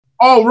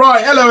All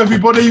right, hello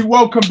everybody.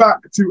 Welcome back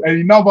to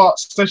another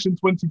Session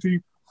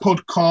 22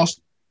 podcast.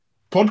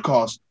 Let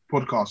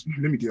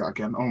me do that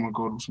again. Oh my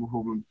God, what's my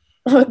problem?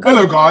 Oh God.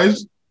 Hello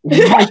guys.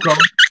 Welcome.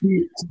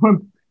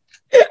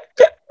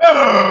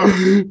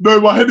 No,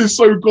 my head is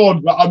so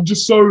gone. Like, I'm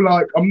just so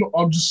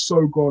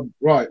gone.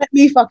 Right. Let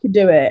me fucking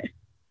do it.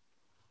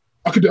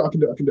 I can do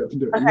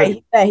it.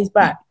 Okay, there, he's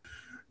back.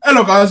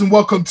 Hello guys, and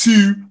welcome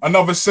to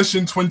another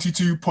Session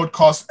 22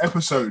 podcast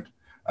episode.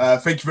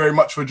 Thank you very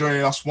much for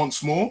joining us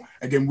once more.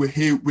 Again, we're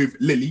here with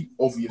Lily,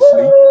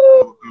 obviously.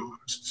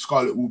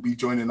 Scarlett will be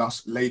joining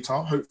us later.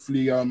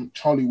 Hopefully,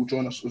 Charlie will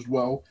join us as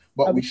well,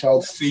 but we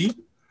shall see.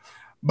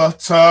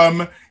 But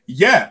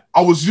yeah,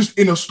 I was just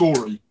in a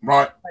story,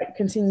 right?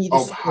 Continue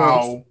of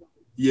how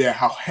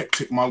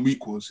hectic my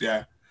week was.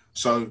 Yeah.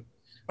 So,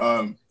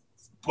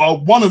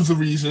 well, one of the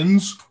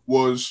reasons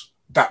was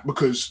that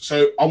because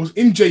I was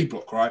in J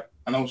Block, right,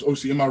 and I was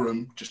obviously in my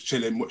room just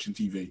chilling, watching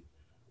TV.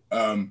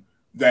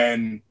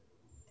 Then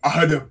I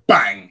heard a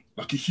bang,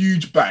 like a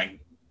huge bang,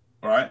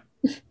 right?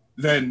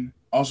 Then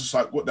I was just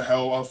like, what the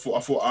hell? I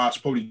thought it's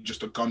probably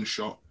just a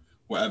gunshot,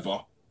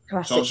 whatever.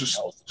 Classic. So I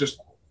was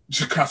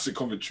just classic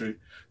commentary.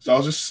 So I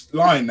was just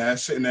lying there,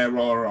 sitting there,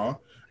 rah.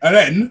 And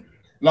then,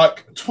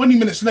 like 20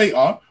 minutes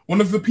later,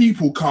 one of the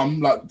people come,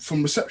 like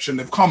from reception,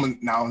 they've come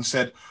now and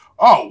said,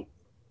 oh,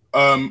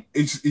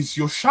 is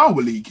your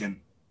shower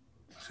leaking?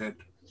 I said,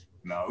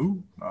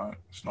 no,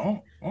 it's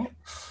not. What?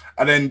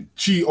 And then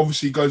she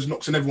obviously goes,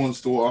 knocks on everyone's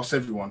door, asks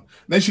everyone.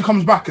 And then she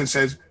comes back and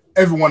says,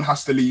 everyone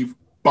has to leave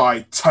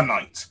by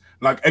tonight.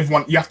 Like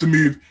everyone, you have to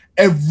move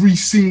every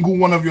single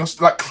one of your,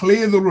 like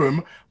clear the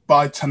room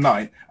by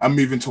tonight and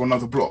move into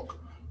another block.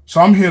 So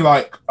I'm here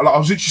like I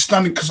was literally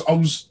standing because what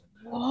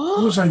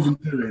was I even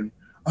doing?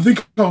 I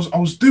think I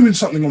was doing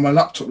something on my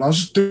laptop. I was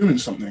just doing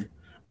something.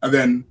 And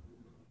then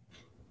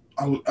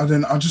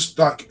I just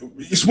like,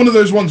 it's one of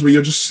those ones where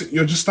you're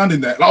just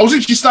standing there. Like I was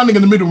literally standing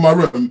in the middle of my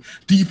room,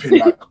 deep in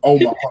like, oh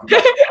my God,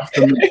 I have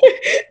to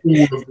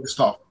move all of this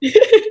stuff.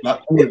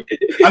 Like, all of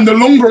it. And the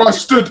longer I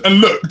stood and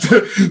looked,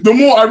 the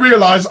more I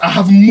realized I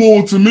have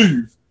more to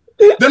move.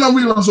 Then I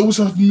realized I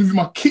also have to move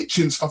my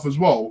kitchen stuff as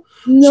well.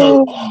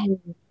 No.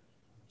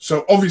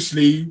 So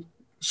obviously,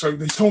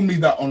 they told me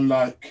that on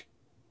like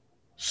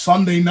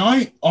Sunday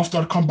night after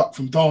I'd come back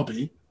from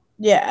Derby.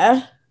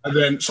 Yeah. And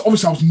then, so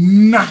obviously I was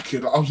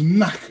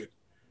knackered.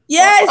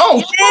 Yes.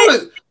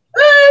 Like,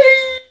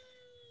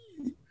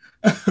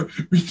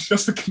 hey!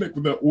 Just to connect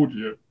with that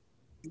audio.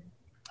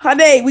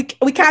 Honey,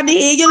 we can't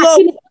hear you,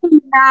 look.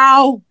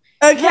 Now.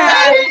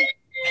 Okay.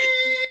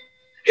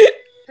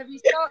 Have you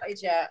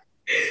started yet?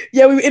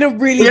 Yeah, we were in a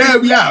really... Yeah,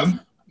 we have.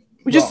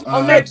 We just...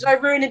 Oh no, did I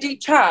ruin a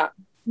deep chat?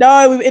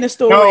 No, we were in a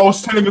story. No, I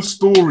was telling a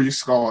story,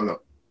 Scarlett.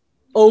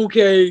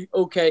 Okay.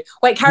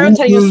 Wait, carry on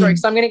telling your story,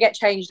 because I'm going to get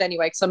changed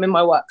anyway, because I'm in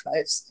my work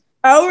clothes.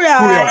 All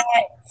right.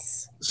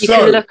 You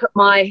can look at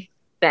my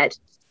bed.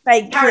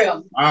 Carry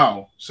on.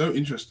 Wow, so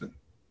interesting.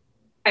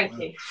 Thank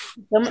you.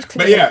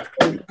 But yeah,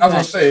 as I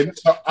was saying,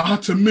 so I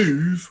had to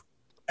move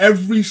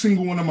every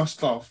single one of my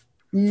stuff.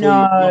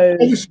 No.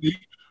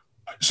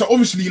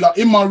 Obviously, like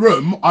in my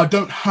room, I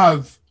don't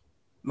have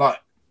like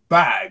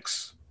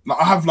bags. Like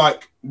I have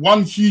like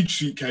one huge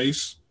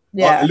suitcase,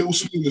 like a little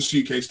smaller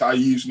suitcase that I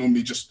use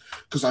normally just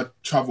because I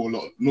travel a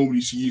lot.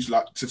 Normally to use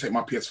like to take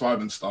my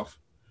PS5 and stuff.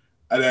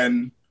 And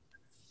then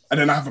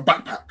I have a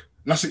backpack.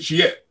 And that's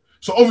literally it.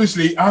 So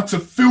obviously I had to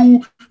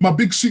fill my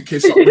big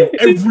suitcase up with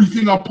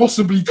everything I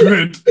possibly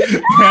could.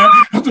 Yeah,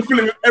 I had to fill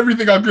it with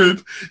everything I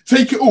could,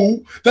 take it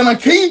all. Then I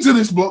came to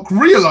this block,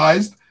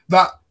 realized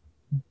that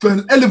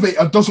the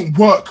elevator doesn't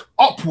work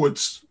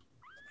upwards.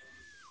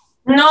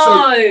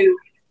 No.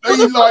 What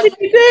the fuck did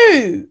you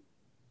do?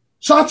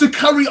 So I had to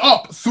carry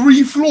up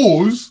 3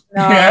 floors,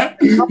 like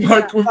with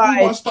all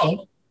my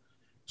stuff.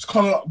 Just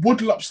kind of like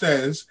waddle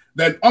upstairs,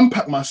 then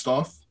unpack my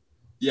stuff,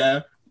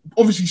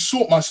 obviously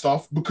sort my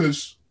stuff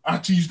because I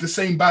had to use the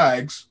same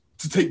bags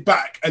to take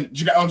back. And do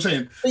you get what I'm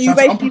saying? So you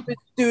basically were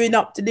doing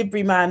up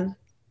delivery, man.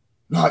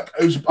 Like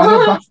I went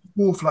back and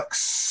forth like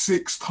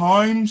 6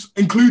 times,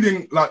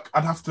 including like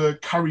I'd have to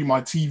carry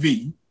my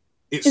TV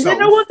itself. Is there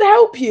no one to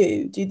help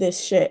you do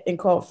this shit in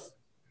cough?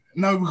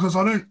 No, because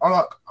I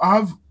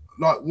have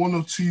like 1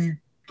 or 2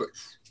 like,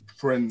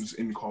 friends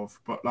in cough,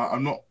 but like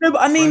I'm not. No,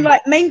 but I mean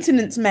like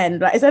maintenance men.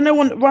 Like, is there no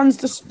one that runs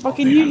this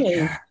fucking uni?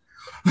 Yeah.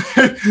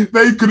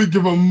 They couldn't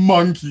give a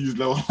monkeys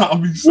though. I'll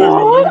be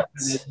so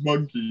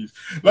monkeys.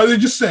 Like they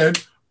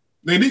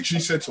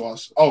literally said to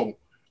us, "Oh,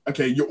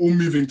 okay, you're all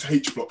moving to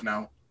H block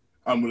now,"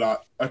 and we're like,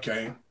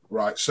 "Okay,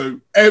 right."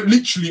 So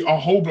literally our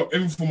whole block,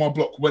 everyone from our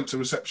block went to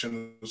reception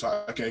and was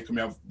like, "Okay, can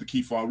we have the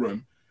key for our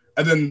room?"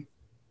 And then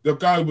the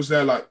guy was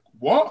there like,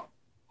 "What?"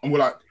 And we're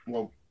like,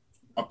 "Well,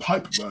 a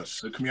pipe burst,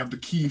 so can we have the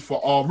key for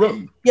our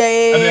room?"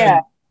 Yeah.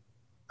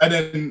 And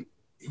then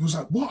he was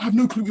like, "What? I have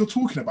no clue what you're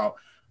talking about."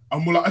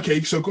 And we're like, "Okay,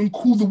 so go and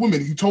call the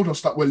woman who told us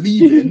that we're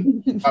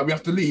leaving, like we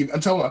have to leave,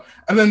 and tell her."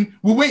 And then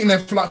we're waiting there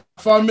for like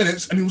 5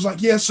 minutes, and he was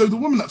like, "Yeah, so the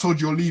woman that told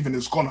you you're leaving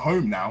has gone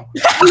home now."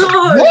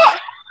 No. What?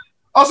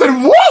 I said,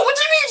 "What? What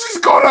do you mean she's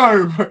just gone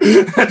home.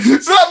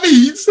 So that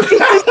means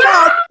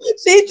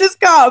She just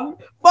come,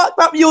 fucked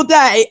up your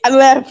day and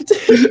left.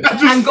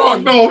 and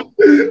gone. No,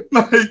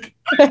 like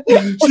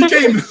she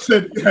came and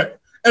said, "Yeah,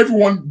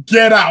 everyone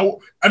get out,"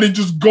 and then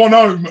just gone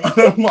home. And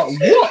I'm like,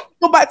 what?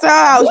 Go back to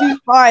her house. She's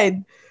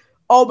fine.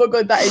 Oh my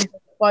god, that is the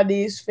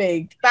funniest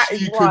thing. That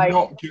is why could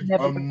not give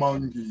a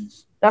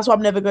monkeys. That's why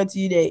I'm never going to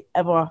uni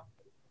ever.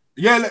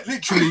 Yeah,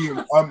 literally.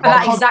 For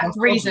that exact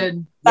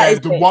reason. That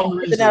is the one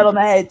reason. The nail on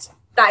the head.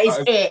 That is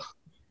it.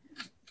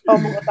 Oh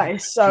my god, that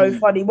is so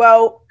funny.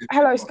 Well,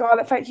 hello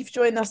Scarlett. Thank you for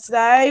joining us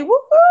today.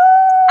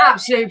 Woo-hoo!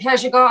 Absolute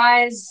pleasure,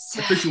 guys.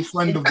 Official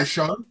friend of the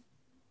show.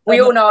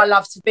 We all know I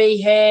love to be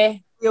here.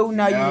 We all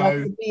know you love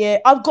to be here.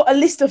 I've got a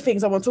list of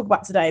things I want to talk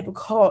about today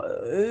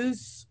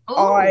because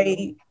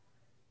I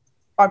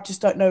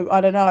just don't know. I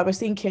don't know. I was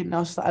thinking, I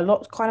was just like, a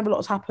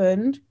lot's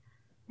happened.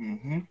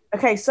 Mm-hmm.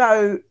 Okay,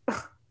 so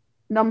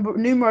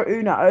numero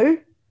uno,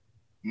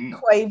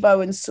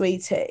 Quavo and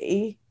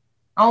Sweetie.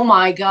 Oh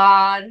my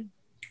god,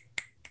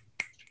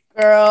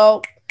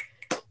 girl.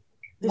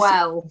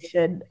 Well,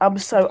 I'm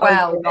so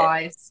over it.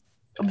 Guys.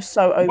 I'm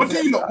so over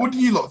What do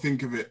you lot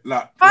think of it?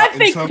 I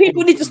think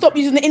people need to stop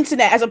using the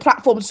internet as a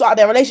platform to sort out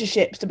their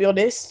relationships. To be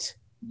honest.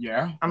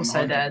 Yeah, I'm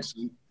so dead.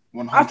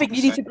 100%. I think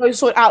you need to go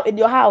sort it out in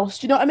your house.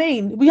 Do you know what I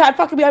mean? We had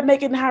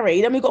Meghan and Harry,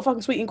 then we got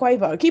fucking Sweet and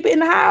Quavo. Keep it in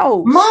the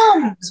house.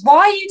 Mums, why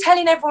are you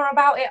telling everyone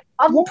about it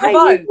unprovoked? Why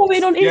are you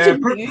going on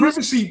interviews?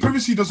 Privacy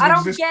doesn't exist. I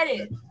don't get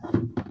it.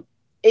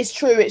 It's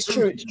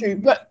true.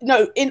 But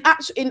no, in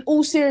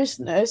all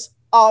seriousness,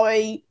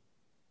 I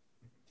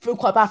feel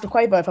quite bad for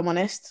Quavo, if I'm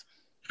honest.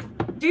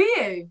 Do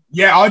you?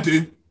 Yeah, I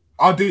do.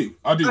 I feel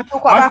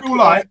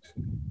like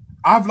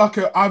I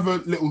have a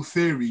little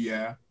theory,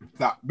 yeah,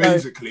 that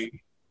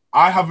basically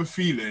I have a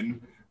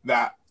feeling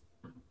that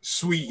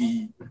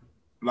Sweetie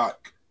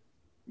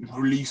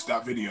released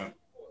that video.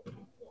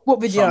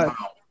 What video?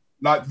 Somehow.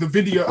 Like the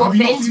video. What, have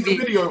you not seen the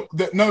video?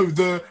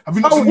 Have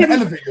you not seen the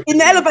elevator? In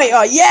the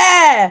elevator,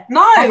 yeah.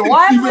 No,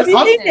 why have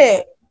you seen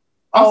it?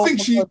 I think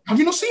she. Have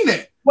you not seen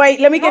it? Wait,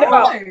 let me get it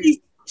up.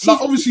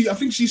 Obviously, I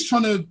think she's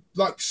trying to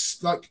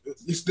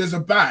there's a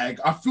bag.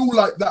 I feel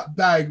like that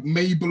bag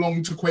may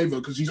belong to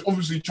Quavo because he's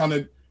obviously trying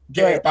to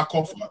get it back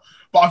off her.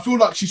 But I feel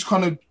like she's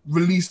kind of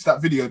released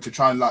that video to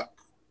try and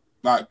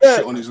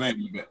shit on his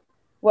name a bit.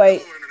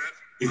 Wait.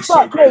 It's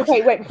so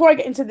crazy. Wait. Before I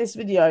get into this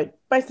video,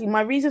 basically my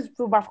reason to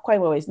feel bad for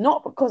Quavo is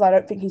not because I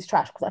don't think he's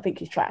trash, because I think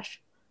he's trash.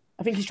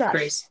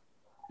 Chris.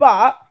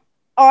 But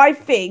I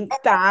think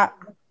that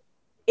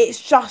it's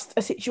just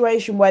a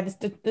situation where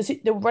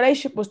the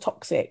relationship was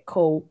toxic,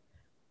 cool.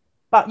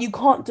 But you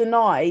can't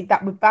deny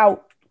that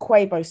without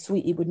Quavo,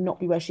 Sweetie would not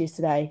be where she is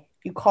today.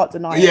 You can't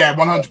deny it. Yeah,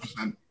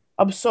 100%.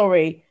 I'm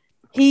sorry.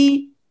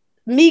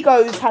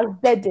 Migos has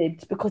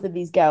deaded because of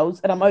these girls,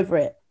 and I'm over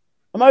it.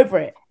 Oh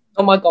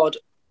my god.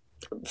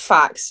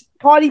 Facts.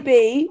 Cardi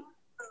B,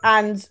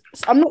 and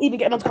I'm not even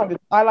getting on to Cardi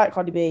B. I like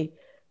Cardi B.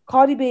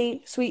 Cardi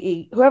B,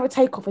 Sweetie, whoever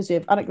Takeoff is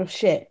with, I don't give a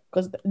shit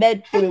because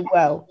they're doing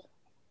well.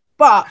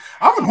 But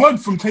I haven't heard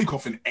from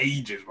Takeoff in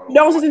ages.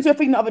 I was listening to a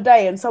thing the other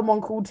day and someone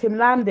called him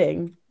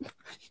Landing.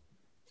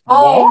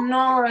 Oh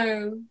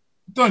no.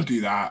 Don't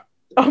do that.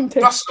 Don't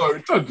do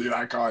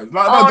that, guys.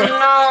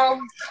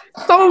 No.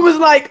 Someone was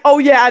like, oh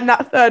yeah, and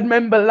that third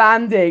member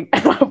Landing.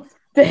 And I was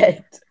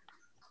dead.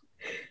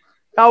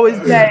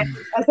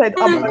 I said,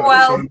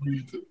 well.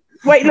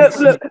 Wait, look.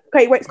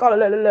 Okay, wait,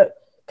 Scarlett, look.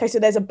 Okay, so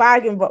there's a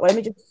bag involved. Let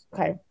me just,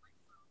 okay.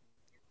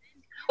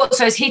 What,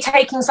 so is he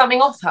taking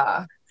something off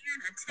her?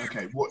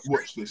 Okay,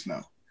 watch this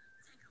now.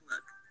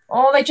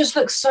 Oh, they just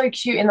look so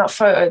cute in that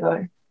photo,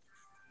 though.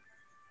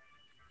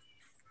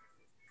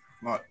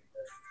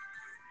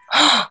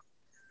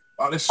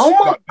 Oh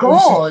my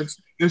god!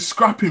 They're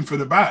scrapping for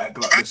the bag.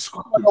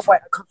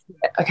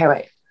 Okay,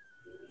 wait.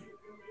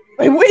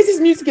 Wait, what is this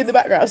music in the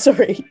background?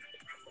 Sorry.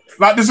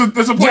 There's a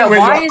point where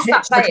why he is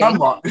that clocks the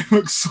camera. It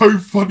looks so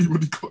funny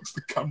when he clocks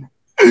the camera.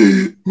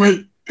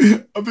 Wait,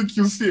 I think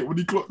you'll see it when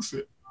he clocks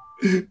it.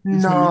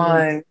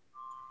 No.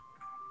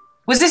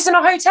 Was this in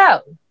a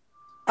hotel?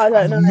 I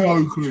don't know.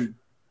 No clue.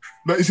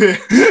 But he's here.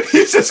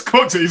 He just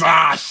clocked it. He's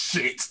like,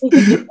 shit.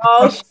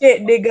 Oh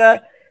shit,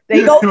 nigga.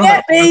 They gon'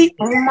 get me.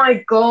 Oh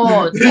my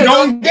god. They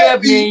gon'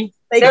 get me.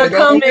 They're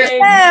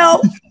coming.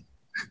 Help.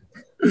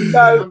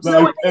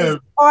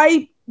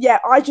 I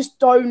just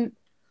don't.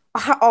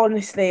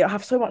 Honestly, I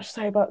have so much to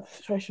say about the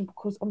situation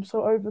because I'm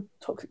so over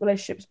toxic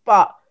relationships,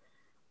 but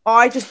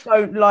I just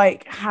don't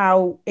like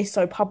how it's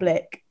so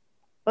public.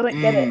 I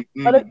don't get it.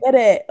 I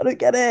don't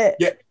get it.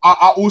 Yeah,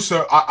 I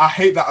also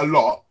hate that a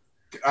lot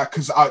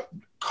because I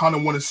kind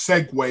of want to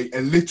segue a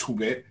little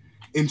bit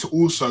into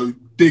also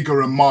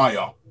Digger and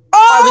Maya.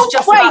 I was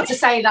just about to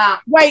say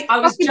that. I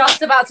was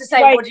just about to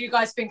say, what do you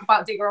guys think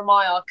about Digger and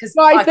Maya? Because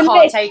I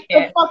can't take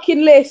it. The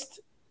fucking list.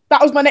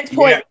 That was my next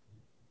point.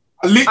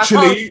 Yeah.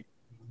 Literally,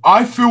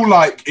 I feel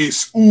like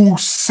it's all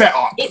set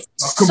up. It's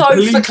so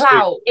for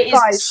clout. It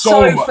is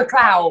so for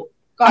clout.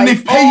 And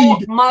they've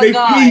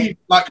paid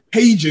like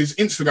pages,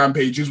 Instagram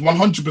pages,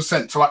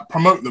 100% to like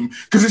promote them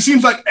because it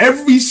seems like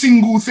every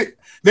single thing.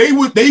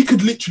 They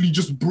could literally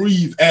just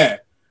breathe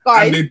air,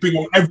 Guys, and they'd be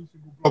on every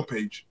single blog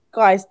page.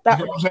 Guys, that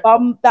You get what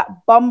I'm saying?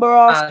 bumper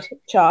ass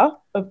picture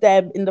of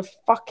them in the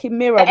fucking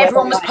mirror. That where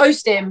everyone they're was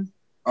posting.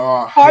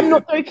 I'm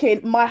not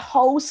joking. My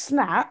whole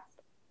snap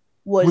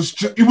was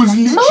it was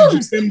literally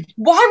just them.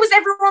 Why was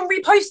everyone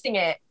reposting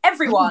it?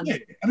 Everyone.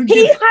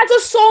 He had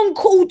a song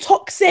called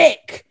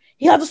Toxic.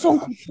 He had a song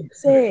called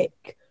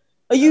Toxic.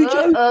 Are you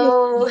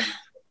joking?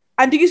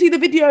 And do you see the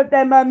video of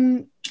them?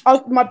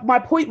 My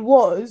point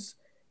was,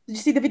 did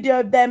you see the video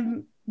of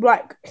them,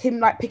 like him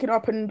like picking her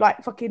up and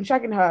like fucking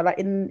shagging her like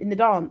in the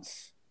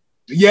dance?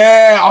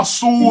 Yeah, I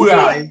saw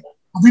that.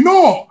 Have you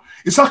not?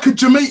 It's like a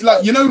Jamaican,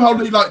 like, you know how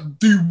they like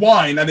do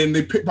wine and then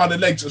they pick by the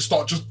legs and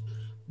start just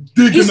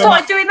digging. You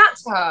started doing that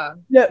to her.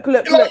 Look,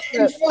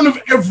 in front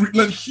of every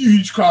like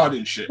huge crowd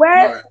and shit.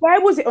 Where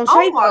was it on Shaper?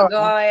 Oh my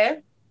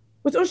god!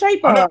 Was it on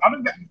Shaper? I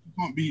don't get. It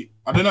can't be.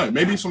 I don't know.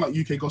 Maybe it's on like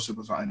UK Gossip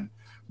or something.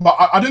 But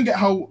I don't get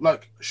how,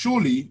 like,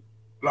 surely,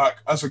 like,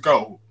 as a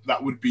girl,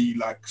 that would be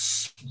like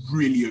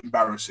really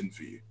embarrassing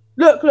for you.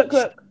 Look. Like,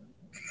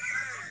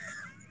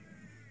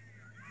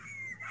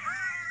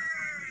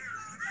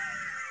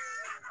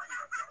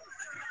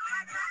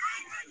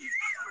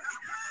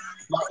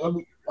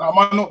 am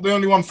I not the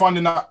only one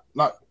finding that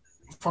like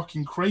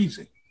fucking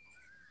crazy?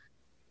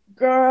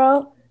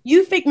 Girl,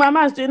 you think my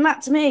man's doing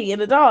that to me in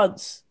the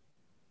dance?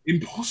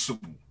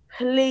 Impossible.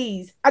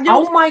 Please.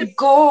 Oh my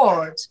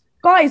god.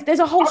 Guys, there's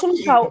a whole song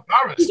about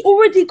he's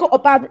already got a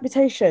bad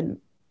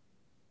reputation.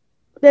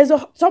 There's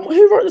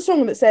who wrote the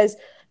song that says,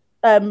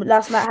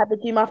 last night I had to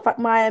do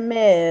my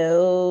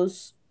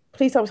meals.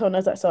 Please tell me someone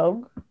knows that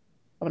song. I'm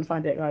gonna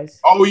find it, guys.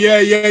 Oh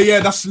yeah.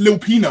 That's Lil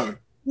Pino.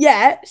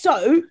 Yeah,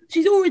 so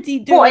she's already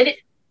doing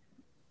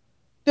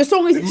the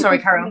song is sorry,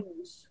 Carol.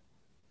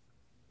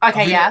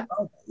 Okay, yeah.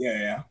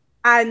 Yeah.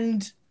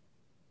 And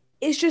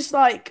it's just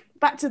like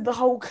back to the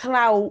whole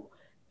clout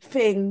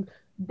thing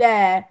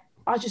there.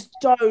 I just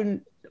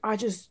don't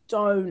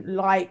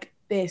like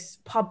this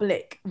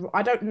public.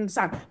 I don't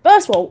understand.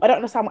 First of all, I don't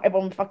understand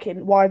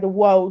why it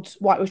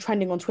was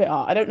trending on Twitter.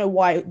 I don't know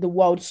why the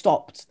world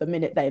stopped the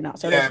minute they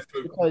announced it.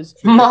 Because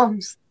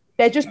mums,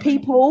 they're just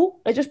people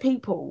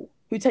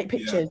who take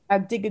pictures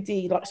and Digga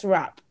D likes to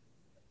rap.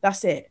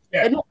 That's it.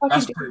 Yeah, they're not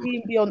fucking Digga D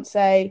and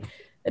Beyonce.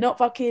 They're not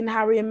fucking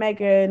Harry and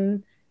Meghan.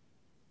 Do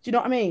you know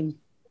what I mean?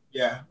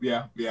 Yeah.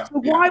 So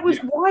why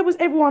was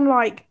everyone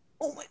like,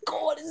 oh my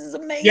god, this is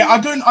amazing? Yeah,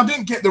 I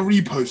don't get the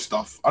repost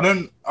stuff. I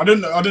don't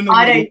know what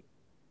they're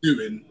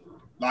doing.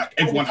 Like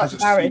everyone has a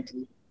secret.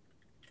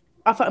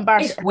 I felt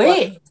embarrassed. It's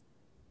weird.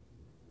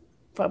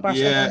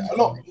 Yeah, a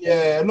lot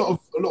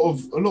of.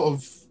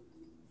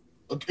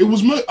 It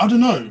was I don't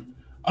know.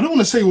 I don't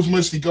want to say it was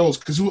mostly girls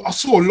because I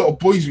saw a lot of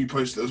boys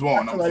repost it as well.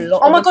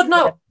 Oh my god,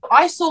 no!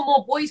 I saw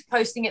more boys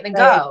posting it than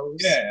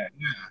girls. Yeah.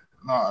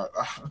 No,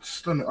 I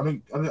just don't. I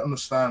don't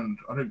understand.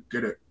 I don't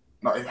get it.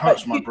 Like, it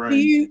hurts my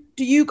brain.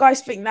 Do you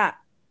guys think that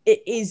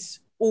it is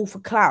all for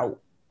clout,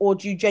 or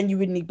do you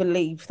genuinely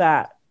believe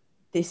that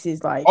this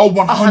is like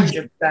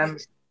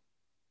 100%?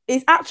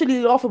 It's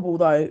actually laughable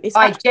though.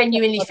 I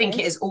genuinely think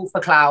it is all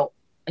for clout.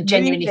 I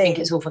genuinely think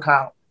it's all for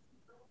clout.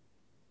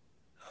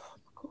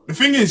 The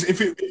thing is,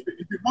 if it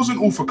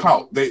wasn't all for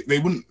clout,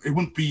 it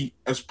wouldn't be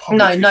as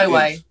public. No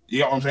way. You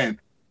get what I'm saying?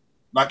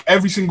 Like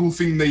every single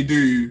thing they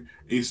do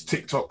is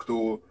TikToked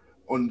or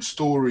on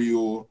story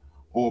or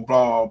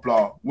blah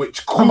blah.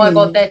 Which oh my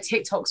god, their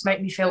TikToks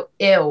make me feel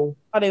ill.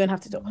 I don't even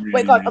have to talk.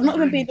 Wait, guys, I'm not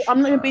gonna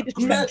be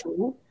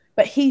disrespectful,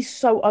 but he's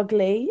so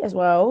ugly as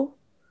well.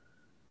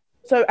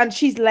 So and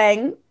she's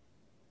Leng.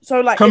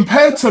 So like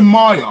compared to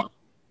Maya,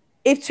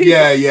 if two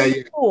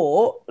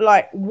thought,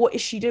 like what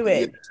is she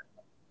doing? Yeah.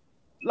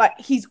 Like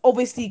he's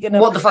obviously gonna.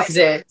 What the fuck is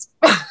it?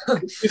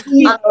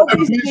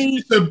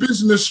 It's a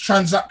business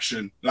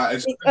transaction. Like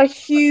it's a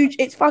huge.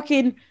 It's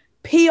fucking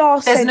PR.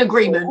 There's an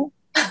agreement.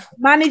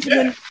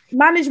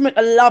 Management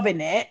are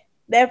loving it.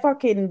 They're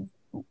fucking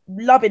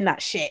loving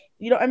that shit.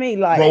 You know what I mean?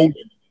 Like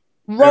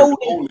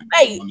rolling.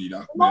 Mate,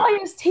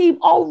 Maya's team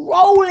are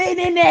rolling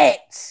in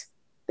it.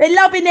 They're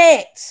loving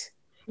it.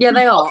 Yeah,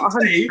 they are.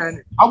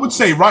 100%. I would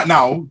say right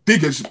now,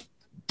 Digga's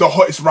the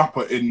hottest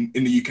rapper in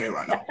the UK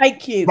right now.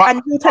 Thank you. Right,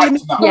 and you're telling me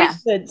it's a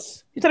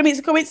coincidence. You're telling me it's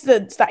a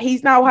coincidence that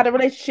he's now had a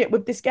relationship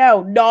with this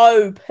girl.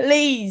 No,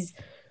 please.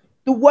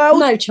 The world.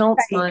 No chance,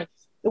 mate.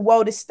 The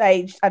world is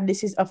staged, and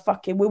this is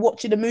we're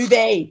watching a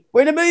movie.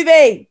 We're in a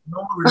movie.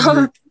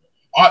 No,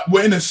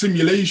 we're in a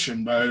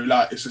simulation, bro.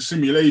 Like it's a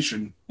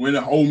simulation. We're in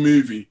a whole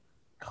movie.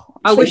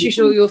 I wish you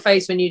saw your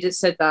face when you just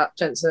said that,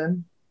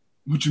 Jensen.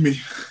 What do you mean?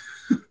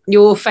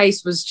 Your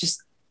face was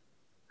just.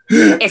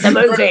 It's a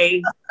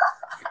movie.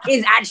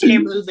 It's actually a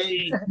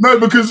movie. No,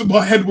 because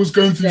my head was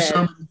going through so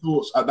many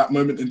thoughts at that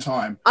moment in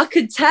time. I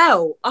could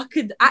tell. I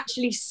could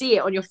actually see it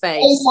on your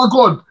face. Oh my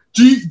god.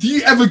 Do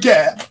you ever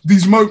get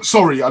these moments?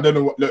 Sorry, I don't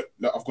know what. Look,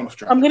 I've gone off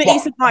track. I'm going to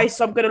eat some ice,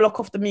 so I'm going to lock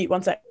off the mute.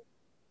 1 sec.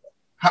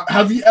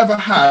 Have you ever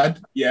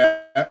had...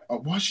 Yeah.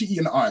 Why is she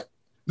eating ice?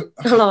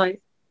 Lie.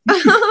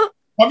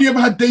 Have you ever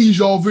had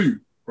deja vu,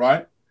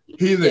 right?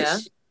 Hear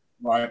this,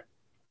 right?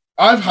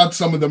 I've had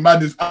some of the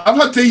maddest. I've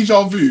had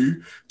deja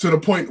vu to the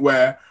point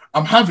where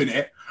I'm having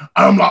it and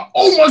I'm like,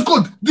 oh my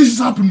God, this has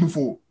happened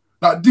before.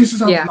 Like, this has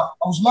happened. Yeah. Like,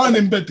 I was lying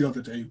in bed the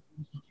other day.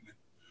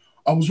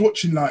 I was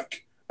watching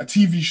like a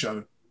TV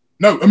show.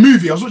 No, a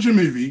movie. I was watching a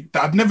movie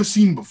that I'd never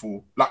seen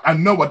before. Like, I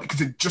know it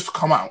because it just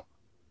come out.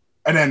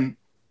 And then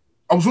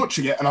I was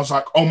watching it and I was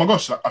like, oh my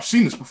gosh, like, I've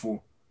seen this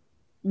before.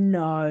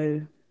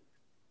 No.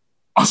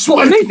 I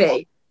swear. What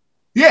movie?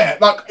 Yeah,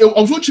 like I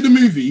was watching a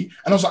movie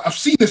and I was like, I've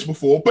seen this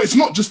before, but it's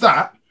not just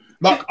that.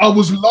 Like, I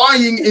was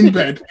lying in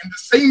bed in the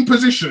same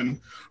position,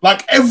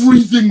 like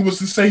everything was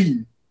the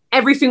same.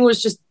 Everything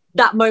was just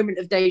that moment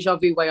of deja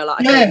vu where you're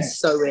like, okay, it's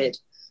so weird.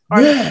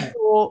 Yeah.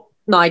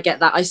 No, I get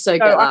that. I get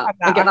that.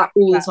 I get that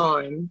all the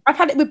time. I've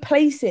had it with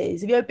places.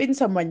 Have you ever been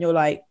somewhere and you're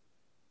like,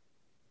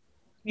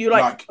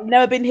 I've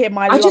never been here.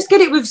 I just get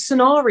it with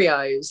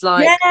scenarios.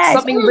 Like,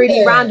 something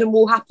really random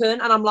will happen,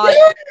 and I'm like,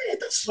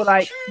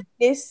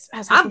 this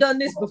has happened. I've done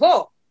this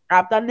before.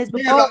 I've done this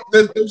before. Yeah, like,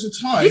 there was a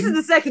time. This is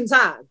the second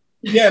time.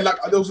 Yeah, like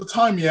there was a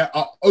time. Yeah,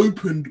 I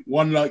opened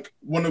one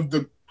of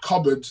the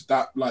cupboards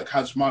that like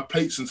has my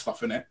plates and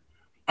stuff in it,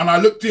 and I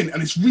looked in,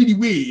 and it's really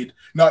weird.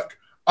 Like,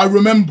 I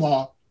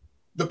remember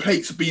the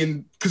plates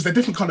being, because they're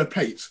different colored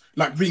plates,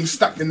 like being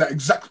stacked in that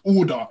exact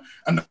order,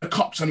 and the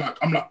cups, and like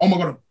I'm like, oh my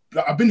God,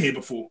 I've been here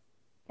before.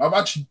 I've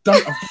actually done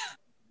it.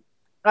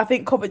 I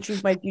think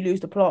Coventry's made you lose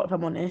the plot, if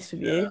I'm honest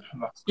with you.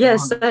 Yeah,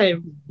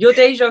 same. Your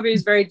deja vu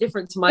is very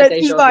different to my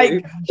deja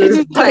vu.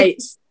 The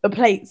plates. The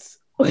plates.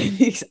 The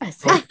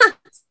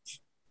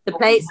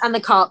plates and the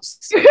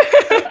cups.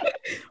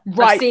 Right,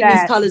 I've seen there.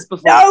 these colours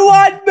before. No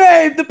one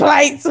move the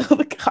plates or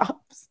the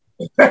cups.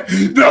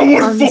 No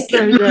one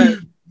fucking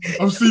move.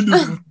 I've seen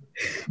this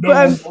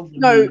before.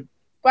 No,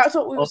 that's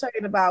what we were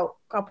saying about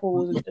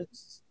couples and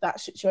just that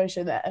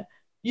situation there.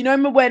 You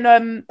know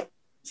when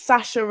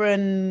Sasha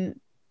and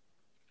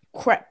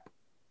Crep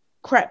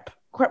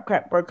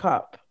broke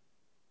up?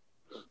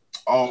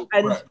 Oh,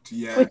 and correct,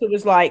 yeah. Twitter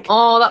was like,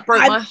 oh, that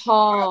broke my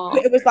heart.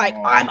 Twitter was like,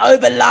 I'm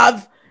over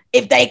love.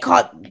 If they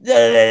can't,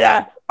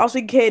 I was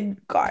thinking,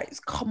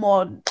 guys, come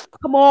on.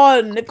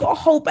 They've got a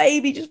whole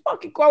baby. Just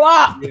fucking grow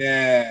up.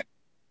 Yeah.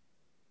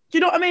 Do you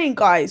know what I mean,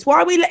 guys?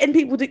 Why are we letting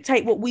people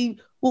dictate what we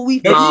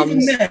think? No,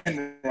 even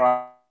then,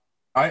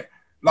 right?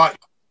 Like,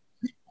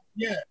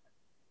 yeah.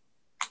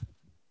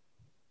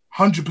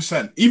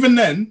 100%. Even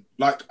then,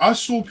 like, I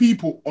saw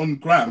people on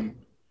Gram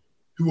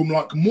who were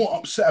like more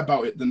upset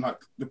about it than like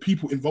the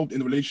people involved in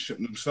the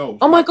relationship themselves.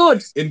 Oh my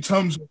God. In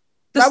terms of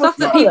the stuff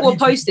that people were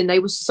posting, they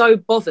were so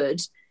bothered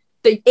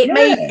that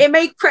it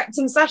made Krept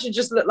and Sasha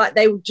just look like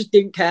they just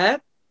didn't care.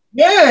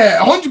 Yeah,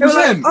 100%.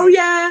 Like, oh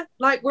yeah,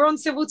 like we're on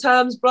civil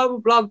terms, blah blah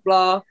blah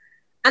blah.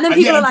 And then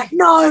people are like,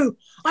 no,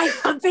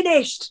 I'm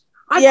finished.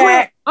 I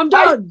quit. I'm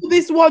done.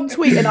 This one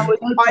tweet, and I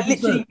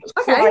literally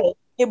cried.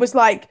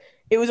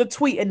 It was a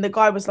tweet, and the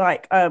guy was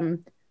like, no,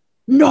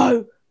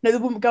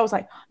 the girl was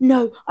like,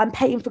 no, I'm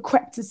paying for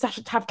Krept and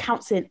Sasha to have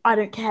counselling. I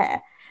don't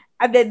care.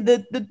 And then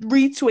the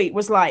retweet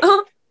was like,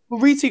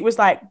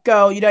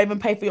 girl, you don't even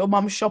pay for your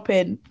mum's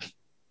shopping.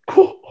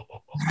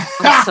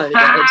 That's so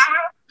good.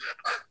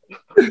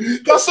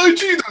 That's so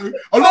true though.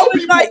 A lot of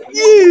people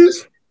you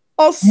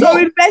are so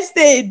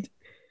invested.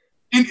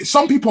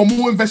 Some people are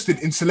more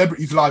invested in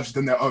celebrities' lives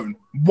than their own.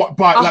 What?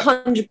 By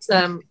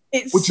 100%.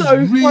 It's which so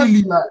is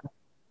really funny.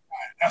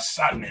 That's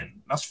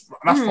saddening. That's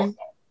fucked up.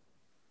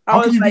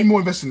 How can you be more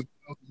invested in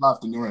someone's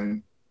life than your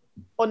own?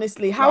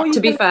 Honestly, how are you?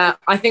 To be fair,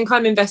 I think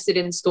I'm invested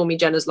in Stormy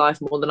Jenner's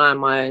life more than I am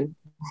my own.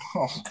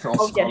 Oh, God,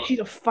 oh yeah, she's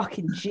a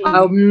fucking G.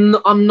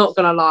 I'm not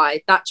gonna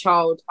lie. That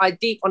child, I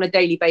deep on a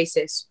daily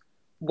basis.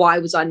 Why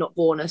was I not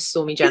born as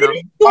Stormy Jenner?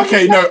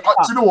 Okay, no. Do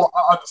you know what?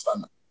 I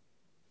understand that.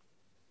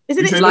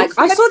 Isn't it like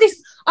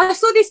I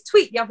saw this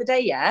tweet the other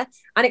day, yeah,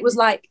 and it was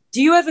like,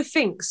 do you ever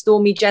think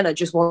Stormy Jenner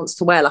just wants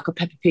to wear like a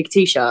Peppa Pig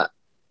t-shirt?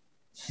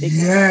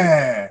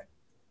 Yeah.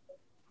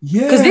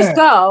 Because this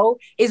girl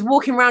is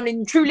walking around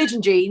in True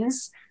Religion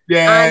jeans,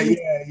 and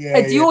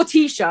a Dior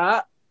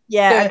t-shirt,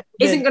 that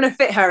isn't going to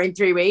fit her in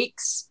 3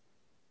 weeks.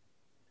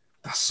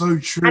 That's so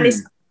true. And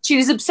she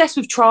was obsessed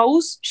with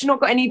trolls. She's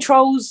not got any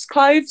trolls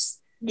clothes.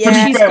 Yeah,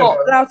 but she's got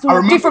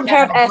a different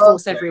pair of Air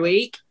Force every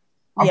week.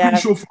 I'm pretty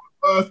sure for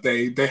her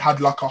birthday they had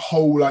like a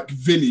whole like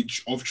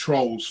village of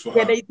trolls for her.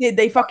 Yeah, they did.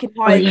 They fucking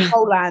hired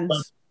troll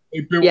lands.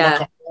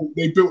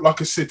 They built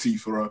like a city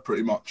for her,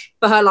 pretty much.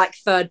 For her like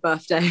 3rd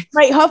birthday.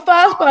 Mate, her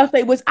first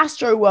birthday was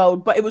Astro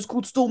World, but it was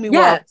called Stormy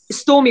World. Yeah,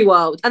 Stormy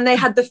World, and they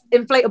had the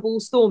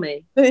inflatable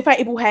Stormy. The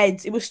inflatable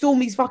heads. It was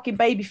Stormy's fucking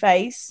baby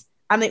face,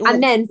 and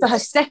then for her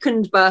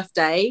 2nd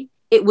birthday,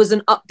 it was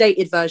an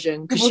updated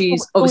version because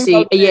she's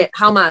obviously a year.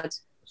 How mad?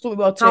 Stormy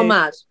World 2. How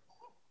mad?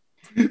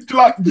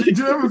 Like, do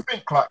you ever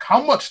think like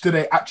how much do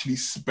they actually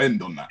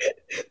spend on that?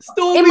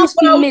 It must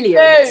be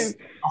millions.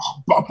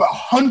 But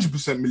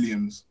 100%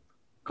 millions.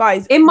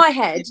 Guys, in my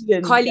head,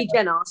 Kylie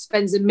Jenner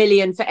spends $1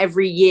 million for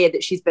every year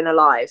that she's been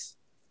alive.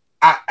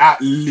 At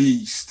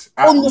least.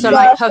 So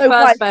like her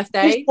first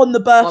birthday. On the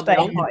birthday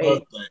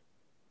party.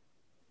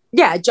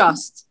 Yeah,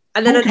 just.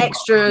 And then an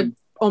extra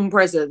on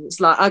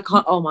presents. Like, I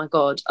can't. Oh my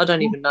god, I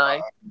don't even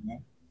know.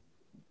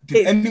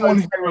 Did anyone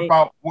hear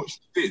about what she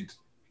did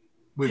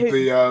with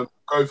the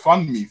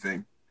GoFundMe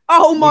thing?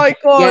 Oh my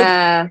god!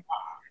 Yeah,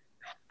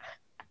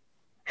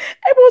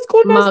 everyone's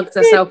called mugged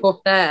herself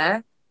off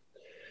there.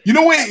 You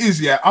know what it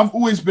is, yeah? I've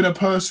always been a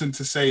person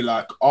to say,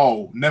 like,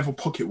 oh, never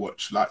pocket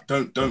watch. Like,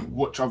 don't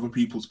watch other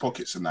people's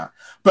pockets and that.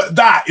 But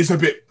that's a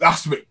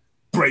bit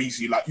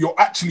crazy. Like, you're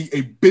actually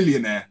a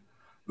billionaire.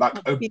 Like,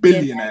 a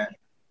billionaire.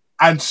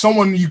 And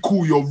someone you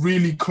call your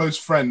really close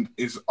friend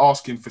is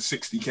asking for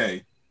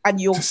 60K. And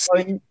you're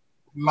going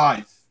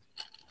life.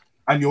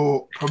 And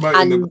you're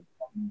promoting them.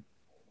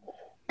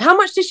 How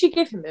much did she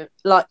give him?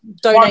 Like,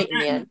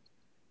 donating it?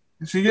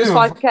 It was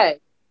 5K?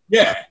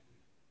 Yeah.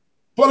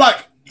 But,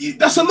 like,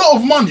 that's a lot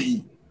of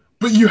money,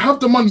 but you have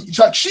the money.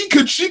 Like she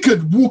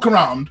could walk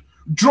around,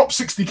 drop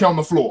 60K on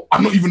the floor,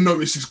 and not even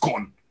notice it's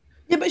gone.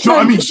 Yeah, but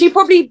I mean? She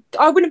probably.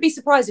 I wouldn't be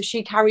surprised if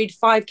she carried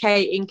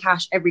 5K in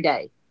cash every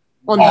day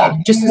on her,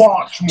 just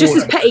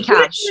as petty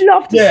cash. I'd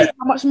love to see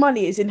how much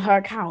money is in her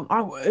account.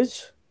 I would.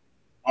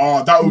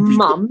 Oh, that would be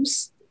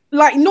mums.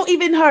 Like not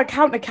even her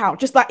account,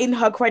 just like in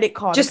her credit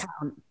card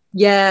account.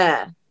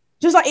 Yeah.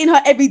 Just like in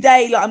her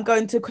everyday, like I'm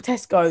going to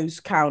Tesco's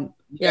account.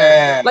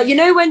 Yeah. Like you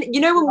know when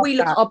we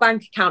look at our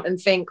bank account and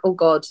think, oh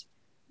God,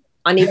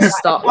 I need to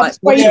start like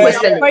scraping.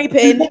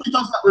 She probably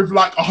does that with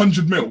like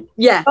 100 mil.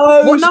 Yeah.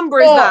 What number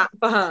is that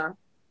for her?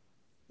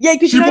 Yeah,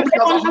 because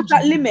everyone has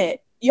that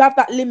limit. You have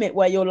that limit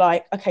where you're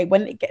like, okay,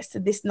 when it gets to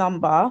this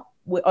number,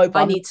 we're over.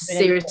 I need to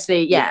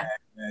seriously,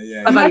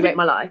 evaluate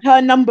my life.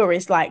 Her number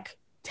is like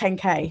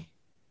 10K.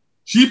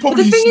 She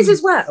probably. But the thing is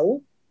as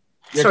well.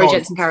 Sorry,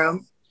 Jensen, carry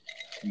on.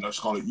 No,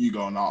 Scarlett, you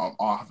go now.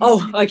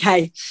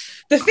 Okay.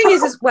 The thing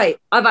is, wait,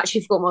 I've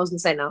actually forgotten what I was going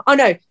to say now. Oh,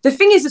 no. The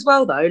thing is as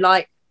well, though,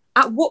 like,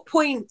 at what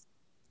point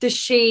does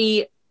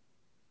she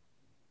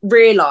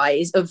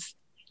realise of,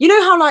 you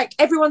know how, like,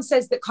 everyone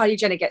says that Kylie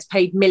Jenner gets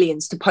paid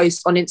millions to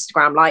post on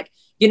Instagram? Like,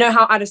 you know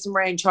how Addison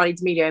Rae and Charli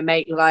D'Amelio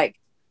make, like,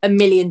 $1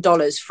 million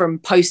from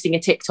posting a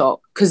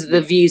TikTok because of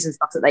the views and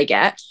stuff that they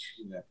get?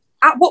 Yeah.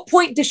 At what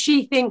point does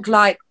she think,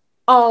 like,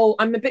 oh,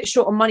 I'm a bit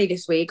short on money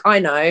this week, I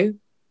know.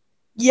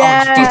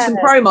 Yeah. Do some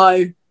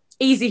promo,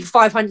 easy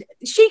 500.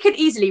 She could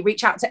easily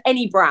reach out to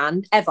any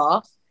brand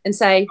ever and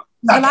say,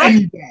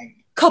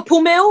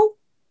 couple mil.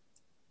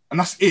 And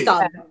that's it.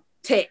 Done.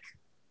 Tick.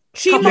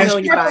 She must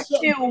have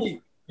still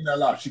in her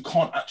life. She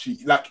can't actually,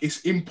 like, it's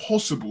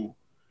impossible,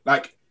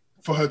 like,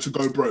 for her to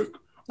go broke.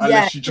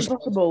 Unless she just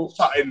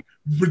something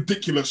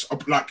ridiculous,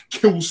 like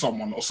kill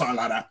someone or something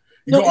like that.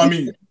 You know what I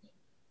mean?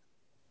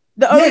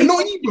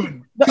 Not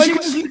even. She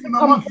could just live in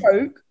her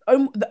money.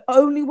 The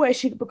only way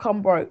she could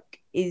become broke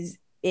is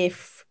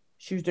if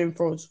she was doing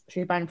frauds.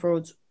 She's banging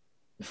frauds.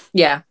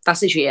 Yeah,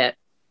 that's literally it.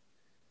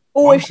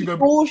 Or if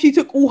she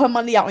took all her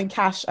money out in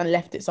cash and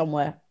left it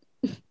somewhere.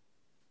 And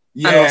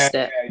lost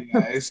it.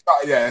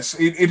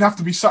 It'd have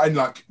to be something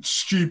like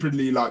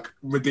stupidly like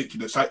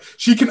ridiculous. Like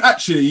she can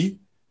actually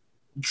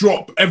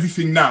drop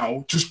everything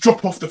now, just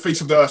drop off the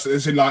face of the earth.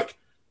 As in like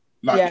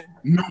no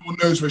one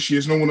knows where she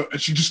is. No one,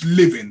 and she's just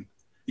living.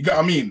 You get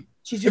what I mean?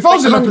 If I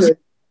was in her position,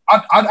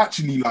 I'd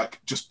actually like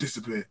just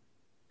disappear.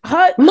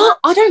 I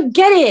don't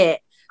get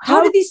it.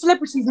 How do these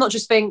celebrities not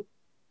just think,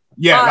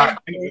 like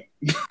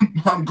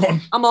I'm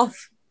gone. I'm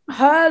off.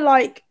 Her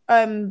like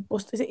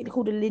is it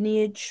called a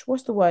lineage?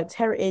 What's the word?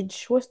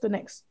 Heritage. What's the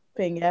next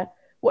thing? Yeah,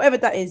 whatever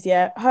that is.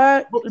 Yeah,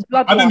 her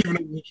bloodline. I don't even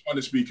know what you're trying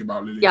to speak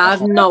about, Lily. Yeah, I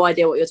have no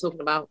idea what you're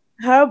talking about.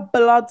 Her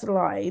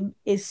bloodline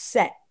is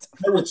set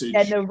for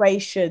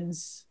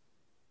generations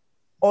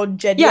on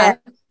Gen. Yeah,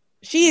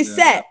 she is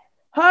set.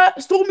 Her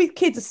Stormy's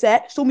kids are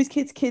set. Stormy's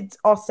kids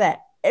are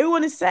set.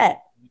 Everyone is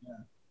set. Yeah.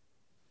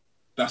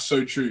 That's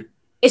so true.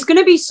 It's going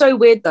to be so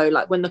weird though,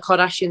 like when the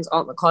Kardashians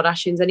aren't the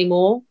Kardashians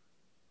anymore.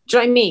 Do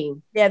you know what I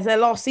mean? Yeah, it's their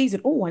last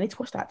season. Oh, I need to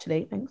watch that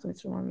actually. Thanks.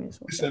 It's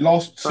their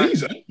last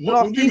season?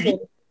 Last season.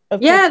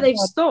 Yeah, they've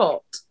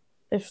stopped.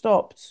 They've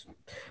stopped.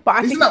 But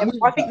I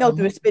think they'll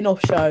do a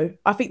spin-off show.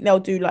 I think they'll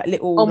do like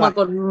little. Oh my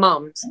god,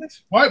 mums!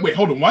 Wait,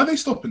 hold on. Why are they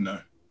stopping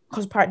though?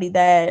 Because apparently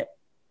they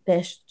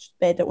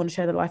don't want to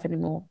share their life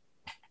anymore.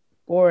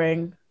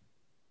 Boring.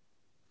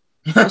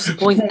 What's the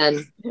point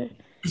then?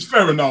 It's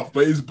fair enough,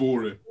 but it's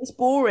boring. It's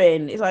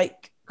boring. It's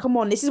like, come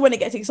on, this is when it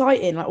gets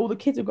exciting. Like all the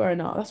kids are growing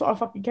up. That's what I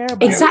fucking care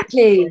about.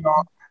 Exactly.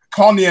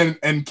 Kanye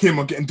and Kim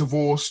are getting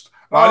divorced.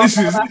 Like, this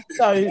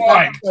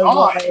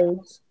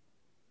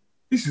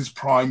is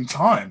prime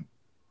time.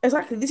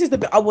 Exactly. This is the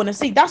bit I want to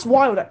see. That's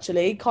wild,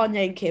 actually.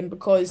 Kanye and Kim,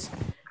 because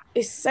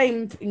it's the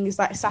same thing as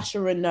like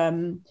Sasha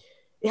and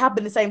it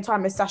happened the same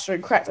time as Sasha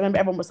and Krept. I remember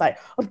everyone was like,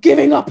 I'm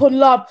giving up on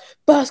love.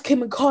 First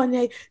Kim and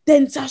Kanye,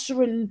 then Sasha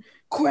and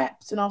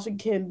Krept. And I was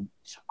thinking,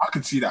 I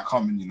could see that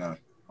coming, you know.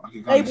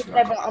 They would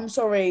never. I'm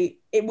sorry.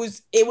 It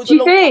was a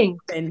long time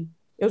coming.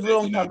 It was a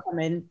long time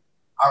coming.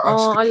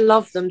 I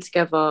love them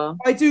together.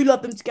 I do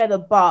love them together,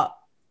 but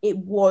it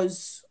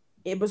was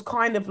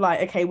kind of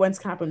like, okay, when's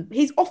it gonna happen?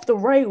 He's off the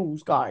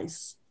rails,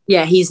 guys.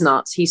 Yeah, he's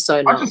nuts. He's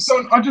so nuts.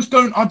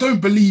 I don't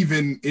believe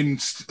in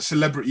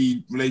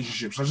celebrity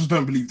relationships. I just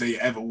don't believe they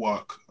ever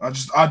work. I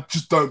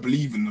just don't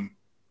believe in them.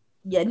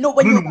 Yeah, not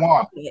when you're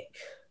public.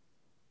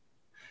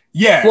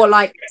 Yeah. What,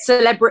 like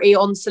celebrity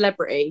on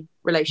celebrity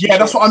relationship? Yeah,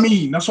 that's what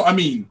I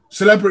mean.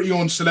 Celebrity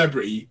on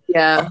celebrity.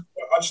 Yeah.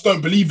 I just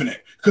don't believe in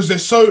it because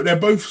they're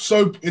both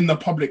so in the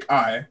public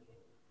eye.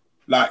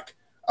 Like,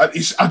 I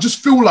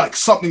just feel like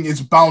something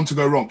is bound to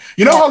go wrong.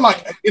 You know how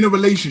like in a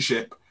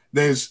relationship,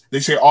 they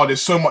say, oh,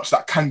 there's so much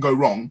that can go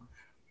wrong.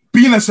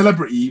 Being a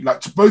celebrity, like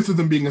to both of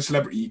them being a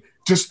celebrity,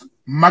 just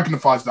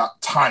magnifies that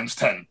times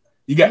 10.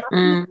 You get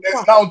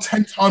there's now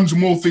 10 times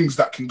more things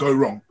that can go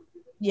wrong.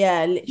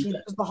 Yeah, literally,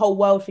 because the whole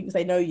world thinks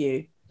they know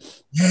you.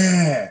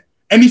 Yeah.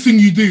 Anything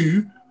you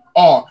do,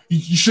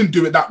 you shouldn't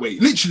do it that way.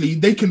 Literally,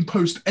 they can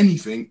post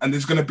anything, and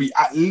there's going to be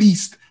at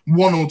least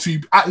one or two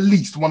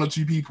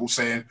people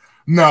saying,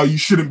 no, you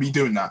shouldn't be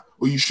doing that,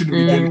 or you shouldn't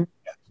be doing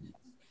that.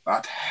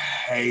 I'd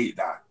hate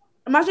that.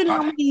 Imagine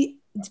how many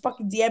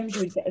fucking DMs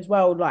you would get as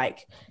well.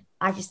 Like,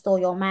 I just stole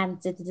your man.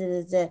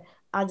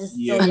 I just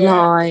stole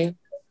lie.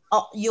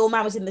 Oh, your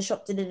man was in the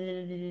shop.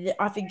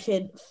 I'm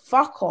thinking,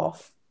 fuck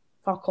off.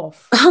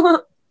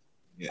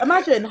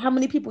 Imagine how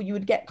many people you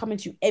would get coming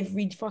to you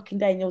every fucking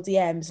day in your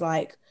DMs,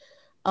 like,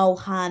 oh,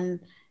 Han,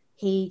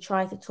 he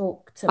tried to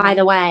talk to me. By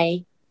the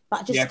way,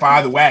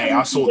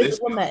 I saw this.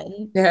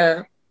 Woman.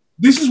 Yeah.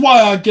 This is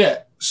why I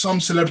get some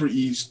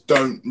celebrities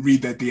don't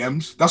read their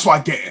DMs. That's why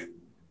I get it.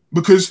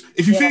 Because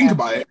if you think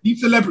about it,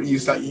 these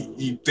celebrities that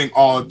you think,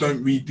 oh,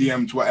 don't read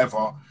DMs,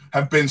 whatever,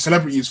 have been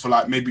celebrities for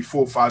like maybe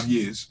 4 or 5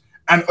 years.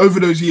 And over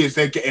those years,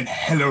 they're getting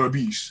hella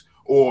abuse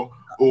or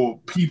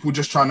people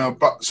just trying to,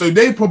 so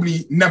they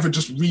probably never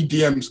just read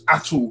DMs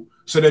at all.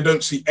 So they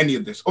don't see any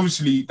of this.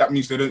 Obviously, that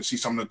means they don't see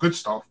some of the good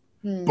stuff,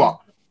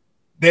 but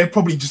they've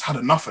probably just had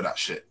enough of that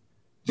shit.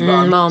 Do you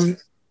know what I mean?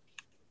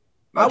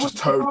 If I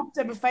was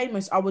ever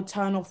famous, I would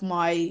turn off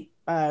my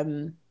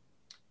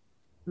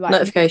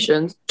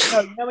notifications. No,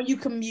 you know when you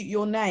can mute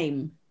your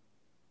name?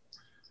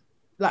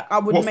 Like I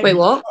would Wait,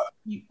 what?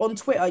 On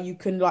Twitter, you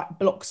can like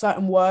block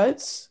certain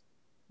words.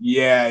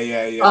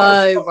 Yeah.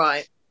 Oh,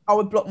 right. I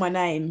would block my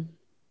name.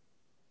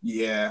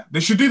 Yeah,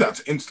 they should do that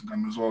to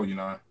Instagram as well, you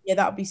know. Yeah,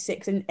 that would be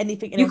sick. And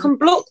anything. You can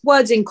block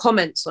words in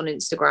comments on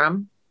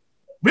Instagram.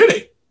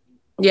 Really?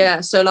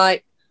 Yeah. So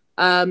like,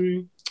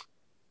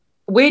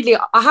 weirdly,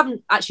 I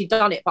haven't actually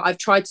done it, but I've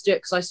tried to do it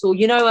because I saw,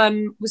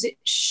 was it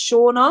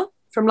Shauna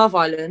from Love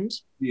Island?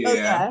 Yeah. Oh,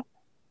 yeah.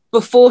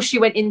 Before she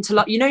went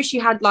into she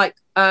had like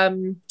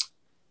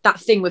that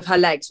thing with her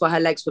legs where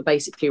her legs were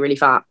basically really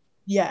fat.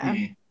 Yeah.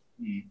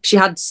 She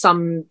had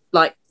some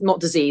like not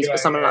disease but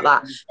something like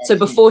that. So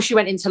before she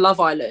went into Love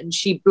Island,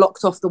 she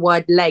blocked off the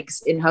word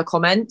legs in her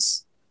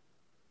comments,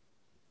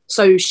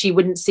 so she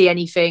wouldn't see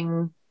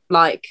anything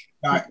like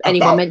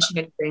anyone mention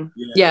anything.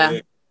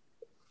 Yeah.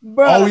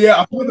 Bro, oh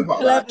yeah, I've heard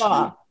about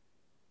that.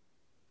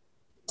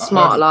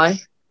 Smart lie.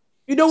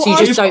 You know what? So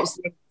you just don't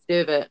see anything to do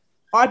with it.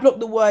 I block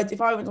the words.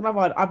 If I went to Love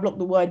Island, I block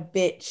the word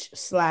bitch,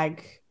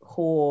 slag,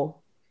 whore.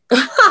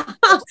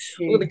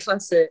 All the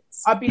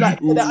classics. I'd be like,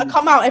 I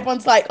come out,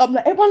 everyone's like,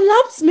 everyone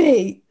loves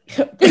me.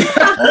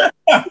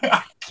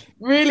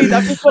 Really,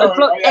 I've just got to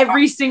block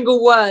every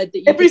single word that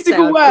you every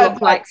single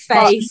word, like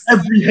face,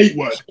 every hate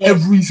word,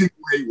 every single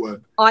hate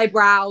word,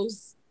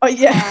 eyebrows. Oh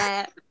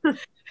yeah,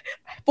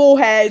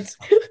 forehead.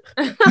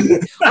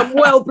 I'm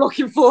well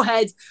blocking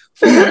forehead.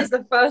 Forehead is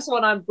the first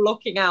one I'm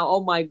blocking out.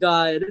 Oh my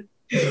god,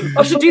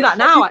 I should do that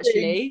now.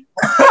 Actually,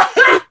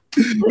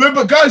 no,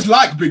 but guys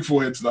like big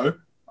foreheads though.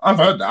 I've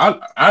heard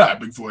that. I like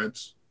big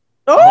foreheads.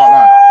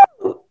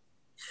 Oh,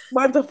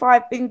 mine's a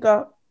 5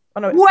 finger. Oh,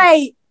 no,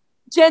 wait,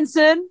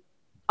 Jensen.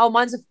 Oh,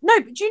 mine's no.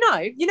 But do you know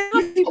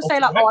how people say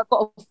like, "Oh, I've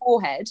got a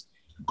forehead."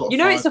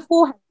 It's a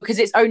forehead because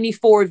it's only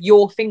 4 of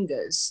your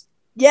fingers.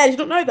 Yeah, you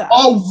don't know that.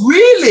 Oh,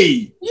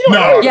 really?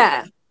 No.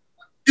 Yeah.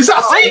 Is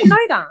that? I didn't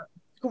know that.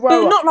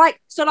 But not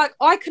like so. Like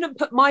I couldn't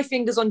put my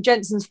fingers on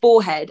Jensen's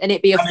forehead and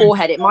it'd be a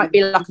forehead. It might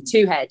be like a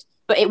 2 head,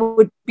 but it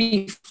would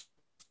be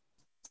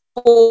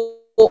 4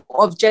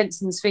 of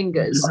Jensen's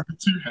fingers. Like a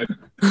 2 head.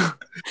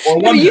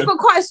 No, you've got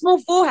quite a small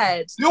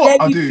forehead. You know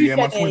what I do? Yeah,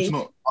 my forehead's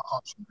not. I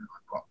can't show you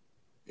that.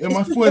 Yeah,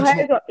 my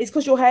forehead's not. It's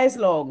because your hair's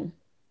long.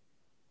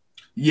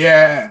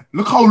 Yeah,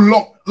 look how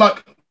long.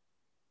 Like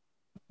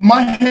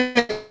my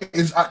hair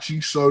is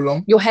actually so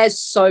long. Your hair's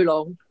so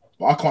long.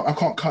 But I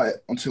can't cut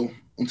it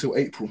until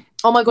April.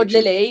 Oh my god,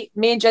 Lily!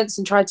 Me and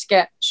Jensen tried to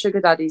get sugar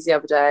daddies the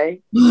other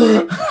day.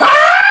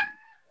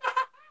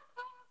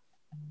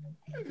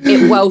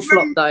 It well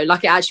flopped though.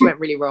 Like it actually went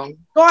really wrong.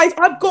 Guys,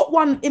 I've got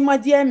one in my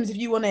DMs if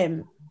you want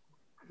him.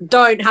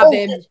 Don't have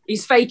him.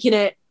 He's faking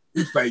it.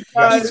 He's fake.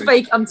 He's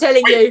fake. I'm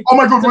telling you. Oh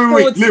my god!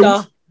 Wait,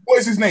 Lil, what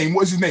is his name?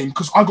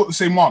 Because I got the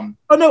same one.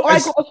 Oh no, I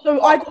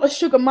got a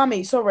sugar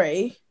mummy.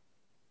 Sorry.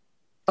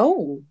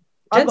 Oh,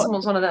 Jensen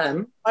wants one of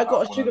them. I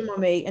got a sugar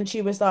mummy, and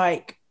she was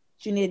like,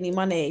 "Do you need any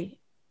money?"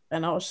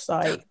 And I was just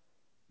like,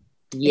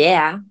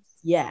 "Yeah."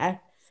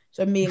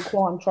 So me and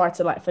Quan tried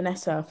to like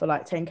finesse her for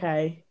like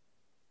 10K.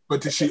 But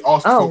did she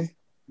ask for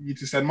you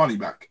to send money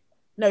back?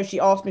 No,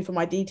 she asked me for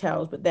my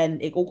details, but then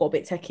it all got a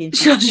bit techie. And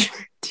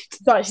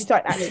she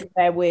started acting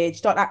very weird. She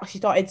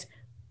started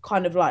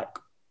kind of like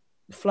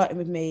flirting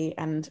with me,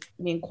 and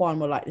me and Quan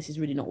were like, "This is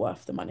really not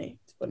worth the money."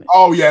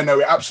 Oh yeah, no,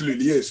 it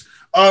absolutely is.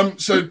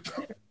 So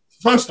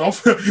first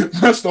off,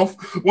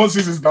 once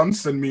this is done,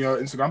 send me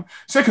Instagram.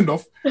 Second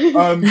off,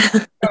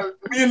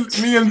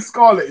 me and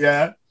Scarlett,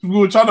 yeah, we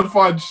were trying to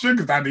find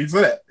sugar daddies,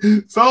 innit?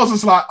 So I was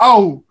just like,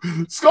 oh,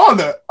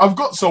 Scarlett, I've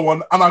got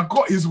someone, and I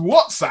got his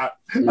WhatsApp,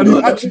 and he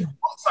actually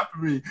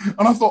WhatsApped me,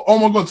 and I thought, oh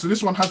my god, so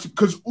this one has to,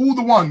 because all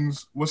the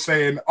ones were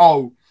saying,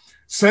 oh,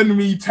 send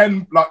me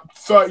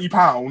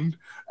 £30,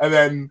 and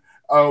then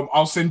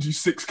I'll send you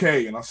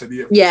 6K, and I said,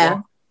 yeah.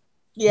 Yeah.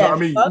 You know what I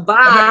mean?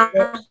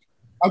 Bye.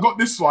 I got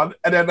this one,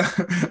 and then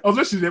I was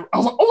messaging him. I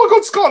was like, "Oh my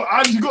god, Scarlett, I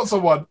actually got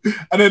someone."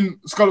 And then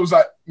Scarlett was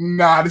like,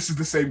 "Nah, this is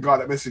the same guy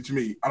that messaged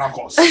me." And I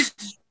got so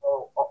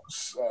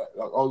upset.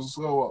 Like, I was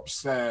so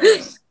upset.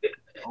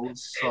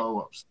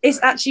 It's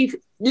actually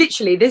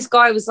literally this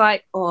guy was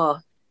like, "Oh,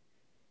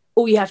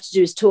 all you have to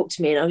do is talk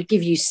to me, and I'll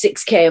give you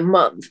 6K a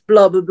month."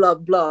 Blah blah blah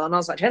blah. And I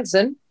was like,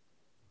 "Henson,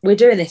 we're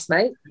doing this,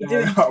 mate.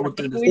 Yeah,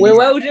 we're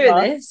well doing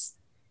this."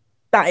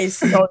 That is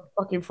so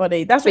fucking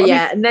funny. That's what but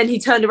yeah, and then he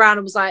turned around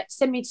and was like,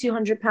 "Send me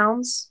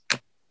 £200."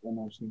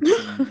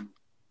 And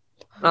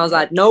I was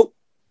like, "Nope."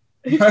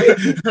 You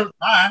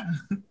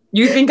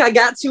think I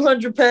got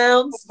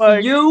 £200 for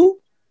you?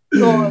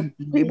 God,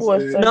 people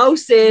are so no,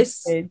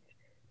 sis.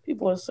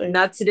 People are so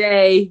not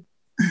today.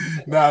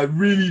 Nah,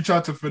 really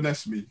tried to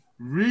finesse me.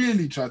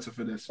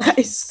 That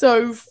is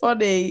so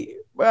funny.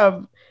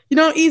 You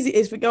know how easy it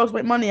is for girls to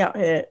make money out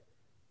here.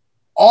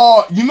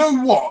 Oh, you know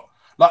what?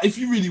 Like, if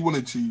you really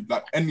wanted to,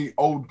 like, any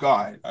old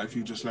guy, like, if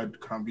you just like,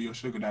 can be your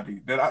sugar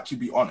daddy, they'd actually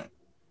be on it.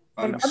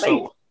 Like,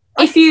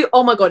 if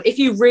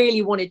you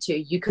really wanted to,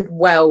 you could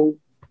really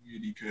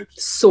could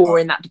soar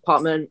in that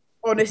department.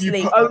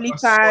 Honestly,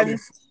 OnlyFans.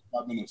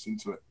 5 minutes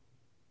into it.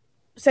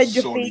 Send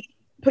your feet,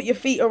 put your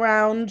feet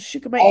around.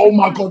 She could make. Oh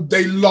my god,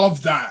 they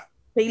love that.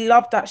 They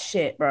love that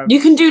shit, bro. You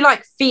can do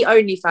like feet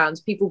only fans.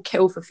 People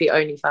kill for feet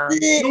only fans.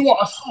 You know what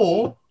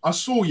I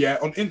saw? Yeah,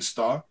 on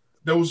Insta,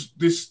 there was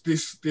this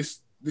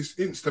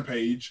Insta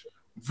page,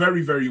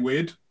 very, very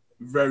weird,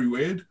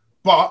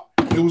 but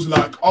it was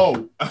like,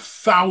 oh,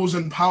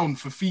 £1,000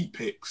 for feet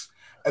pics,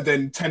 and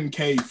then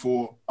 10K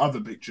for other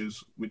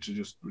pictures, which are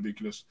just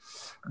ridiculous.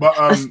 But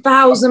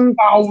 £1,000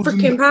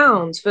 freaking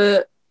pounds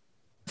for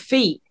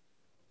feet.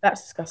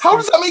 That's disgusting. How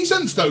does that make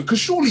sense though? Because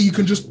surely you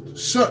can just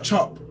search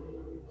up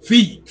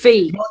feet.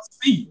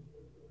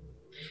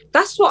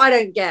 That's what I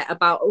don't get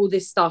about all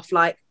this stuff.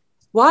 Like,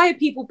 why are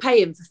people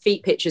paying for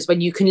feet pictures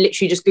when you can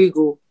literally just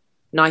Google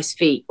nice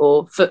feet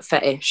or foot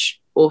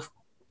fetish or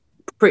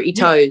pretty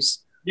toes?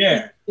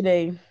 Yeah.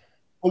 Today.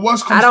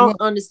 I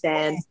don't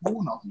understand.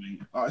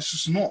 It's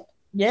just not.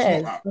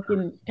 Yeah,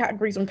 fucking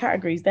categories on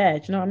categories there.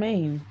 Do you know what I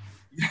mean?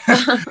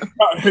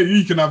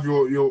 You can have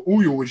your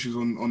all your wishes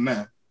on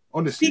there.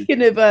 Honestly.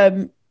 Speaking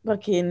of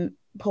fucking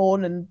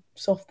porn and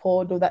soft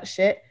porn, all that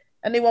shit.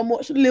 Anyone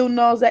watch Lil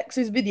Nas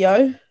X's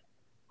video?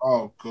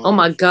 Oh god. Oh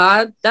my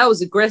god, that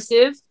was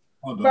aggressive.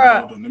 Hold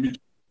on. Let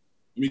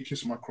me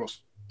kiss my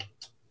cross.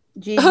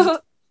 Jesus,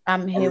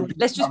 I'm here.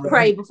 Let's just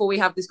pray before we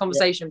have this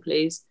conversation,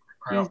 please.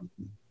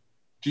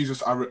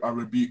 Jesus, I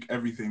rebuke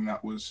everything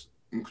that was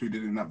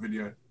included in that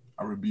video.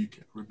 I rebuke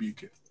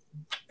it.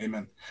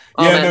 Amen.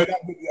 Yeah, no,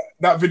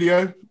 that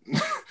video,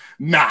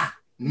 nah.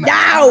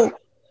 No!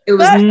 It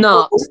was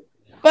not.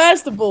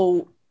 First of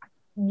all,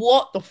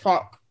 what the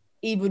fuck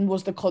even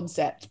was the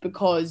concept?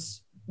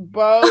 Because,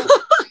 bro,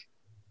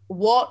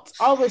 what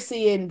I was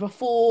seeing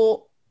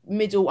before,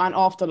 middle, and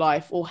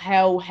afterlife, or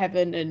hell,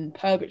 heaven, and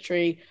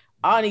purgatory,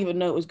 I don't even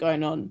know what was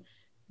going on.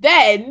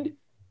 Then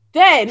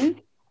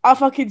I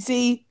fucking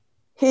see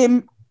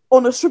him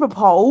on a stripper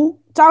pole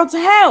down to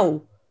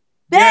hell.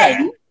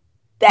 Then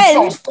he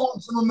starts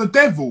dancing on the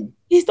devil.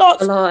 He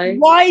starts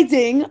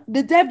riding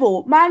the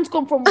devil. Man's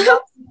gone from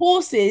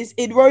horses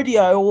in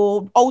rodeo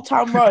or Old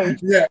Town Road.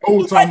 Yeah,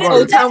 Old Town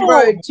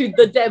Road to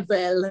the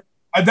devil.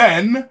 And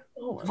then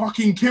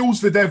fucking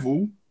kills the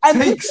devil.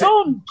 And takes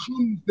on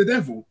the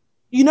devil.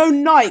 You know,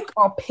 Nike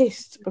are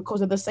pissed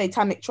because of the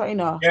satanic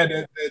trainer.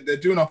 Yeah, they're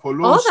doing up a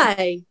lawsuit. Are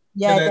they?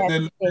 Yeah,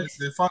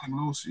 they're filing a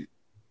lawsuit.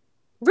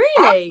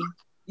 Really?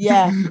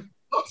 Yeah.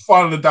 Not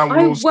filing a damn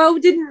lawsuit. I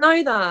didn't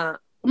know that.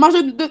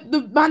 Imagine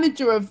the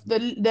manager of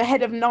the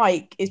head of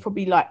Nike is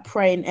probably like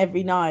praying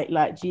every night,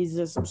 like,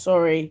 Jesus, I'm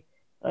sorry.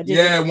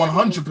 Yeah,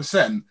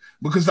 100%.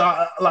 Because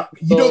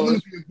you don't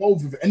want to be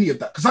involved with any of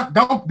that.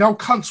 Because they'll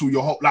cancel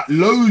your whole, like,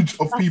 loads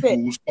of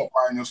people will stop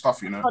buying your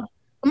stuff, you know.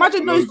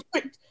 Imagine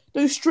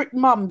those strict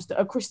mums that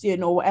are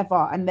Christian or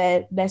whatever, and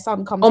their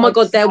son comes. Oh my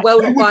god, they're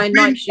not buying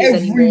Nike shoes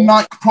anymore. Every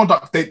Nike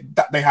product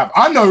that they have.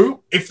 I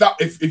know if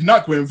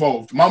Nike were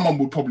involved, my mum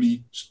would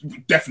probably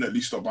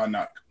definitely stop buying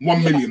Nike.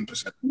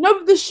 1,000,000%.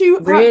 No, the shoe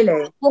really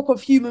had a drop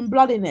of human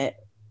blood in it.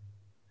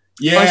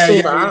 Yeah,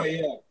 I saw that.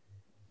 Yeah.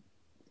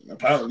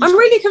 Apparently I'm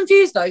really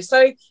confused though.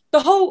 So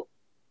the whole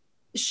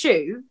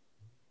shoe,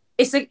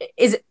 is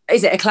it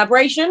a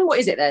collaboration? What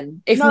is it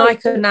then? If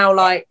Nike are now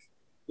like.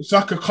 It's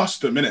like a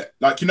custom, innit?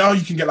 Like, you know how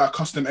you can get like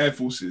custom Air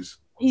Forces?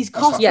 He's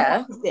That's like-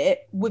 customized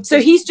it with. So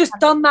he's just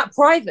done that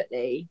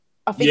privately.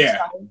 I think Yeah.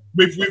 so.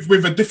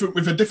 With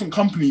a different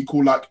company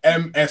called like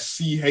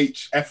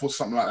MSCHF or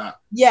something like that.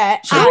 Yeah.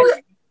 So-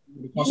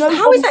 and So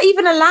how is that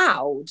even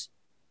allowed?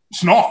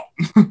 It's not.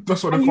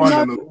 That's what And they're you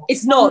finding. know-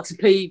 It's not, to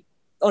be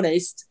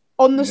honest.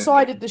 on the Yeah.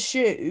 side of the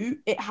shoe,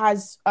 it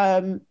has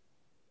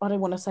I don't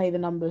want to say the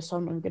numbers, so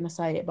I'm going to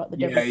say it, but the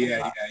devil's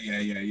number.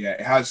 Yeah.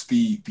 It has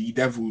the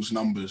devil's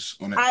numbers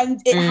on it. And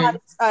it has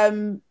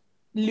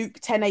Luke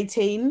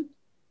 10:18.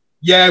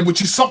 Yeah,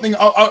 which is something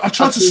I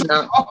tried I've to seen set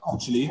that. it up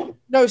actually.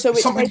 No, so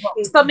it's Something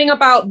basically, Something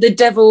about the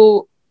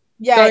devil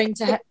going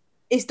to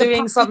it's the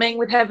doing passage- something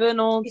with heaven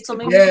or it's the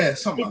something. Yeah,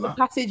 something It's like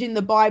the that. passage in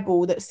the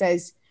Bible that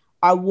says,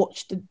 "I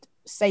watched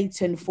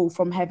Satan fall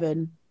from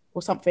heaven,"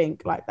 or something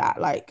like that.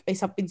 Like it's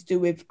something to do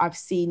with I've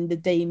seen the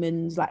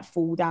demons like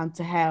fall down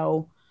to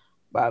hell.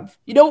 Bruv.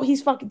 You know what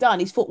he's fucking done?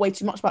 He's thought way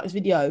too much about this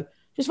video.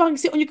 Just fucking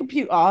sit on your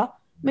computer,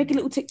 make a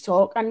little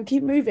TikTok, and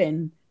keep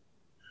moving.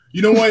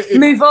 You know what?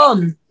 Move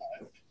on.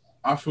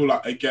 I feel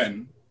like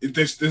again,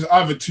 there's two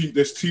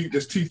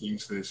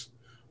things to this.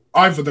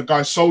 Either the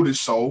guy sold his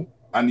soul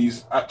and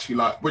he's actually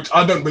like, which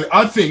I don't believe.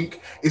 I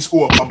think it's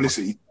all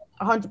publicity.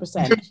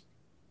 100%.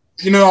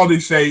 You know how they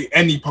say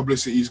any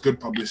publicity is good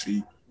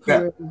publicity.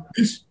 That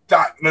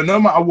no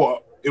matter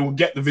what, it will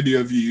get the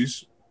video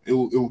views. It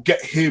will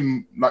get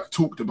him like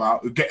talked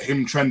about. It'll get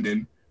him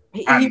trending.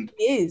 He And-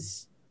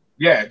 is.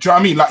 Yeah, do you know what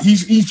I mean? Like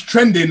he's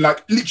trending.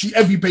 Like literally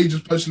every page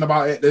is posting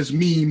about it. There's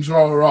memes,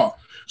 rah.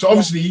 So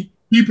obviously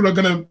people are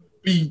gonna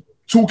be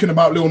talking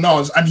about Lil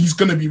Nas, and he's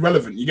gonna be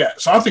relevant. You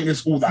get? So I think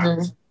it's all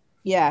that.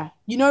 Yeah.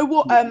 You know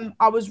what?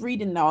 I was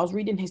reading now. I was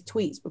reading his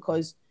tweets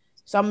because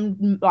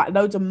some like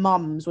loads of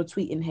mums were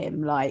tweeting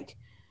him like,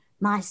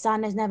 "My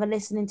son is never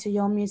listening to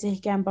your music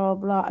again," blah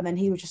blah blah. And then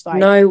he was just like,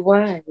 No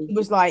way. he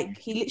was like,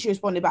 he literally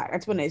responded back. And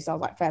to be honest, I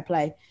was like, fair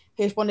play.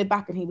 He responded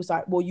back and he was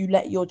like, "Well, you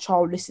let your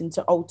child listen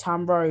to Old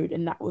Town Road,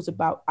 and that was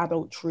about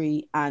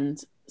adultery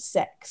and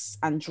sex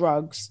and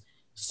drugs.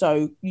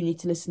 So you need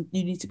to listen.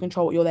 You need to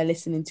control what they're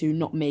listening to,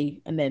 not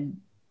me." And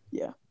then,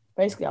 yeah,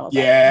 basically, I was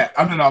Yeah,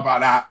 I don't know about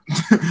that.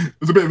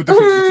 There's a bit of a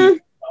difference between.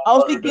 I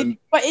was thinking,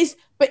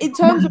 but in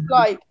terms of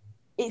like,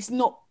 it's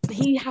not.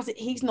 He hasn't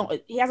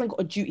got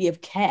a duty of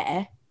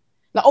care.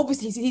 Like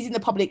obviously he's in the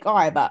public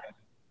eye, but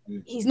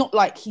he's not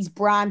like he's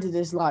branded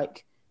as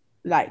like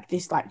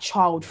this like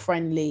child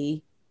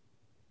friendly.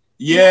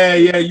 Yeah.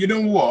 You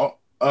know what?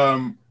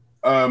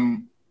 I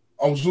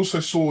was also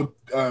saw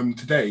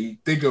today.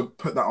 Digger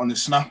put that on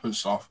his snap and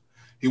stuff.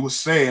 He was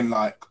saying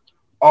like,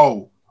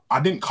 "Oh, I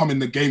didn't come in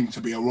the game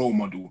to be a role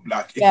model.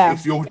 Like,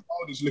 if your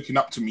child is looking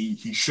up to me,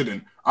 he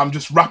shouldn't. I'm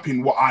just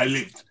rapping what I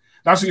lived.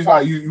 That's just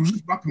like he was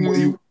just rapping what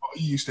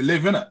he used to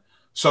live, innit?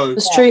 So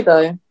It's true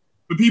though.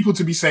 for people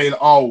to be saying,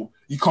 "Oh,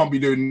 you can't be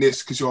doing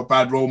this because you're a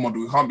bad role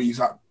model," you can't be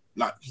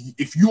like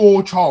if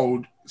your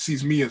child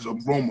sees me as a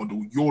role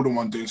model, you're the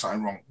one doing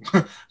something wrong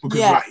because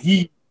like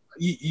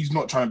he's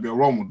not trying to be a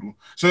role model.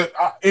 So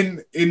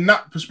in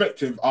that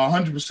perspective, I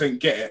 100%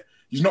 get it.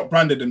 He's not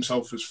branded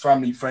himself as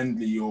family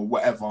friendly or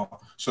whatever.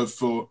 So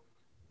for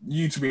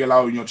you to be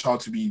allowing your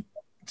child to be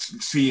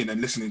seeing and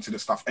listening to the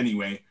stuff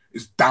anyway,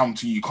 it's down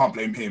to you. You can't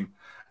blame him.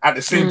 At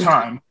the same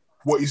time,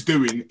 what he's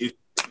doing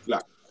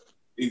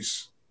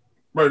is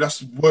bro,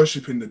 that's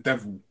worshipping the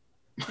devil.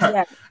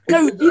 Yeah.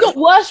 No, he's not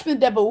worshiping the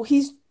devil.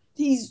 He's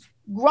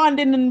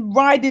grinding and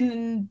riding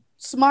and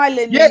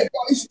smiling. Yeah,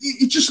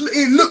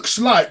 it looks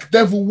like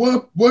devil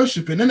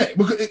worshipping, innit?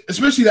 Because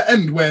especially the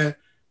end where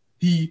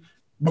he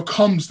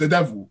becomes the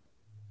devil.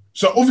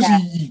 So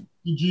obviously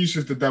he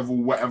uses the devil,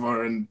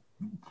 whatever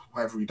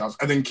he does,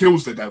 and then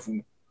kills the devil.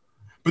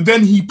 But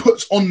then he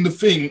puts on the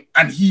thing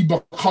and he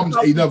becomes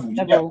a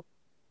devil.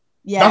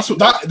 Yeah. That's what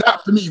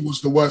that for me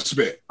was the worst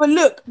bit. But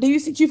look, do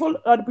you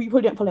follow? You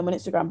probably don't follow him on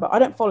Instagram, but I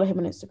don't follow him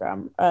on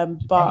Instagram.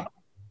 But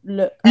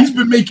look, he's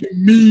been making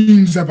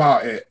memes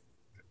about it.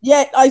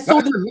 Yeah, I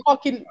saw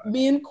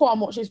me and Kwam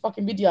watched this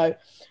fucking video,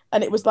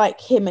 and it was like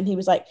him, and he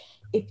was like,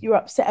 "If you're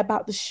upset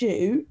about the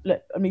shoe,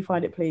 look, let me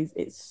find it, please.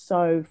 It's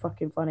so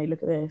fucking funny.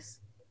 Look at this."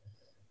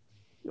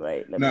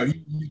 Wait, he's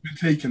been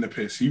taking the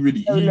piss. He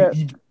really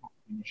he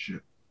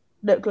shit.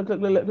 Look.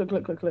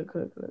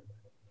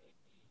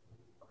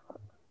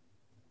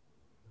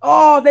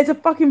 Oh, there's a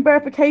fucking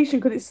verification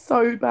because it's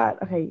so bad.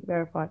 Okay,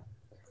 verify.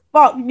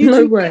 Fuck,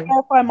 you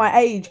verify my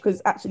age because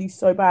it's actually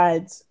so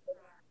bad.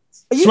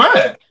 Are you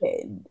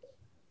joking?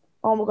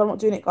 Oh my god, I'm not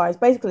doing it, guys.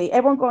 Basically,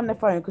 everyone go on their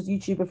phone because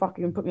YouTube are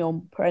fucking put me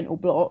on parental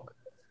block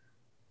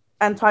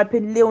and type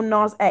in Lil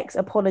Nas X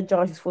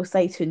apologizes for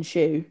Satan's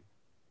shoe.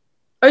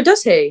 Oh,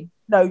 does he?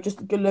 No,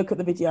 just go look at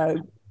the video.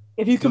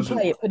 If you can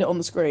play it, put it on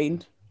the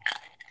screen.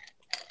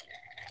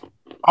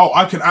 Oh,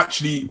 I can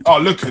actually. Oh,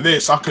 look at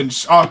this. I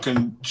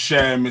can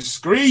share my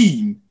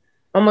screen.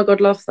 Oh my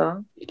god, love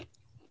that.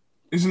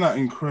 Isn't that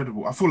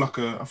incredible? I feel like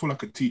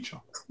a teacher.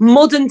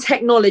 Modern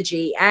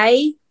technology,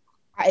 eh?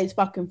 At its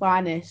fucking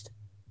finest.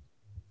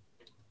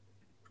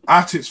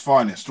 At its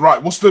finest.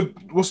 Right. What's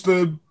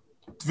the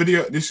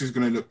video? This is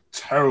gonna look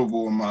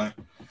terrible on my.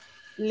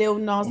 Lil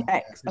Nas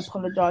X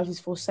apologizes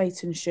for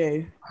Satan's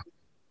shoe.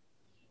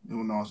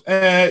 Lil Nas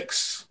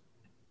X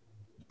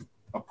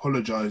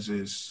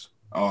apologizes.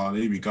 Oh,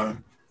 there we go.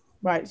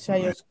 Right, share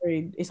your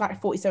screen. It's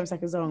like 47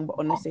 seconds long, but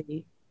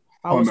honestly,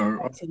 I was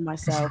correcting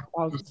myself.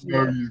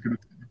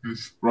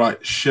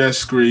 Right, share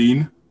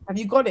screen. Have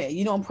you got it?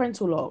 You're not on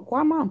parental lock.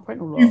 Why am I on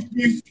parental lock?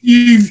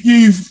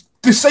 You've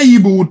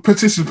disabled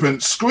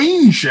participants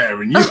screen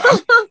sharing.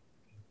 That's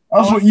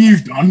what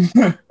you've done.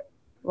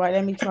 Right,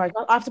 let me try.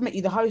 I have to make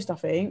you the host, I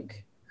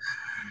think.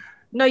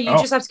 No, you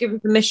just have to give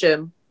him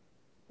permission.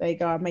 There you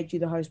go. I made you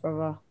the host,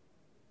 brother.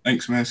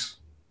 Thanks, miss.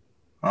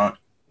 All right.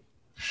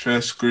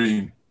 Share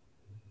screen.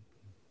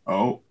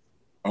 Oh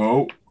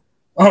no.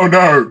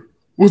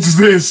 What is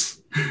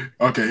this?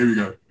 Okay, here we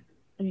go.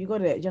 Have you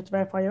got it? Do you have to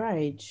verify your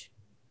age?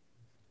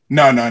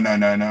 No.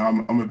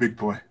 I'm a big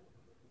boy.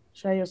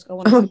 Share your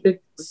screen.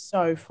 It's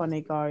so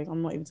funny, guys.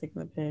 I'm not even taking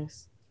the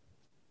piss.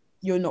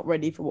 You're not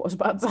ready for what's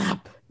about to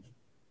happen.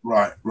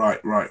 Right.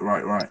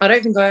 I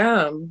don't think I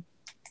am.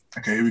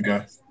 Okay, here we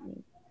go.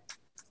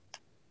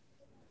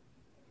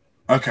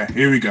 Okay,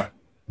 here we go.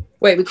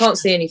 Wait, we can't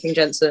see anything,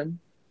 Jensen.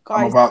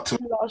 Guys, I'm about to.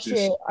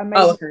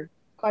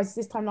 Guys,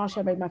 this time last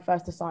year I made my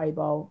first acai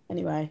bowl.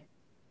 Anyway.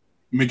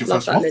 You made your Love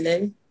first that, one?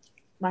 Lily.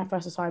 My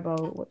first acai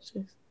bowl. Watch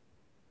this.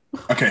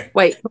 Okay.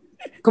 Wait,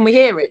 can we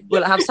hear it?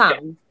 Will it have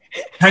sound?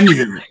 Can you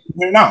hear it? Can you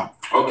hear it now?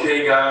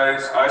 Okay,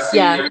 guys, I see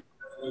everyone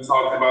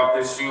talking about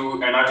this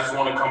shoe, and I just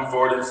want to come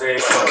forward and say,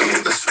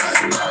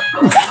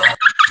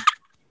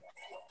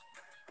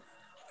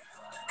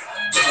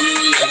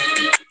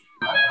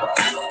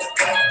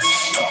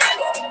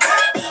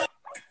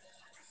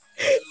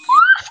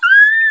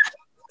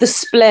 The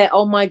split.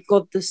 Oh my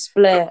God, the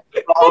split.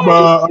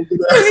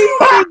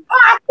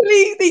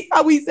 Please think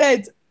how he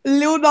said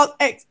Lil Nas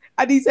X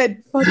and he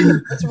said, fuck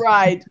it, let's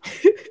ride.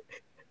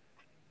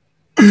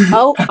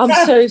 Oh, I'm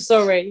so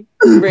sorry.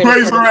 Really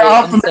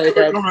I'm so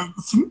dead.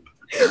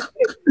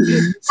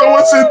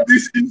 Someone said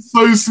this is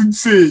so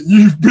sincere.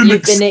 You've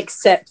been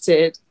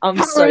accepted.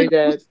 I'm so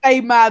dead. Stay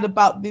mad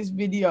about this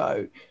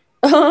video.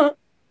 Oh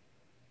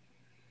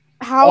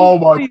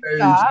my days,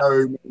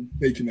 no,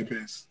 taking the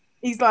piss.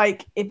 He's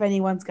like, if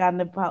anyone's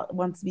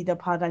wants me to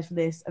apologize for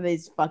this, and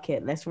it's fuck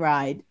it, let's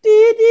ride.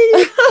 See,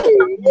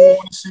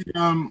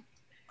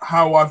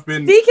 how I've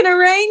been seeking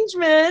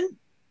arrangement.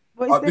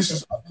 This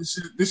is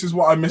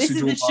what I messaged. This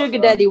is the sugar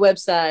daddy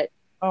website.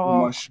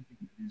 Oh, my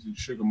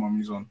sugar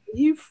mummy's on.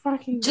 You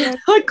fucking.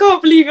 I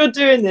can't believe you're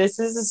doing this.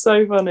 This is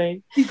so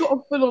funny. He's got a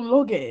full-on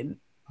login.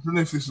 I don't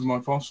know if this is my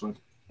password.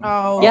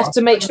 Oh, you have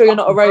to make sure you're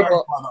not a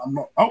robot.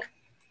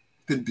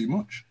 Didn't do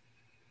much.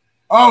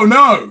 Oh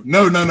no!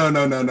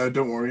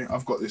 Don't worry.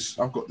 I've got this.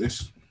 I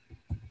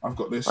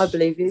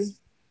believe you.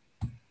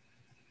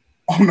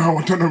 Oh no!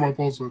 I don't know my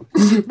password.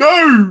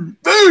 No!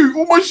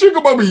 All my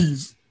sugar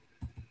mummies.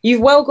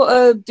 You've well got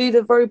to do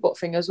the robot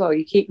thing as well.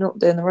 You keep not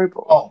doing the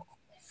robot. Oh,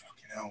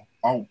 fucking hell!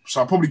 Oh,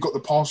 so I probably got the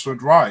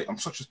password right. I'm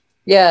such a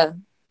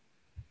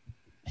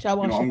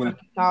Show us your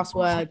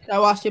password.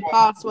 Show us your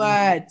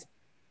password.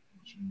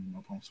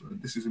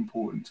 This is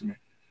important to me.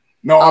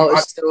 No,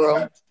 it's still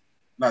wrong.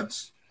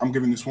 Lads, I'm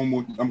giving this one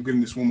more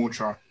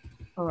try.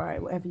 All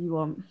right, whatever you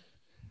want.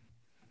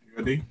 You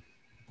ready?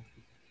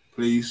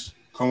 Please,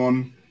 come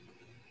on.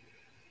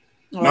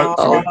 No.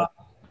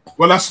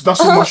 Well, that's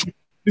all my.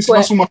 That's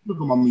all my sugar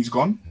mummy's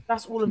gone.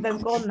 That's all of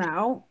them gone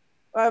now.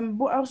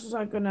 What else was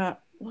I gonna?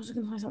 I was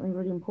gonna say something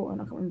really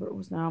important. I can't remember what it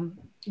was now.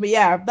 But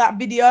yeah, that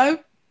video.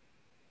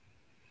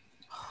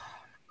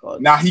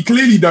 God. Now he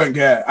clearly don't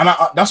care, and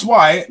that's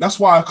why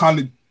I kind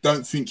of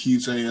don't think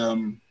he's a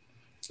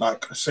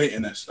like a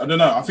Satanist. I don't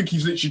know. I think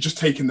he's literally just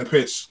taking the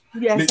piss.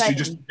 Yeah, literally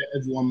just to get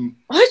everyone.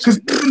 Because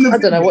I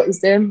don't know what he's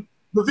doing.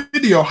 The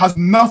video has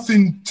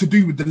nothing to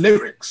do with the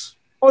lyrics.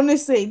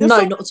 Honestly, no,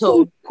 not at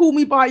all. Call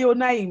me by your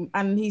name,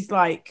 and he's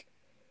like,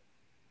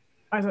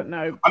 I don't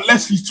know.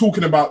 Unless he's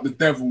talking about the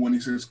devil when he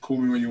says, "Call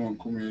me when you want,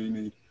 call me when you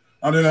need."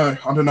 I don't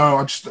know.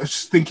 I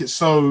just think it's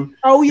so.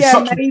 Oh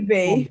yeah,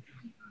 maybe.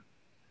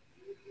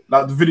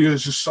 Like the video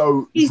is just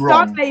so. He's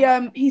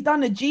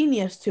done a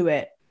Genius to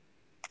it.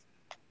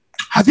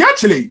 Has he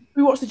actually?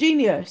 We watched the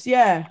Genius,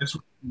 yeah.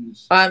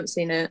 I haven't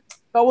seen it.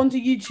 Go onto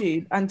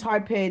YouTube and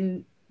type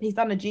in. He's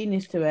done a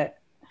Genius to it.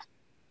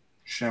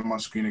 Share my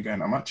screen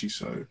again. I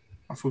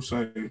feel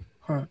so.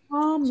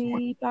 Call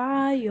me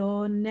by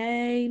your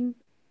name.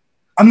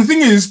 And the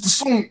thing is, the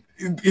song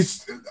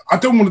is. I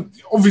don't want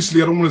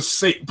to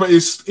say it, but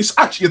it's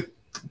actually a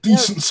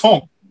decent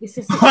song. It's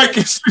all right.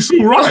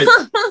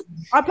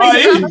 I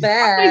played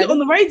it on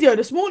the radio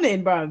this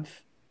morning, bruv.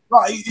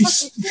 Like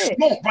it's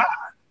not bad.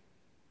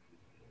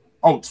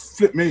 Oh,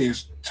 flip me!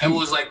 It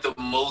was like the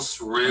most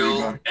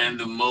real and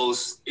the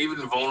most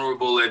even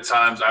vulnerable at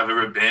times I've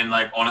ever been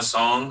like on a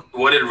song.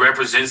 What it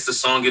represents, the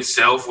song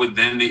itself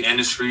within the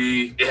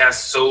industry, it has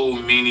so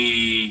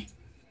many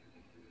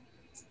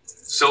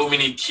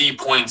key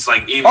points.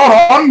 Like even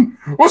hold on,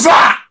 what's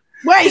that?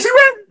 Wait,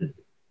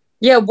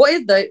 yeah, what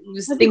is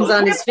those things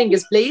on his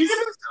fingers, please?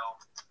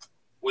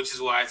 which is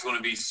why it's going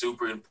to be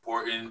super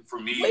important for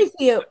me. What is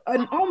he,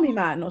 an army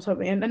man or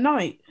something in the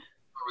night?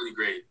 Really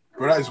great.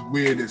 Bro, that is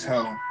weird as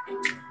hell.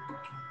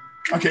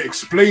 Okay,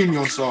 explain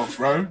yourself,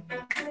 bro.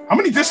 How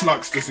many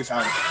dislikes does this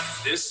have?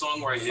 This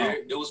song right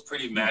here, it was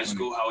pretty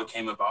magical how it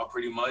came about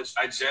pretty much.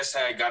 I just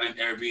got an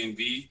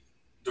Airbnb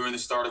during the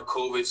start of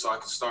COVID so I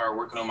could start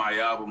working on my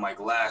album like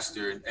last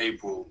year in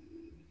April.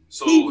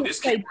 So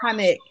He's not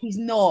panic. He's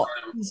not.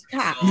 He's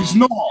cat. He's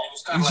not. It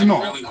was kind of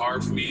like really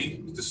hard for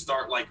me to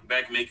start like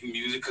back making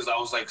music because I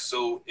was like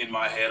so in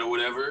my head or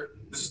whatever.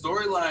 The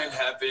storyline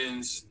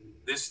happens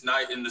this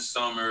night in the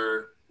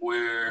summer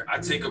where I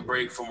take a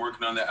break from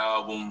working on the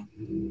album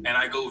and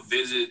I go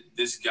visit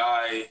this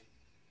guy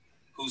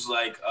who's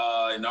like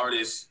an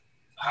artist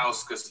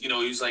house because, you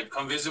know, he's like,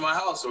 come visit my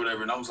house or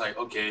whatever. And I was like,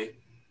 okay,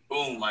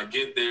 boom, I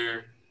get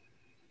there.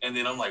 And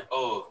then I'm like,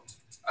 oh,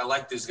 I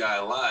like this guy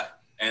a lot.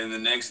 And the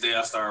next day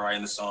I started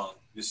writing the song.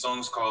 The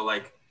song's called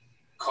like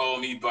Call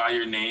Me By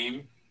Your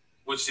Name,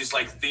 which is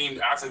like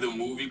themed after the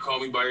movie Call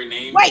Me By Your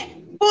Name. Wait,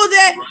 pause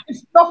it.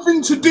 It's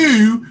nothing to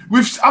do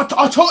with.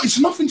 I told it's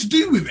nothing to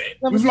do with it.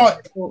 With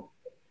like,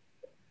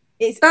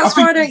 that's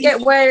why I don't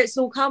get where it's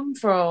all come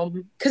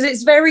from because it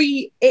is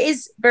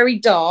very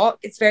dark.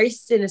 It's very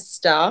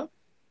sinister,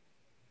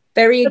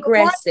 very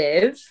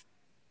aggressive,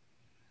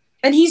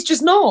 and he's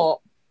just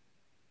not.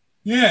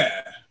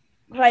 Yeah.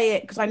 Play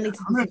it because I need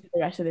to listen to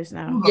the rest of this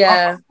now.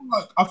 Yeah.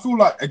 I feel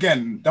like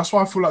again, that's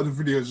why I feel like the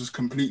video is just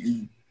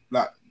completely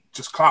like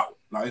just clout.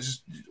 Like it's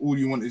just all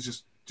you want is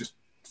just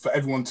for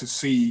everyone to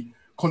see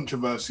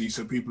controversy,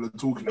 so people are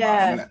talking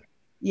about it.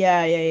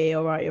 Yeah.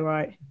 You're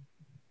right.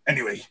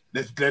 Anyway,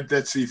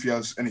 let's see if he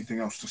has anything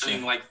else to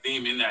say. Like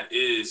theme in that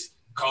is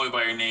call me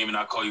by your name and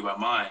I'll call you by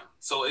mine.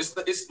 So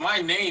it's my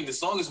name. The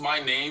song is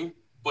my name,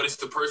 but it's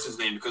the person's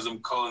name because I'm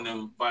calling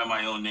them by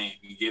my own name.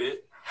 You get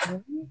it?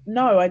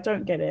 No, I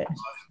don't get it.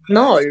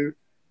 No.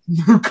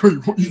 Okay,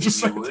 what you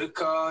just said. It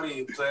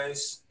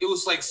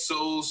was like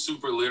so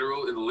super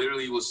literal. It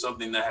literally was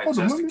something that had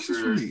just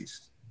occurred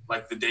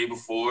like the day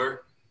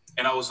before.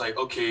 And I was like,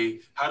 okay,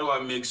 how do I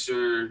make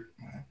sure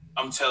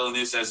I'm telling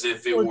this as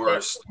if it were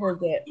a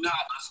story?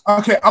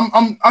 Okay,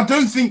 I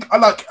don't think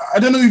I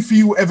don't know if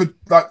you ever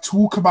like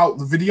talk about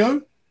the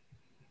video,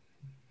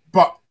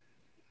 but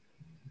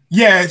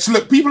yeah, it's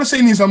look, people are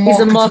saying he's a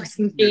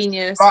marketing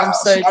genius. I'm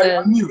so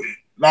I knew it.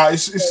 Like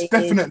it's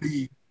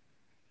definitely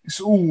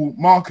it's all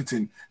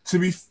marketing.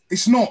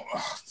 It's not.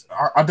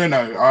 I don't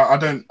know.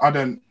 I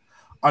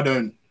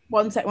don't.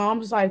 1 sec. My mom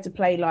decided to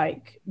play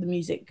like the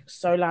music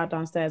so loud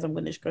downstairs. I'm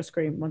gonna just go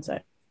scream. 1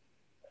 sec.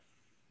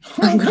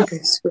 I'm gonna go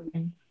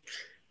scream.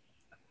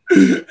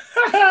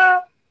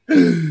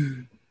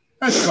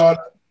 That's Scarlett.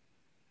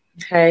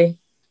 Hey,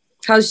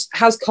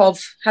 how's Cov?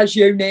 How's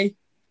uni?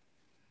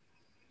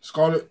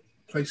 Scarlett,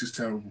 place is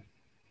terrible.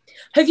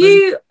 Have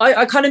you?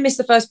 I kind of missed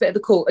the first bit of the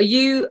call. Are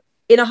you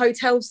in a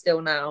hotel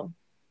still now?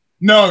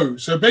 No.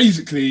 So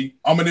basically,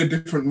 I'm in a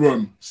different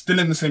room, still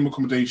in the same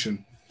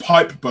accommodation.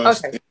 Pipe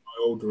burst in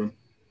my old room.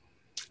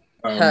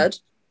 Heard.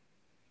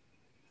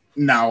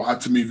 Now I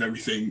had to move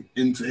everything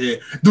into here.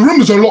 The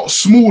room is a lot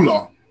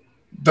smaller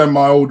than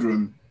my old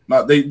room.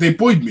 Like they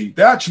buoyed me.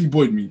 They actually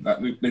buoyed me. Like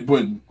they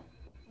buoyed me.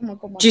 Oh my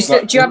God, do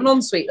you have an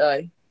ensuite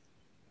though?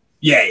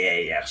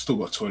 Yeah. Still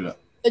got a toilet.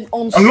 A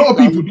lot of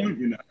people don't,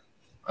 you know.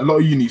 A lot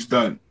of unis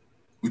don't,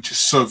 which is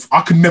so.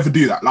 I could never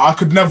do that. Like I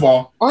could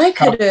never. I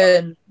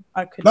couldn't.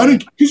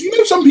 Because you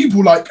know some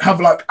people like have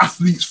like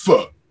athlete's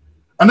foot,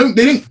 and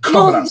they didn't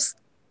cover that.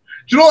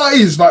 Do you know what that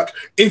is? Like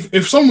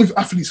if someone with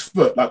athlete's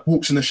foot like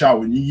walks in the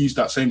shower and you use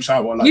that same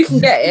shower, like you can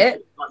get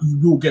it. Like, you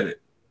will get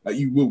it. Like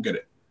you will get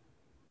it.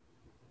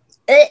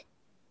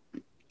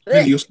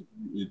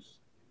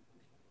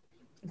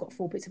 I've got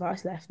 4 bits of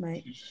ice left,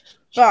 mate.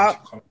 But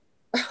what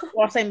I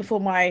was saying before,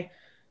 my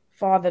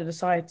father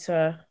decided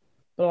to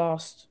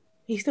blast.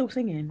 He's still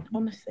singing,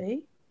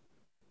 honestly.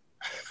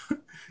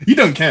 You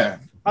don't care.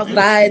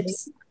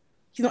 Vibes.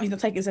 He's not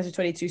taking Session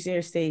 22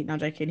 seriously. No, I'm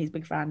joking. He's a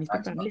big fan. He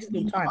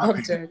listens all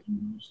the time.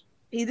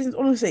 He listens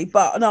honestly.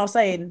 But no, I was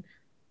saying,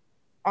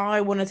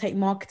 I want to take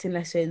marketing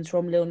lessons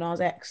from Lil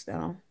Nas X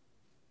now.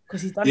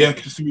 Because he's done it. Yeah,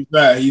 because to be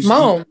fair, he's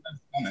done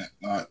it.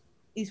 Like,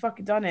 he's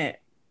fucking done it.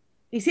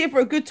 He's here for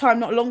a good time,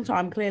 not a long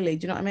time, clearly.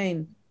 Do you know what I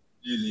mean?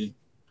 Really.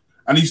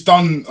 And he's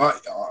done,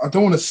 I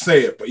don't want to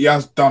say it, but he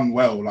has done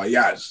well. Like, he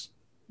has.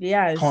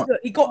 Look,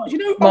 he got, you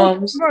know,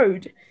 Old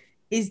Road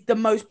is the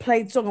most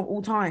played song of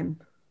all time.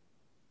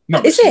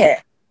 No, is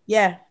it?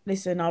 Yeah.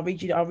 Listen, I'll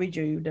read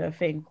you the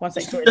thing. 1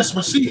 second.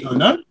 Despacito,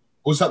 no? Or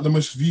was that the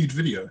most viewed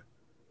video?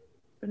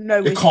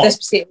 No, it can't.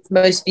 Despacito's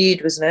most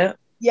viewed, wasn't it?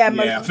 Yeah,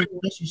 I think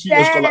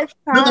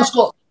Despacito's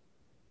got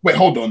wait,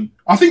 hold on.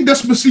 I think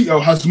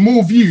Despacito has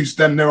more views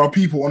than there are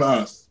people on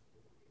Earth.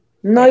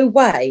 No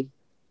way.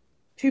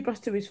 2 +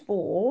 2 is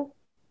 4.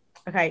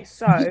 Okay,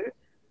 so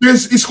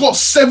it's got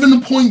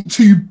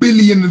 7.2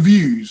 billion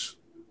views.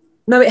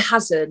 No, it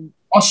hasn't.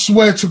 I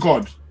swear to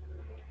God.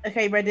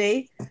 Okay,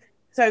 ready?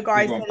 So,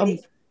 guys,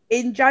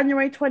 in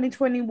January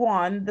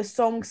 2021, the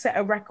song set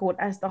a record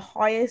as the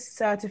highest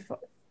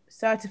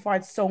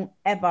certified song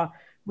ever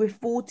with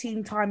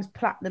 14 times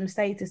platinum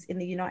status in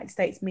the United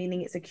States,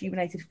 meaning it's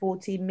accumulated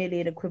 14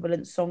 million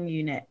equivalent song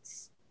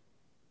units.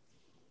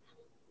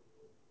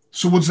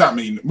 So what does that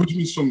mean? What do you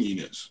mean song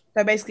units?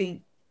 So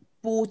basically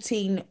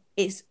 14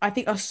 is, I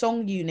think a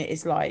song unit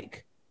is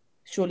like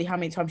surely how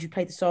many times you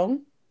played the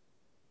song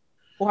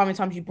or how many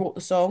times you brought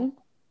the song.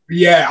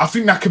 Yeah, I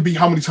think that could be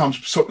how many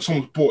times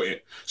someone's bought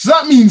it. So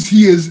that means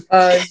he is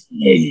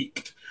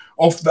caked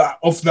off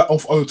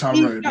Old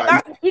Town Road.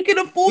 Like, he can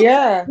afford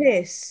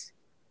this.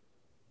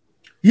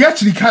 He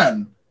actually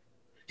can.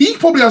 He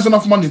probably has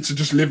enough money to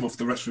just live off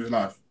the rest of his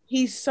life.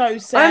 He's so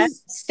sad. I'm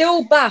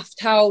still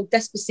baffed how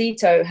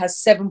Despacito has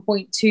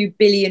 7.2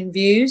 billion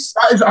views.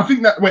 That is, I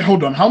think that. Wait,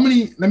 hold on. How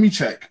many? Let me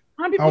check.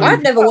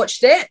 I've never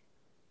watched it.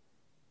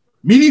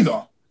 Me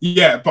neither.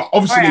 Yeah, but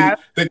obviously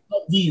they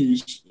count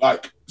views.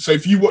 Like, so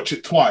if you watch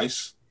it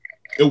twice,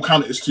 it will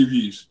count it as 2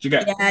 views. Do you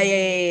get?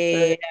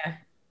 Yeah.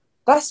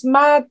 That's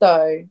mad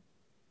though.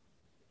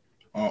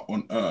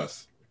 On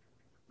Earth.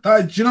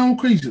 Do you know how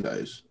crazy that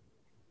is?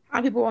 How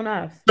many people on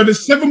Earth? So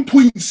there's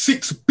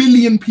 7.6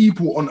 billion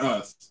people on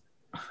Earth,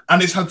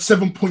 and it's had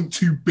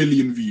 7.2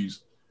 billion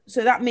views.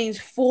 So that means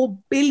 4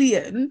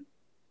 billion,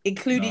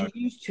 including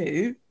you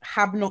two,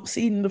 have not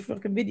seen the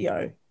fucking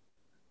video.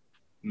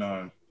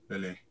 No,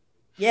 Billy.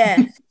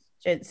 Yes,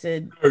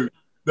 Jensen.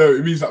 No,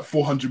 it means that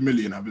 400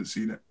 million haven't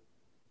seen it.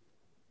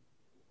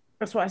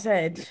 That's what I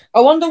said. I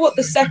wonder what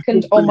the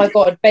second. Oh my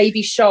god,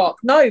 Baby Shark.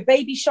 No,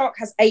 Baby Shark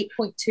has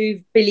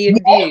 8.2 billion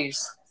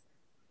views.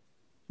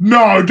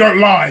 No, don't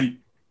lie.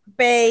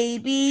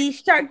 Baby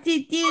Shark.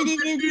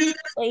 Baby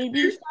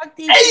Shark.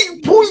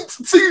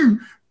 8.2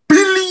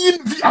 billion.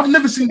 I've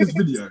never seen this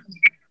video.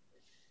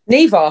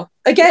 Neither.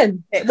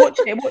 Again. Watch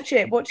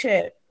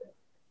it.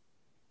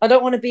 I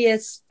don't want to be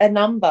a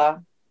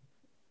number.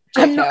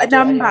 I'm not a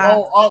number.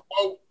 I'm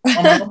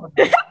a number.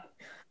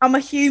 I'm a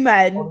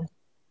human.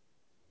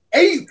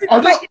 I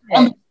don't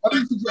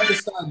think you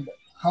understand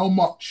how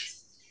much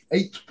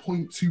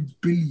 8.2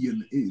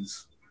 billion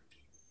is.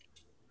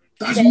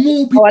 That's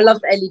more people. Oh, I love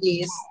the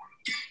LEDs.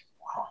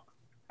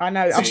 I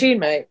know. It's a tune,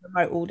 mate.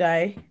 Remote all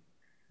day.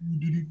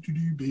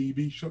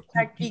 Baby shark.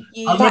 That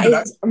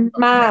is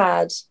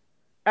mad.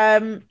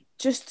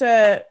 Just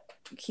to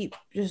keep,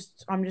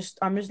 I'm just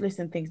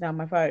listening to things now on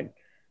my phone.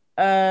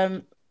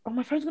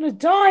 My phone's gonna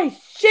die.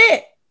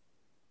 Shit.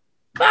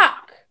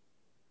 Fuck.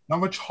 Now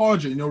have a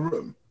charger in your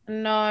room.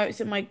 No, it's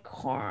in my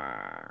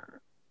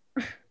car.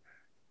 So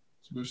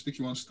we'll stick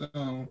you on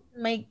style.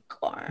 My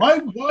car. Why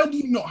do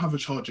you not have a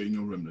charger in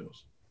your room,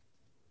 Lils?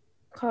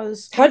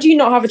 Because how do you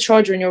not have a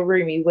charger in your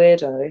room, you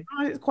weirdo?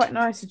 It's quite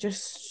nice to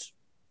just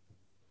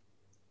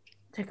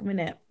take a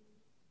minute.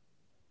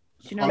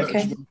 Do you know?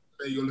 Okay.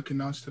 You're looking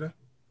nice today.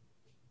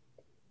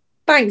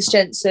 Thanks,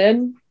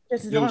 Jensen.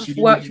 I've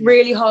worked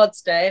really hard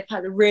today. I've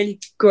had a really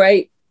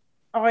great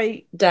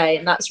day,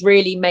 and that's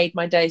really made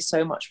my day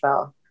so much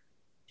better.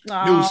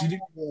 Lils, you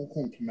didn't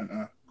compliment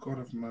her. God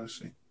have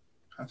mercy.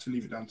 Had to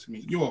leave it down to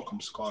me. You're welcome,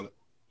 Scarlett.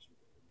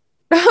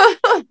 What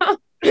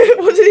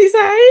did he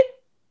say?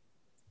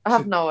 I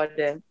have no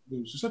idea.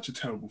 You're such a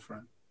terrible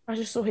friend. I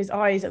just saw his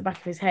eyes at the back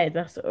of his head.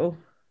 That's all.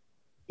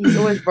 He's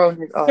always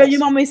rolling his eyes. So your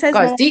mummy says,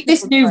 guys,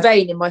 this new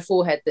vein in my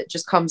forehead that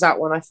just comes out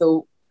when I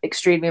feel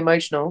extremely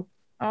emotional.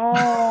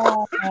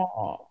 Oh,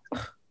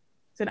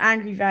 it's an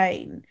angry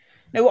vein.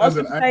 No, what I was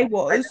going to say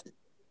was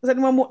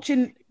anyone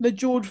watching the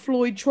George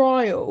Floyd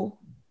trial?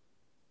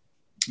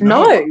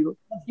 No.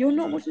 You're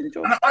not watching the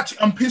George.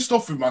 I'm pissed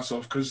off with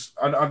myself because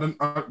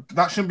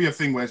that shouldn't be a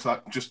thing where it's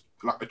like just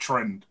like a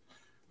trend.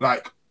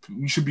 Like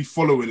you should be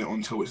following it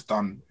until it's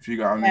done. If you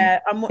get what I mean. Yeah,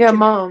 I'm watching. Yeah,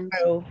 Mum.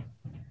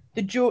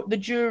 The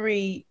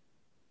jury.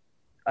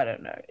 I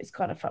don't know. It's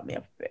kind of fucked me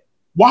up a bit.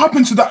 What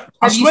happened to that?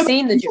 Have you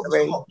seen the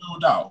jury?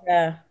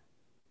 Yeah.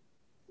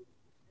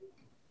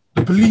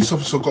 The police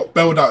officer got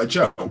bailed out of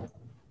jail.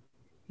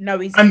 No,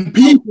 he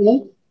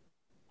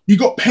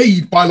got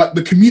paid by like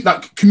the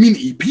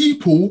community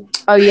people.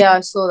 Oh yeah,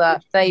 I saw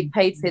that. They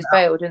paid for his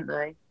bail, didn't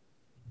they?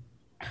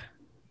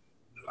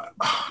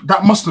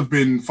 That must have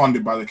been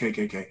funded by the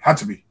KKK. Had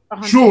to be.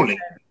 100%. Surely.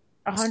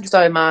 100%.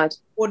 So mad.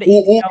 Or like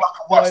a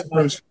white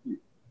supremacy.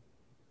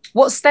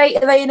 What state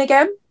are they in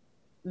again?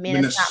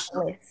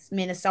 Minneapolis.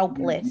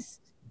 Minneapolis.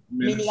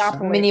 No,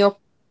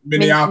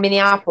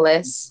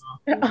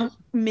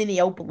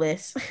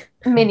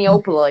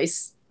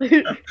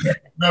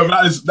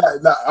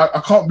 that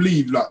I can't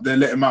believe like they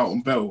let him out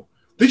on bail.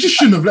 They just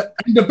shouldn't have let.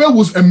 And the bail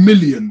was $1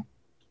 million,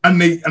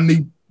 and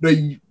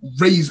they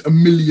raised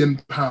 £1 million.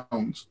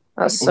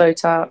 That's so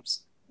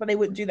taps. But they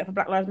wouldn't do that for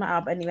Black Lives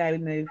Matter. But anyway, we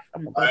move.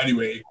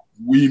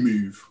 We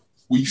move.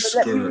 We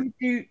let me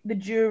do the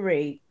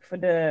jury for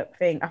the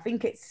thing. I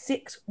think it's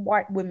 6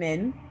 white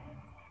women.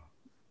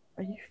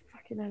 Are you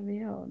fucking having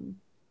me on?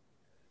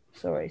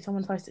 Sorry,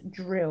 someone tries to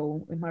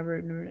drill in my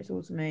room and it's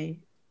all to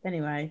me.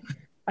 Anyway,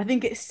 I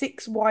think it's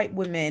 6 white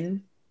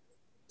women,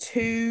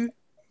 2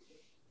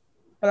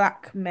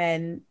 black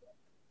men,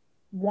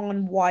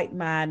 1 white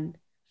man,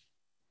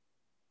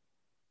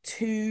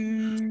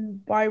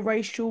 2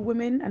 biracial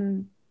women,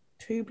 and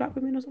 2 black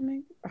women or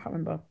something. I can't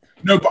remember.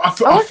 No, but I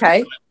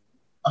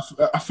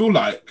feel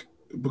like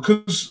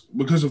because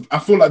of I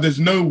feel like there's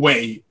no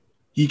way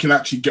he can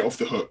actually get off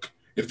the hook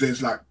if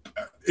there's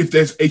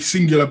a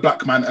singular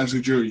black man as a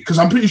jury, because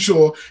I'm pretty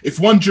sure if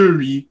one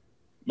jury,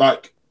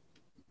 like,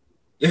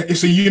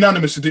 it's a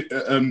unanimous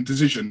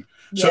decision,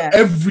 so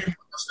everyone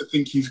has to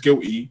think he's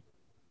guilty.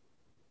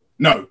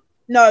 No,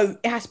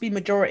 it has to be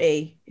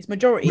majority. It's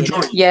majority.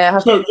 Yeah, it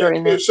has to be majority.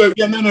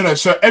 No.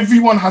 So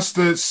everyone has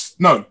to.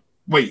 No,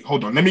 wait,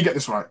 hold on. Let me get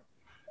this right.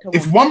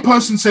 If one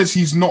person says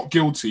he's not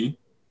guilty,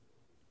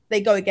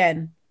 they go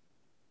again.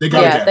 They go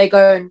again. They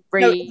go and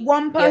if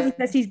one person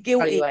says he's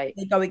guilty,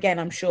 they go again,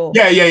 I'm sure.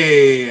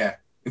 Yeah.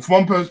 If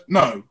one person,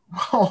 no.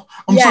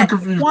 I'm so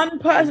confused. If one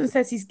person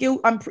says he's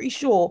guilty, I'm pretty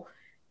sure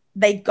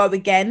they go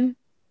again.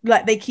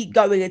 Like, they keep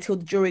going until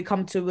the jury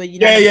come to a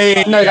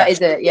that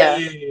is it.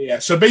 Yeah.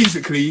 So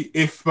basically,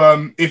 if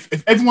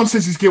everyone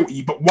says he's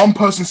guilty, but one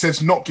person says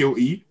not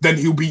guilty, then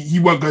he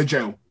won't go to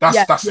jail.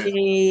 That's it.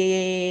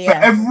 Yeah. So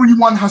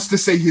everyone has to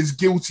say he's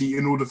guilty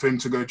in order for him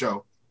to go to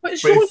jail. But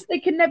surely they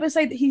can never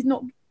say that he's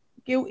not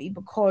guilty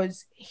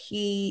because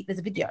there's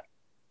a video.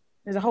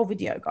 There's a whole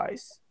video,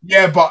 guys.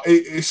 Yeah, but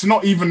it's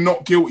not even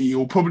not guilty.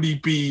 It'll probably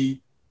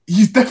be.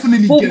 He's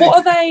definitely. Well, what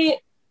are they?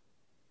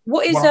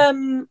 What is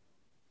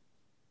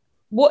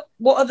What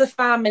are the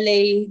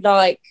family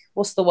like?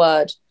 What's the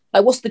word?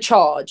 Like, what's the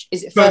charge?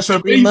 Is it first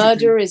degree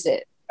murder? Is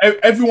it?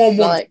 Everyone wants.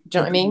 Like, do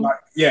you know what I mean?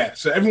 Yeah.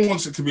 So everyone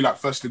wants it to be like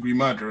first degree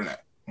murder, innit?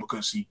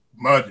 Because he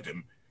murdered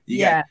him.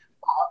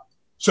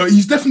 So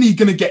he's definitely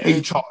gonna get a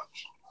charge,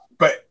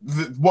 but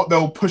what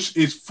they'll push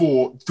is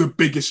for the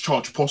biggest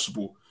charge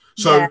possible.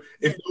 So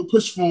if they'll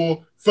push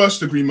for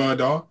first degree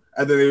murder,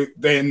 and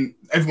then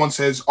everyone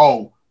says,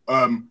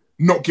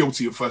 not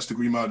guilty of first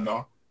degree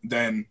murder,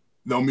 then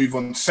they'll move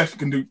on to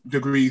second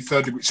degree,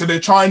 third degree. So they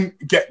try and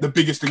get the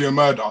biggest degree of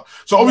murder.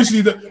 So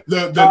obviously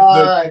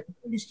the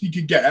biggest he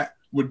could get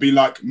would be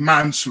like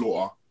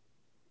manslaughter,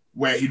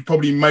 where he'd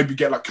probably maybe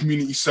get like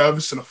community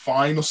service and a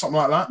fine or something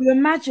like that. You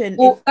imagine?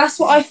 Well, that's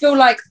what I feel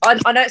like. I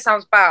know it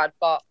sounds bad,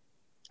 but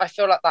I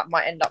feel like that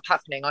might end up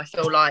happening. I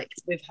feel like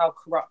with how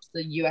corrupt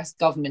the US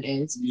government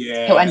is,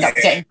 he'll end up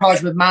getting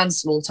charged with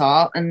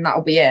manslaughter, and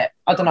that'll be it.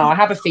 I don't know. I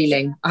have a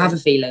feeling.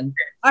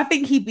 I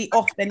think he'd be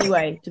off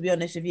anyway, to be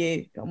honest with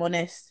you. If I'm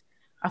honest.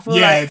 I feel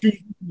if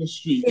he's in the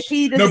streets. But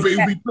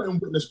he'll be put in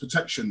witness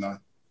protection though.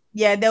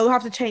 Yeah, they'll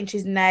have to change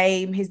his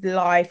name, his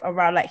life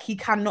around. Like, he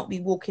cannot be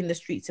walking the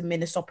streets of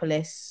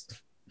Minneapolis.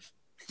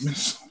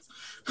 Does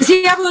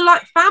he have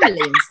like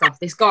family and stuff?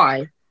 This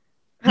guy.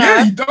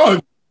 Yeah, he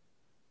does.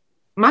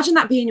 Imagine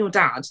that being your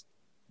dad.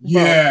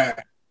 Yeah.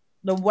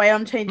 The way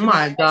I'm changing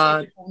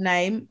my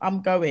name,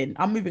 I'm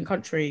moving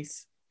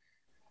countries.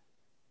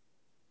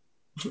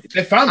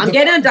 I'm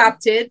getting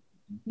adopted.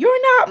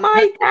 You're not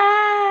my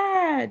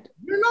dad.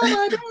 You're not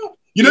my dad.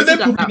 You know, they're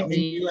probably not in the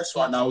US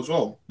right now as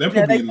well. They've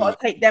got to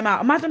take them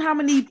out. Imagine how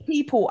many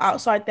people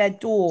outside their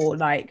door,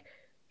 like,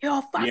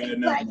 you're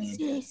fucking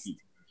racist.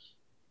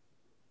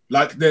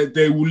 Like,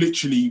 they will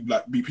literally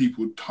like be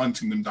people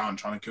hunting them down,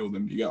 trying to kill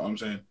them. You get what I'm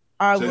saying?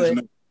 I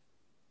would.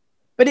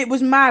 But it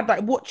was mad,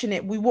 like, watching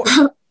it. We watched.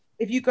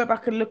 If you go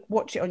back and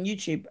watch it on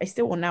YouTube, it's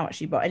still on now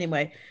actually. But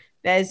anyway,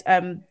 there's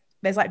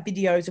like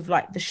videos of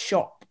like the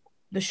shop,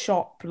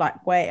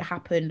 like where it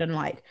happened, and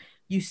like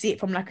you see it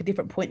from like a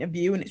different point of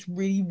view, and it's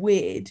really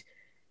weird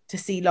to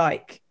see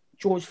like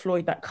George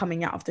Floyd like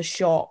coming out of the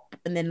shop,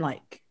 and then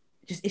like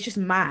it's just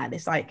mad.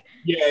 It's like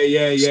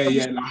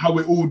like how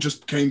it all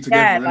just came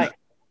together. Yeah,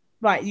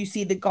 like you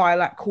see the guy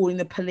like calling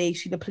the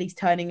police, the police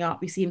turning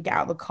up, you see him get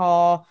out of the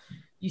car,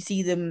 you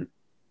see them,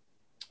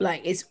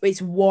 like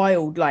it's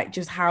wild, like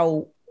just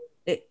how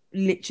it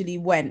literally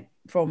went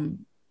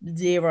from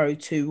 0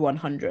 to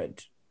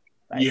 100.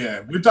 Like, yeah,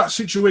 with that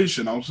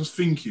situation, I was just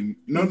thinking,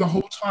 you know, the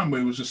whole time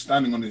where he was just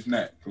standing on his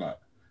neck, like,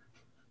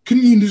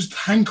 couldn't you just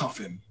handcuff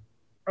him?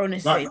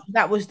 Honestly,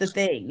 that was the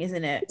thing,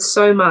 isn't it? It's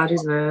so mad,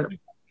 isn't it?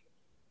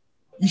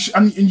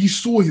 And you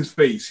saw his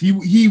face.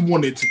 He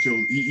wanted to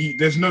kill.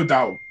 There's no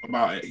doubt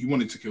about it. He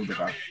wanted to kill the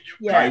guy.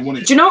 Yeah.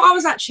 Do you know what I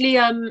was actually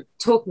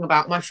talking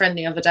about my friend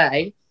the other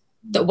day?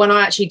 That when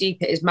I actually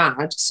deep it is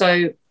mad.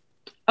 So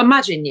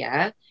imagine,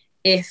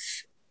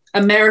 if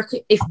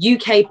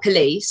UK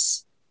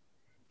police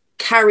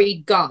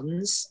carried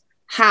guns,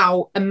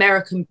 how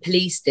American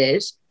police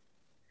did,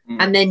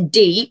 and then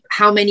deep,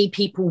 how many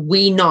people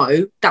we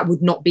know that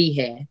would not be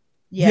here.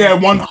 Yeah,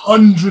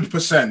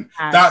 100%.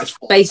 That's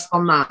based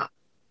on that.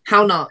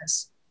 How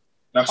nuts.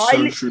 That's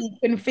so true.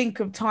 I can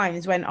think of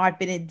times when I've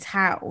been in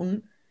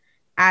town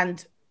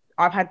and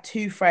I've had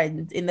 2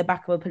 friends in the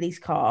back of a police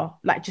car,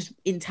 like just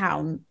in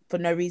town for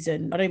no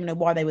reason. I don't even know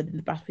why they were in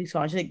the back of a police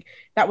car. I think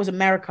that was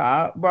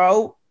America,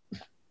 bro.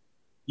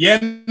 Yeah,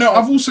 no,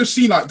 I've also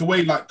seen like the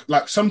way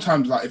like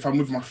sometimes like if I'm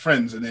with my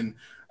friends and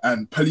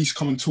police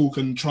come and talk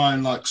and try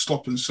and like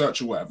stop and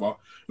search or whatever,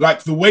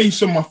 like the way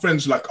some of my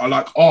friends like are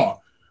like,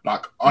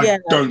 I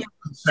don't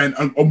consent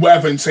or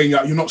whatever, and saying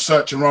that you're not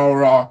searching,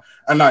 and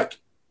like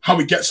how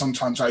it gets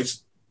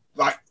sometimes,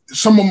 like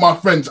some of my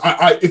friends,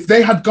 if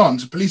they had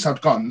guns, if police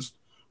had guns,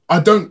 I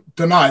don't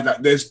deny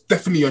that there's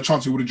definitely a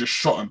chance they would have just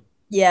shot them.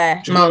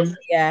 Yeah.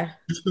 Yeah.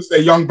 Just because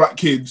they're young black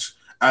kids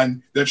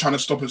and they're trying to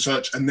stop a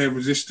search and they're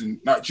resisting.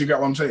 Like, do you get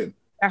what I'm saying?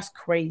 That's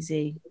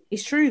crazy.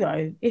 It's true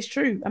though. It's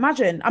true.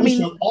 Imagine. I Also,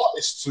 mean,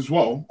 artists as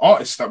well.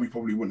 Artists that we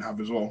probably wouldn't have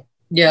as well.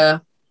 Yeah.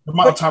 The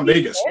amount of time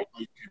they get.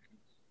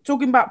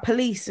 Talking about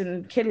police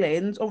and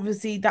killings,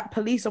 obviously that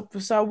police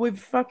officer with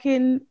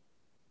fucking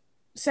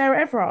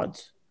Sarah Everard.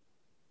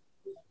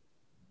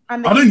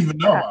 And I don't even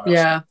know about that.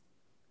 Yeah.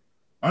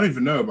 I don't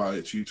even know about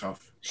it. Too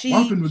tough.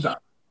 What happened with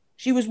that?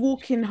 She was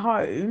walking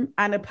home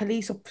and a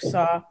police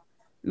officer,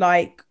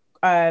 like,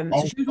 so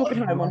she was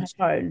walking home on her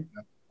phone.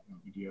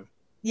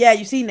 Yeah,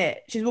 you've seen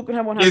it. She's walking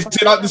home on her phone. Is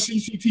it like the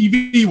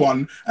CCTV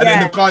one? And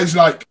then the guy's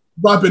like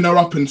grabbing her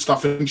up and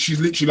stuff, and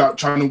she's literally like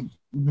trying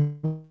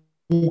to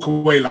walk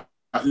away, like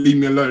leave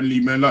me alone,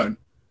 leave me alone.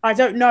 I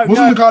don't know.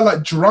 Wasn't the guy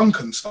like drunk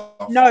and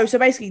stuff? No, so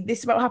basically, this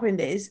is what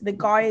happened is the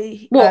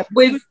guy. What,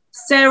 with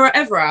Sarah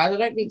Everard? I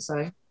don't think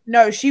so.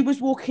 No, she was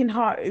walking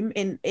home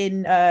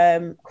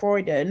in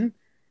Croydon,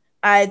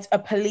 and a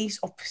police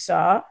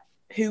officer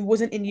who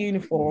wasn't in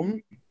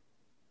uniform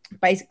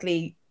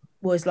basically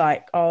was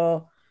like,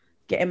 "Oh,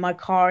 get in my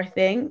car," I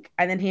think,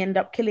 and then he ended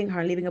up killing her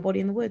and leaving her body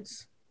in the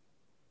woods.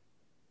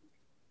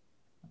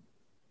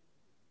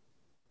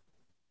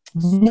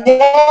 Whoa!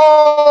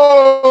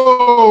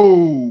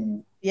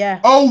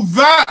 Yeah. Oh,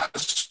 that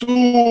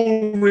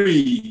story.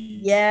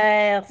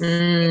 Yes.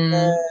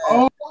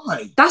 Oh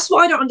my. That's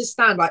what I don't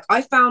understand. Like,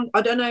 I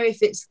don't know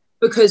if it's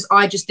because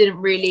I just didn't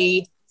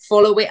really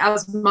follow it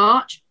as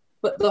much,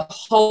 but the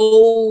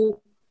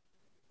whole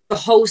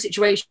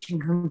situation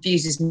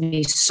confuses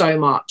me so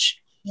much.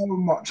 So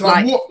much.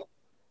 Like what?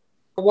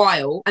 a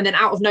while, and then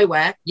out of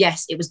nowhere,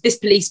 yes, it was this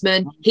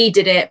policeman, he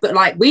did it, but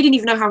like we didn't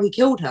even know how he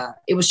killed her.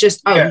 It was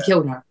just, he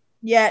killed her.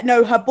 Yeah,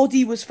 no, her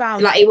body was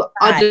found. Like,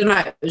 I don't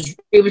know.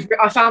 It was.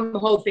 I found the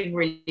whole thing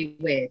really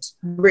weird.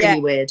 Really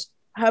weird.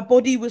 Her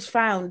body was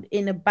found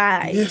in a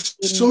bag. Yes,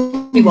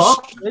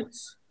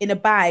 in a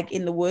bag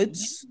in the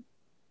woods.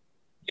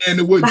 Yeah, in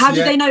the woods. But how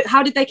did they know?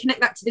 How did they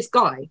connect that to this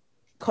guy?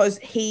 Because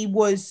he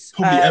was.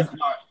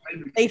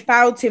 They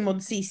found him on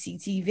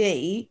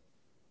CCTV.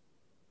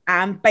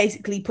 And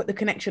basically put the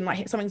connection,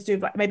 like something to do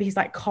with like maybe his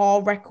like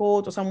car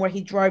record or somewhere he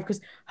drove,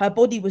 because her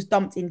body was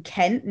dumped in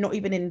Kent, not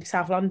even in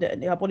South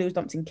London. Her body was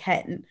dumped in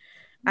Kent,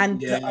 and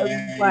the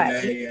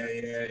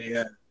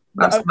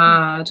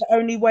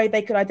only way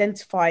they could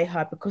identify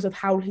her because of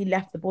how he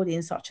left the body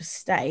in such a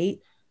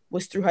state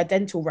was through her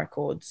dental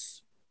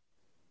records.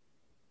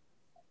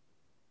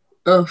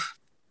 Ugh.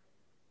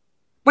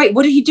 Wait,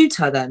 what did he do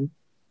to her then?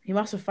 He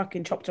must have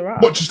fucking chopped her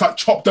up. What, just like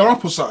chopped her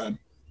up or something?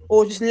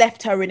 Or just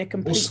left her in a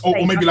complete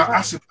or maybe like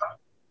acid.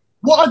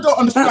 What I don't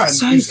understand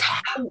is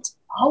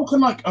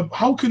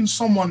how can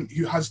someone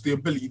who has the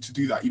ability to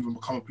do that even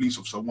become a police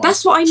officer? One,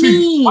 that's what I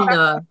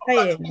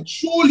mean.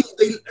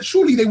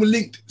 Surely they were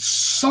linked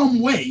some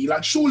way.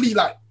 Like surely,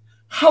 like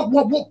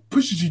what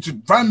pushes you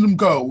to random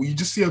girl? You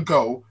just see a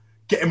girl,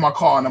 get in my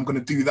car and I'm gonna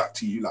do that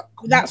to you. Like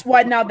that's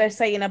why now they're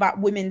saying about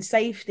women's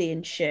safety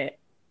and shit.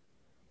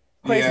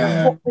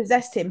 Yeah. What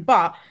possessed him?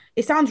 But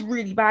it sounds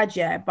really bad,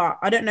 yeah. But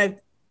I don't know.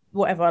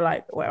 Whatever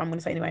I'm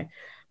gonna say anyway.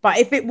 But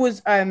if it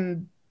was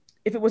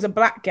a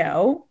black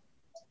girl,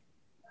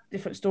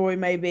 different story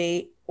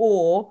maybe.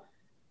 Or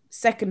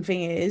second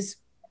thing is,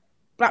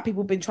 black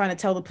people have been trying to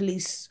tell the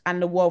police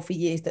and the world for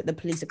years that the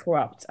police are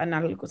corrupt, and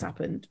now look what's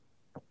happened.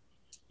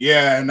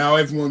 Yeah, now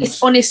everyone's.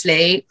 It's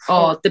honestly,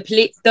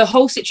 the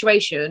whole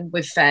situation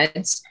with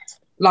feds,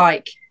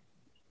 like,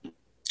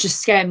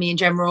 just scare me in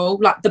general.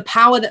 Like the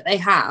power that they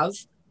have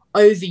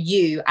over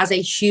you as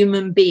a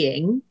human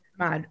being.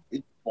 Mad.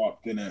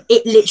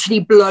 It literally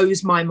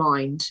blows my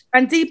mind.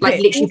 And deep, like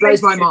literally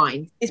blows my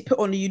mind. Is put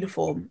on a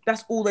uniform.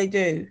 That's all they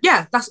do.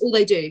 Yeah, that's all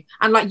they do.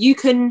 And like you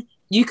can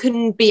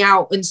be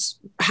out and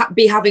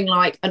be having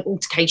like an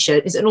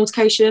altercation. Is it an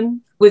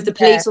altercation with the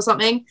police or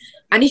something?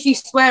 And if you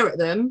swear at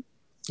them,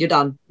 you're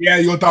done. Yeah,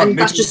 you're done. And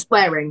that's just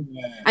swearing.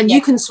 Yeah. And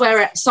you can swear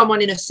at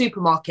someone in a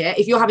supermarket.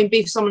 If you're having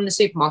beef with someone in a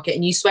supermarket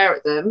and you swear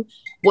at them,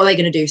 what are they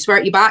going to do? Swear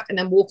at you back and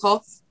then walk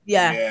off?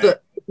 Yeah.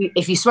 But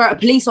if you swear at a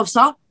police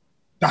officer,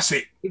 that's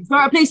it. If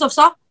you're a police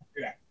officer,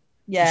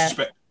 yeah,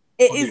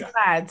 it is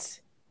mad.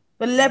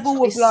 The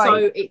level of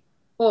like,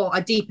 I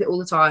deep it all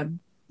the time.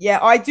 Yeah,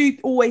 I do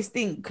always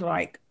think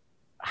like,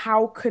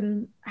 how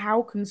can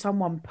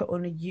someone put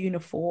on a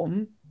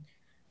uniform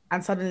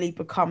and suddenly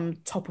become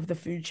top of the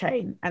food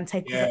chain and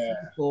take off the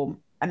uniform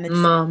and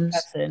then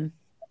person?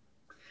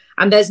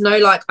 And there's no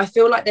like, I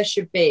feel like there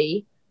should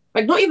be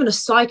like not even a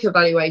psych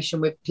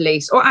evaluation with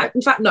police, or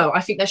in fact, no,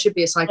 I think there should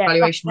be a psych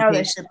evaluation with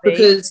police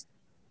because.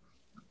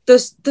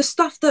 The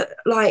stuff that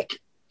like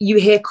you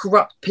hear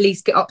corrupt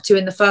police get up to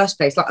in the first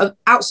place, like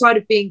outside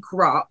of being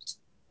corrupt,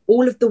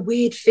 all of the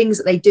weird things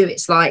that they do,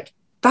 it's like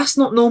that's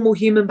not normal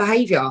human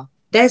behavior.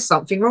 There's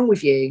something wrong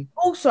with you.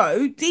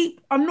 Also,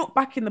 deep, I'm not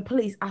backing the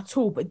police at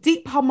all, but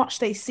deep how much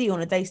they see on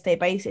a day-to-day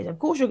basis. Of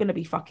course, you're going to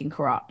be fucking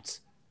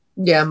corrupt.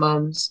 Yeah,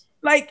 mums.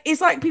 Like,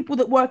 it's like people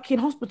that work in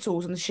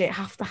hospitals and shit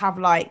have to have,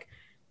 like,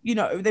 you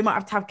know, they might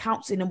have to have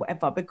counselling and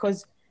whatever,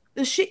 because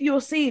the shit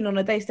you're seeing on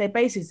a day-to-day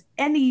basis,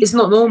 It's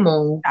not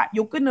normal. that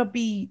you're gonna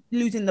be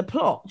losing the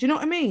plot. Do you know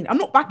what I mean? I'm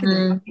not backing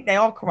them. I think they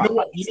are corrupt.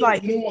 You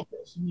know what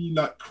gets me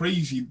like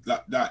crazy?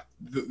 Like that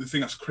the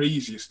thing that's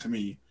craziest to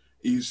me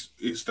is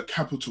the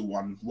Capitol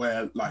one,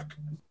 where like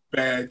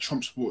bare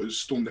Trump supporters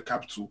stormed the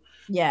Capitol.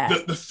 Yeah.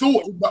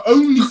 The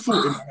only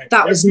thought in my head,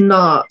 that was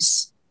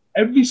nuts.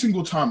 Every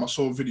single time I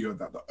saw a video of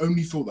that, the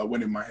only thought that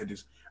went in my head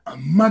is,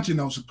 imagine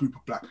there was a group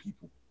of black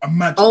people.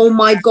 Imagine. Oh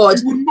my God,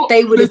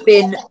 they would have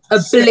been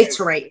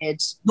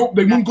obliterated. No,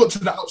 they wouldn't got to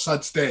the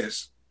outside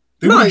stairs.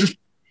 They would have just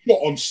shot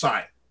on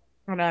sight.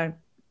 I know.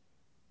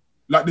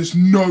 Like, there's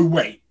no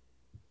way.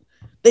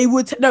 They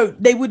would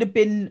have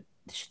been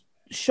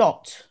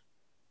shot.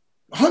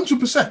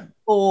 100%.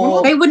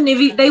 Or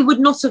they would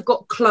not have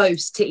got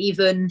close to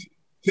even.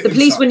 The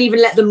police wouldn't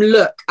even let them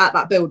look at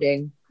that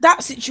building.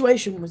 That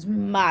situation was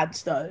mad,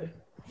 though.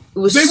 It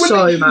was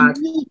so mad.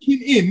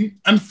 Walking in,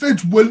 and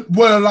feds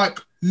were like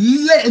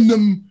letting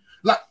them.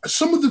 Like,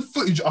 some of the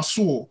footage I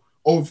saw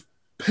of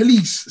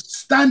police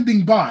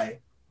standing by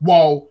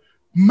while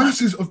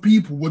masses of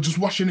people were just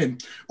rushing in.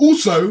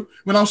 Also,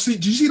 when I was seeing,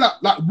 did you see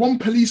that like one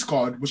police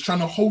guard was trying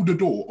to hold the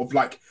door of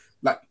like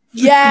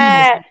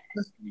 15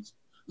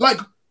 like,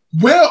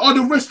 where are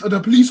the rest of the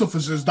police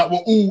officers that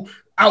were all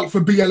out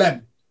for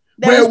BLM?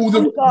 Where were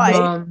the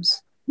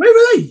guys? Where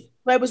were they?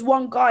 There was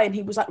one guy and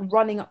he was like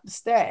running up the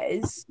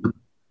stairs,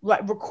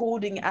 like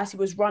recording as he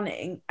was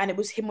running, and it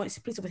was him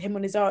with him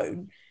on his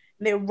own.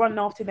 And they were running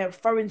after him, they were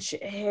throwing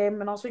shit at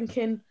him, and I was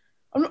thinking,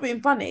 I'm not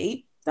being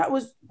funny. That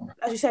was,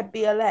 as you said,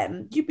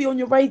 BLM. You'd be on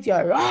your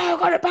radio. Oh, I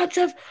got a bunch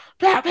of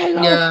black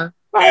people. Yeah.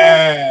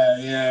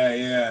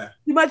 Yeah.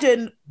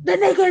 Imagine the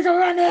niggas are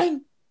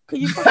running. Can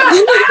you?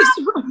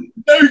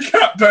 No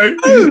cap, though.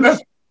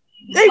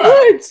 They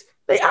would.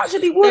 They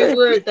actually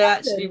would. They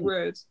actually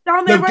would.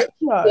 Down their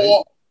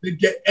radio. They'd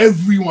get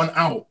everyone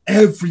out.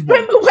 Everyone.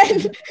 Remember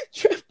when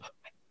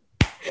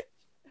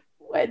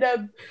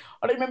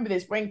I don't remember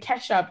this, when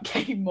Keshab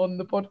came on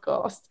the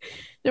podcast,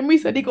 then we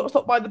said he got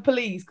stopped by the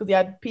police because he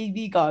had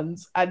PV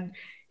guns, and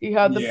he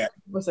heard the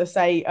officer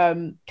say,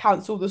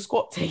 cancel the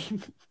SWAT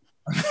team.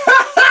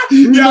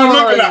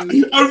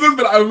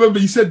 I remember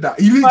he said that.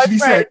 He literally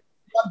said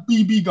he had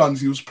BB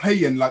guns. He was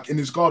playing like in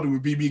his garden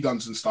with BB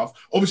guns and stuff.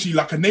 Obviously,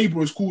 like a neighbor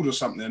was called or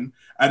something,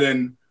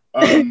 and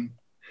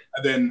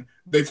then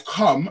they've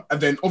come, and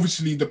then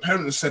obviously the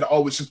parents said,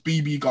 "Oh, it's just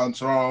BB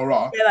guns,"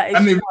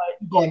 and they've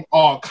gone,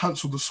 "Oh,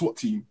 cancel the SWAT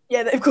team."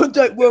 Yeah, they've gone,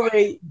 "Don't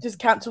worry, just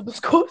cancel the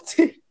SWAT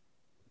team."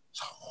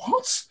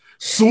 What?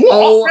 SWAT?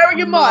 Oh, bearing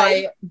in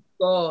mind,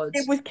 God,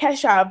 it was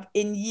Keshab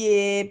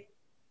in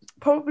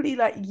probably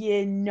like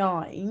year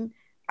 9,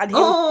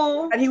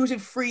 and he was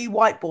with 3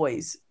 white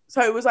boys.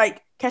 So it was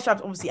like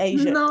Keshab's obviously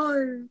Asian.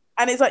 No,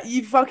 and it's like,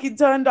 you fucking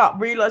turned up,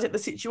 realised that the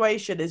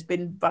situation has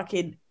been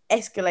fucking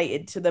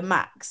escalated to the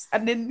max,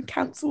 and then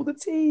cancel the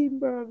team,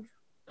 bro.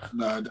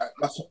 No,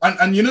 that's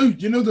and you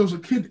know there was a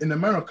kid in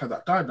America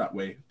that died that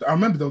way. I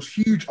remember there was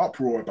huge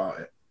uproar about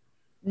it.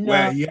 No.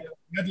 Where he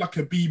had like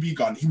a BB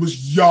gun. He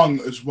was young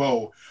as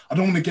well. I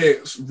don't want to get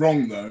it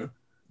wrong though.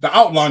 The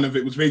outline of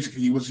it was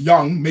basically he was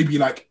young, maybe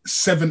like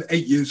 7,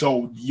 8 years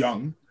old,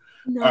 young.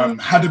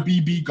 Had a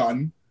BB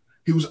gun.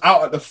 He was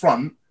out at the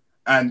front,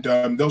 and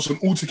there was an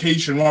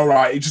altercation. All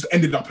right, it just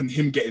ended up in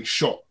him getting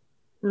shot.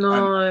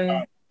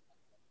 No.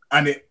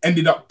 And it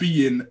ended up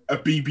being a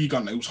BB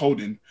gun that he was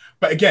holding.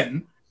 But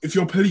again, if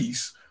you're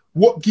police,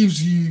 what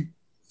gives you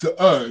the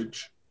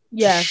urge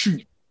to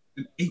shoot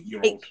an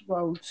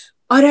 8-year-old?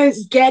 I don't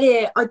get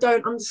it. I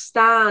don't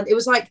understand. It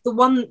was like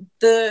when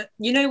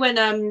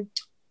BLM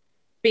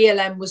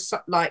was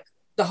like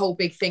the whole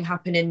big thing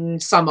happened in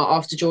summer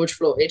after George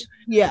Floyd.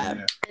 Yeah.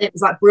 And it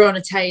was like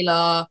Breonna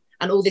Taylor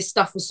and all this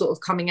stuff was sort of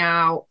coming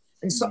out.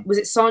 And was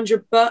it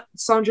Sandra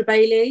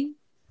Bailey?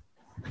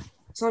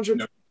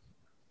 No.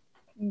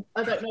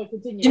 I don't know.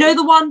 Continue. Do you know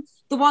the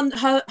one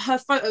her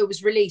photo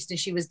was released and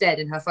she was dead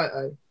in her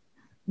photo?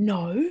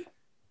 No.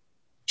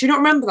 Do you not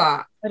remember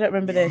that? I don't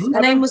remember this.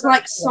 Her name was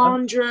like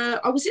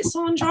Sandra. Oh, was it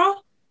Sandra?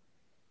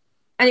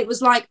 And it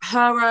was like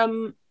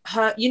her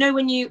you know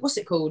when what's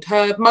it called?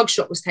 Her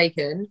mugshot was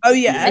taken. Oh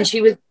yeah. And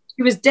she was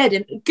dead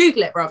in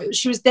Google it, bruv.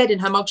 She was dead in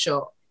her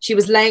mugshot. She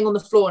was laying on the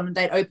floor and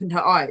they'd opened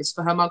her eyes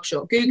for her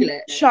mugshot. Google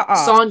it. Shut up.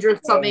 Sandra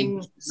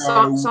something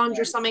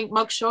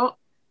mugshot.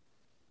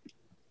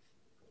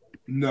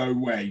 No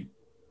way.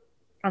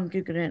 I'm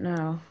Googling it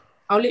now.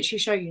 I'll literally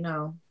show you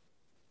now.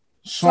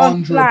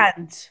 Sandra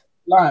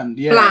Bland,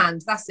 yeah.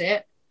 Bland, that's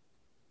it.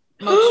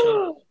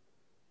 Mugshot.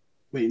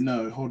 Wait,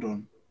 no, hold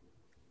on.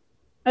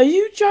 Are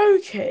you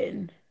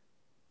joking?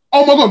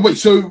 Oh my God, wait,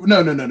 so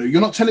no.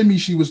 You're not telling me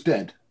she was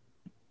dead?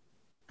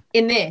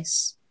 In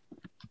this.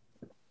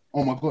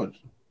 Oh my God.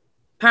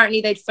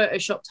 Apparently they'd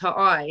photoshopped her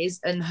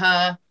eyes and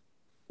her...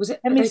 Was it?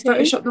 Let me they see.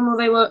 photoshopped them or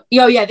they were...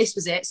 Oh yeah, this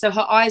was it. So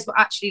her eyes were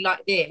actually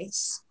like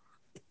this.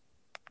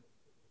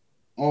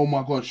 Oh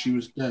my God, she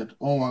was dead.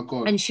 Oh my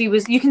God. And she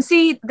was... You can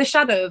see the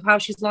shadow of how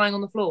she's lying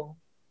on the floor.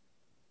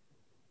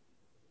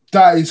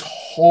 That is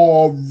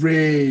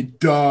horrid.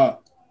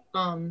 But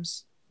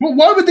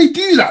why would they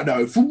do that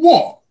though? For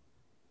what?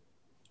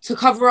 To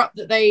cover up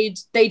that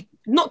they'd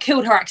not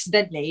killed her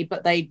accidentally,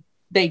 but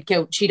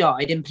she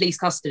died in police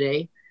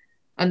custody,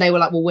 and they were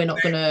like, well, we're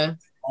not gonna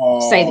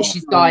say that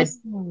she's died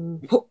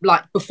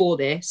like before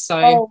this. So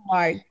oh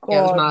my god, yeah,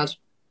 it was mad.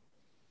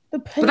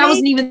 But that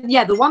wasn't even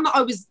the one that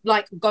I was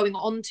like going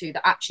on to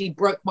that actually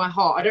broke my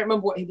heart. I don't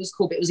remember what he was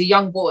called, but it was a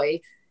young boy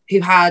who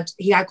had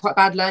quite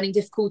bad learning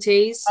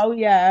difficulties. Oh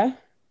yeah.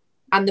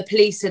 And the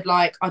police had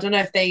like, I don't know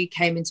if they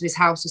came into his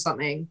house or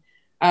something.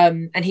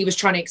 And he was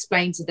trying to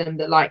explain to them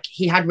that like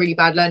he had really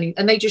bad learning,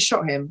 and they just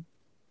shot him.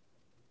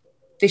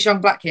 This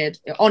young black kid.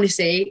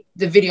 Honestly,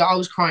 the video, I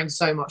was crying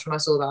so much when I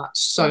saw that.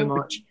 So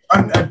much.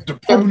 And the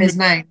problem his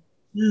name.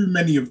 Too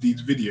many of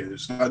these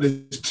videos. Like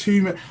there's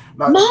too many.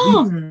 Like,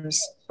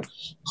 Moms.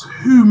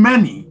 Too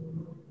many.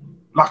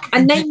 Like,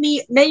 and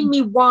name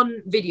me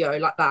one video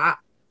like that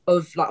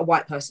of like a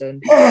white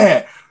person.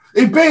 Yeah,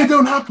 it better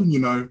don't happen. You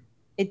know,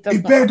 it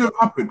better don't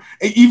happen.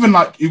 Even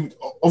like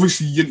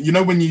obviously, you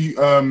know when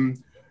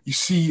you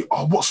see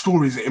what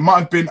story is it? It might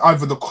have been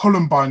either the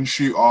Columbine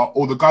shooter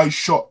or the guy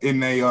shot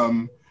in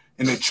a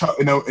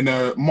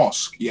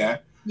mosque. Yeah.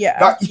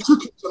 That he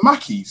took it to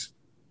Mackey's.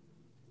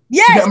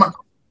 Yes.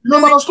 You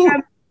know that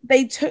story?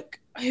 They took,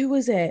 who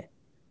was it?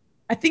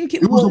 I think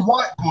it was a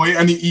white boy,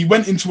 and he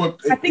went into a.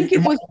 I think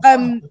it was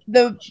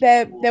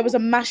there was a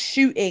mass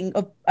shooting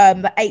of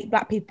the 8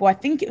 black people. I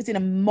think it was in a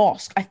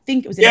mosque. It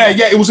was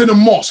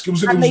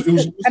in a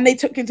mosque. And they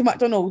took him to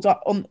McDonald's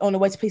on the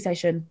way to police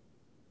station.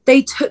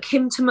 They took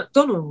him to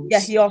McDonald's. Yeah,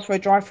 he asked for a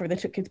drive-through. They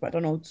took him to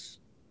McDonald's.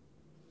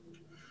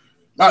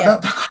 That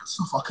kind of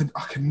stuff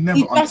I can never.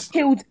 He just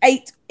killed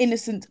 8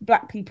 innocent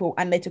black people,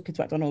 and they took him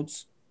to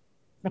McDonald's.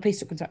 The police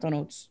took him to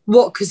McDonald's.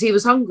 What? Because he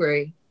was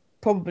hungry.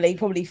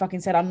 Probably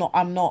fucking said, I'm not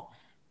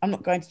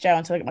going to jail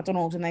until I get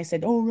McDonald's, and they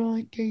said, all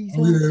right, geez.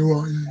 Oh, yeah,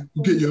 right, yeah.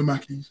 We'll get you a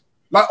Mackey's.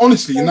 Like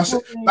honestly, and that's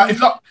it. Like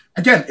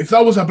if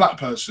that was a black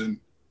person,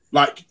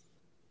 like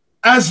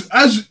as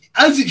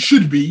it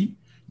should be,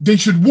 they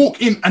should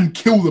walk in and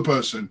kill the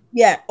person.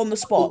 Yeah, on the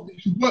spot. They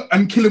should work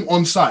and kill him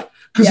on site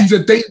because he's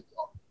a danger.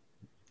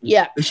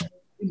 Yeah, they should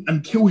walk in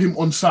and kill him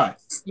on site.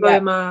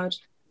 So mad.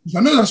 I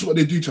know that's what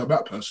they do to a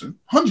black person.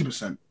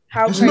 100%.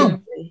 How There's crazy?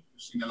 No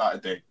seeing a light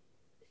of day.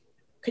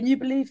 Can you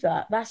believe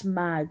that? That's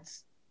mad.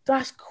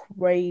 That's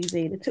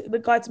crazy. They took the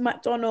guy to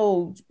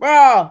McDonald's,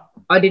 bruh.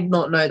 I did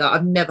not know that.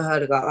 I've never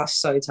heard of that. That's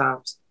so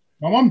tapped.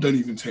 My mum don't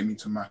even take me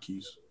to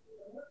Mackey's.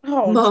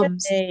 Oh,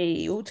 Mums.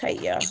 Jenny, we'll take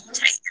you.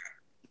 There's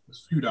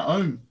food at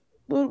home.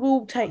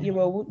 We'll take you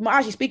all.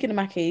 Actually, speaking of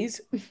Mackey's,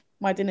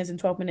 my dinner's in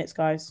 12 minutes,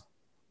 guys.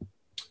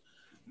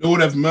 Lord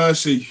have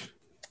mercy.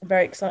 I'm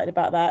very excited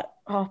about that.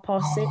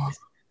 6:30.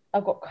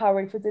 I've got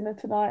curry for dinner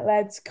tonight,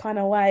 lads. Can't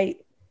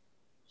wait.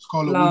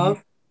 Scarlett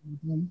Love.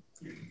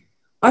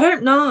 I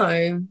don't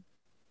know.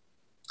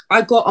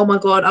 Oh my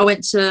God, I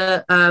went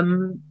to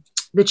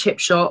the chip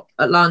shop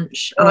at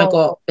lunch and I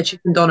got a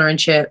chicken doner and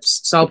chips.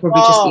 So I'll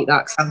probably just eat that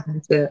because I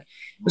haven't had it.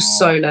 It was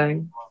so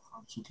long.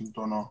 Chicken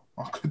doner.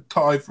 I could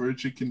die for a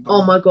chicken doner.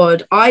 Oh my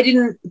God. I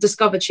didn't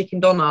discover chicken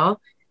doner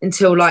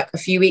until like a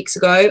few weeks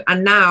ago.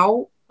 And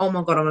now, oh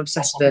my God, I'm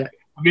obsessed with it.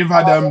 Have you ever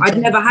had I'd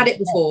never had it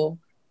before.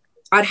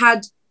 I'd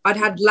had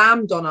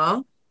lamb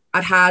doner.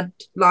 I'd had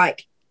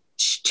like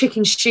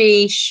chicken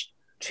sheesh,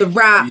 the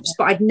wraps,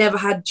 but I'd never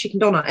had chicken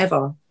doner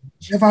ever.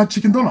 You ever had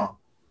chicken doner?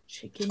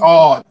 Chicken.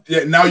 Oh,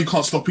 yeah, now you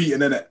can't stop eating,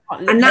 innit?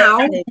 And now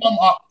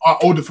I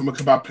ordered from a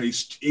kebab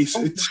place. It's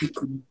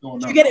chicken doner.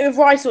 Do you get it with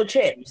rice or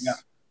chips? Yeah.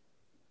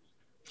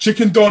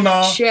 Chicken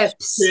doner,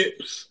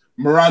 chips,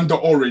 Miranda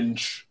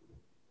orange.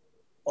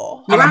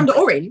 Oh. Miranda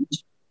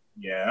orange?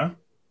 Yeah.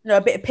 No,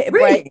 a bit of pita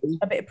Really? bread,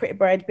 a bit of pita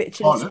bread, a bit of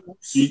chili sauce.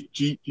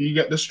 Do you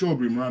get the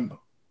strawberry Miranda?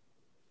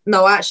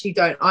 No, I actually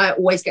don't. I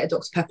always get a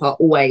Dr. Pepper,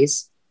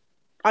 always.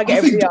 I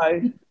get a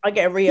Rio. I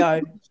get a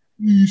Rio.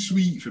 Too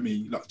sweet for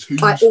me, like too.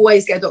 I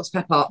always get a Dr.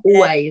 Pepper,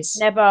 always.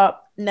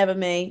 Never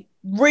me.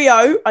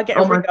 Rio, I get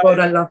a Rio. Oh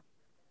my God,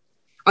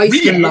 I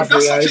used to love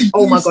Rios.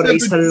 Oh my God, I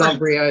used to love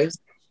Rios.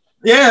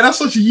 Yeah, that's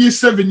such a year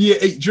 7, year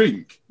 8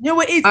 drink. You know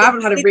what it is? I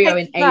haven't had a Rio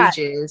in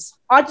ages.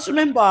 I just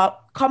remember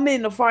coming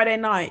in a Friday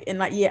night in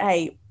like year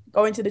 8,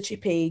 going to the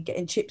chippy,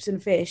 getting chips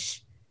and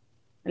fish,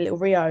 a little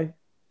Rio.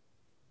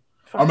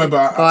 I remember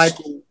at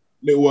school,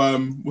 little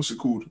what's it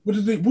called? What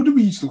did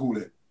we used to call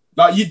it?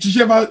 Like, did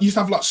you ever used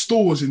to have like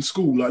stores in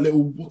school, like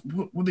little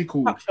what they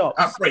called? Tuck shops.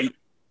 At Freight.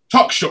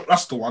 Tuck shop,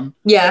 that's the one.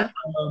 Yeah.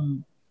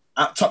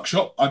 At Tuck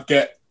shop, I'd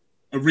get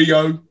a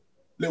Rio,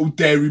 little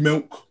dairy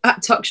milk.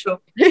 At Tuck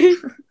shop.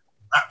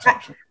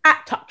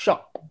 At Tuck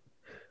shop.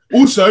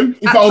 Also,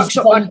 if at I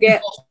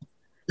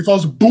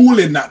was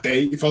balling that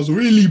day, if I was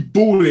really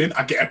balling,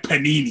 I'd get a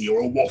panini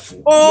or a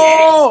waffle.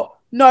 Oh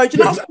no! Do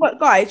you know what,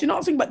 guys? Do you know what I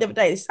was thinking about the other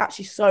day? This is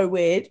actually so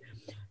weird.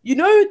 You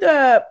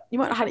know you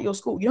might have had it at your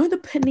school. You know the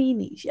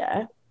paninis,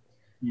 yeah,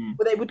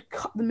 where they would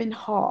cut them in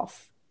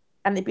half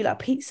and they'd be like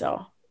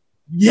pizza.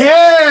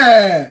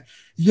 Yeah,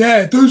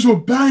 those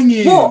were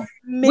banging. What?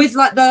 With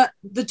like the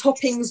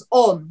toppings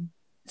on.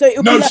 So it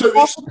would be like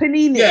half a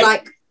panini. Yeah.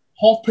 Like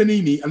half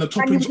panini, and the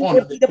toppings on,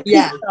 and the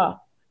pizza.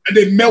 And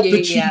they melt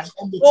the cheese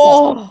on the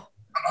top.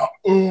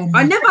 Oh,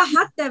 I never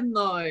had them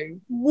though.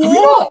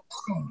 What?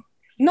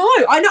 No,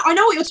 I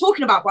know what you're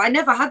talking about, but I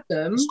never had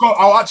them. Scott,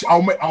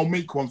 I'll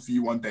make one for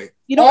you one day.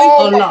 You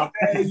know,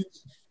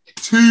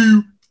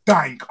 too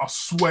dank. I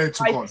swear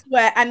to God. I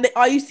swear. And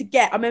I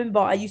remember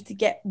I used to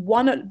get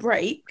one at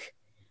break,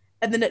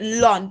 and then at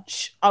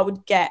lunch I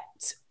would get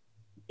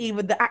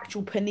either the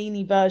actual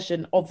panini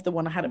version of the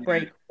one I had at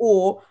break,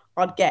 or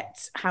I'd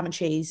get ham and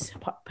cheese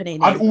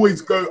panini. I'd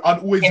always go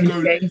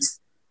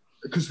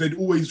because they'd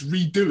always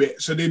redo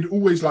it. So they'd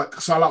always like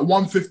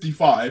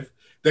 155.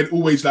 They'd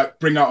always like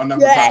bring out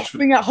another batch.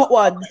 Bring out hot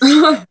ones.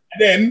 and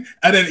then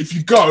if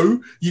you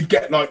go, you'd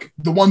get like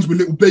the ones with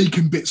little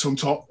bacon bits on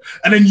top,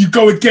 and then you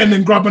go again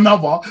and grab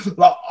another.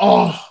 Like,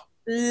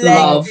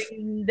 love.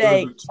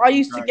 I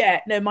used to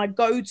get my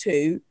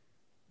go-to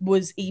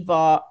was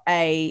either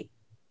a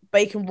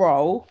bacon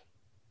roll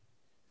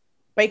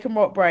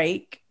at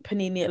break,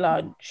 panini at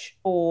lunch,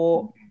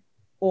 or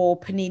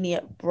panini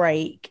at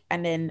break,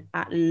 and then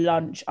at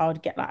lunch I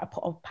would get like a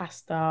pot of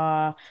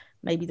pasta,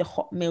 maybe the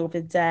hot meal of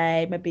the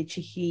day, maybe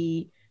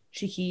cheeky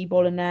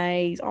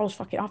bolognese. I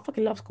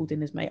fucking love school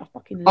dinners, mate.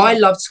 I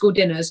loved school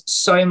dinners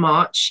so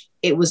much.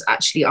 It was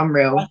actually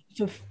unreal.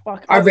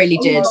 I really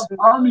did.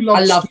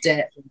 I loved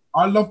it.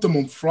 I loved them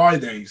on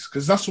Fridays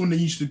because that's when they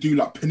used to do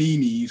like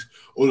paninis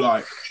or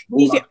like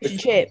fish and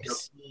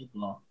chips.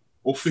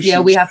 Or fish. Yeah,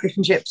 we have fish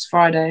and chips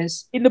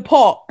Fridays in the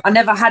pot. I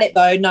never had it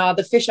though. No,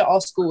 the fish at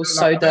our school was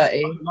so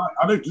dirty.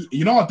 I don't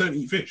eat. I don't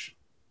eat fish.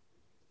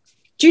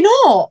 Do you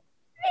not?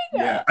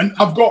 Yeah, and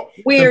I've got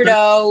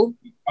weirdo.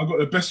 I've got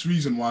the best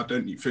reason why I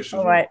don't eat fish.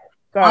 All right,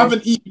 I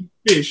haven't eaten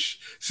fish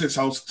since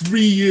I was 3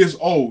 years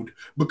old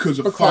because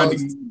of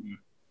finding.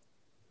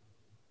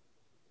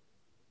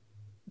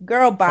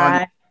 Girl,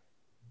 bye.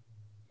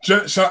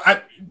 So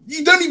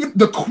you don't even.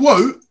 The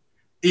quote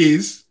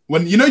is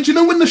when do you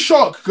know when the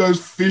shark goes,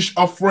 "Fish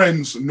are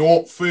friends,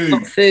 not food."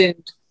 Not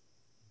food.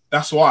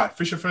 That's why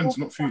fish are friends,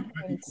 not food.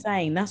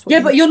 Insane. That's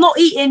what. But you're not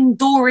eating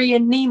Dory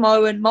and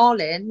Nemo and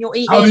Marlin. You're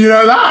eating. How do you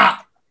know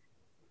that?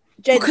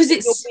 Because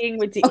it's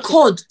a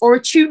cod or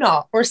a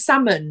tuna or a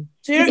salmon.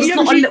 So it's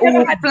not a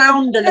little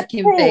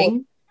flounder-looking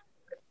thing.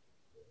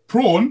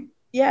 Prawn?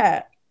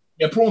 Yeah.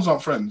 Yeah, prawns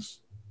aren't friends.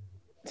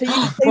 So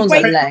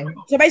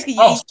basically,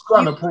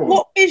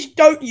 what fish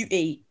don't you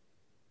eat?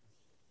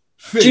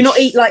 Fish. Do you not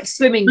eat like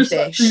swimming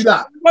fish? Do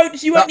that.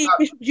 You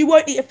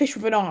won't eat a fish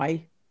with an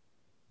eye.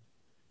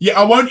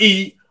 Yeah, I won't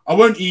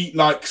eat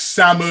like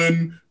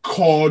salmon,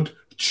 cod,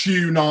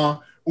 tuna,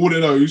 all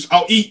of those.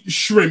 I'll eat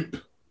shrimp.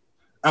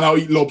 And I'll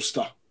eat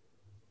lobster.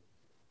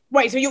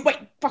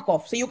 Fuck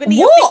off. So you're gonna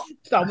eat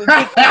lobster with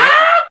big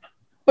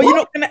but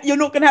you're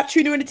not gonna have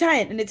tuna in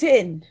a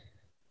tin.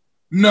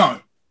 No.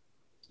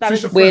 That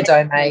is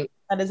weirdo, mate.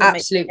 That is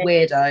absolute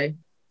weirdo.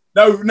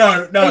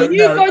 No. So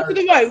you go to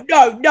the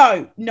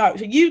road. No.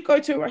 So you go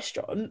to a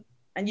restaurant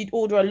and you'd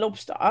order a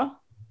lobster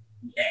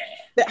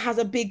that has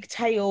a big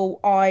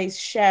tail, eyes,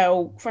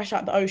 shell, fresh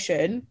out the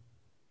ocean.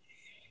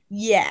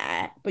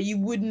 Yeah, but you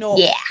would not.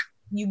 Yeah.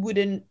 You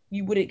wouldn't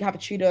have a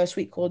tuna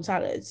sweet corn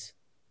salads.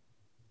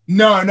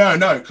 No,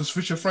 because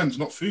fish are friends,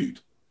 not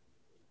food.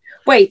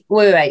 Wait,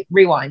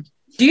 rewind.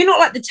 Do you not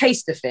like the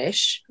taste of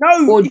fish?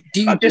 No. Or do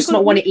you just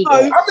not want to eat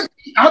it?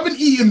 I haven't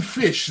eaten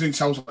fish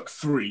since I was like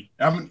 3.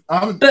 I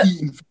haven't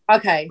eaten fish.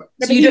 Okay.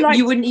 So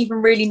you wouldn't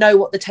even really know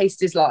what the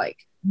taste is like?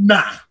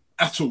 Nah,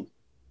 at all.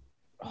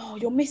 Oh,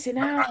 you're missing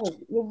out.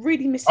 You're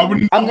really missing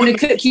out. I'm going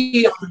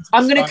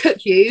to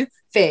cook you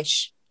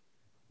fish.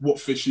 What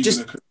fish are you going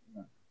to cook?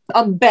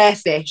 Bear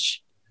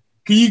fish.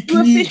 Can you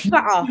kill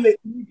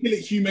it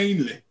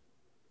humanely?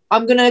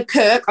 I'm gonna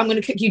cook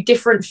you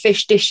different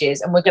fish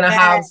dishes, and we're gonna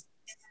have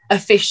a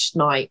fish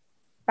night.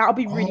 That'll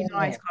be really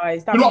nice,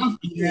 guys.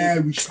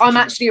 I'm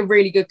actually a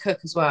really good cook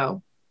as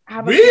well.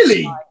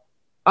 Really?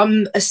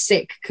 I'm a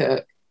sick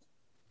cook.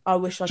 I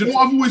wish I could. Do you know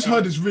what I've always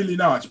heard is really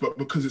nice, but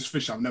because it's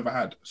fish, I've never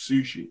had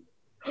sushi.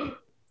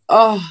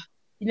 Oh,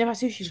 you never had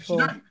sushi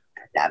before? I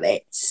love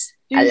it.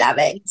 I love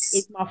it.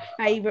 It's my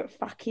favourite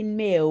fucking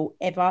meal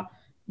ever.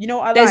 You know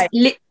what I like?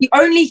 The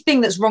only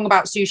thing that's wrong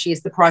about sushi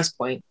is the price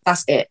point.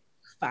 That's it.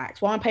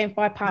 Facts. Why I'm paying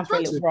 £5 for a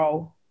little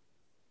roll?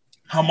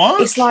 How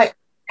much? It's like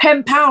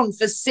 £10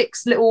 for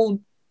 6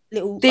 little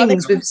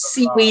things with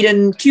seaweed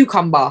and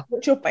cucumber.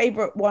 What's your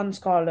favourite one,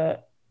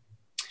 Scarlett?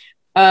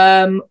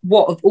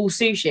 What, of all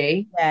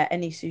sushi? Yeah,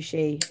 any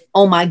sushi.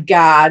 Oh my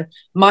God.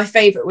 My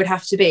favourite would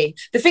have to be.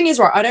 The thing is,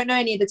 right, I don't know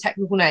any of the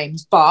technical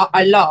names, but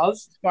I love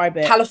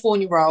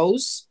California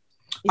rolls.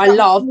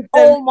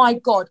 Oh my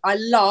God, I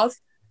love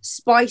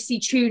spicy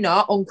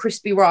tuna on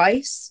crispy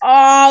rice.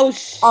 Oh,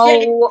 shit.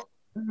 Oh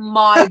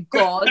my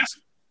God.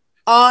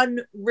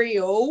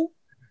 Unreal.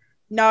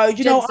 No, do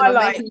you know what I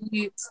like?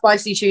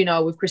 Spicy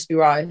tuna with crispy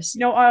rice.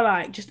 You know what I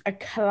like? Just a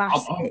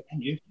classic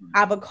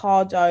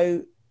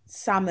avocado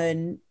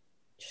salmon,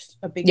 just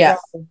a big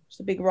roll.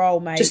 Just a big roll,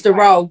 mate. Just a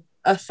roll,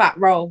 a fat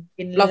roll.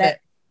 Love it.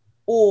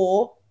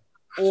 Or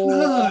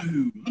or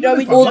No.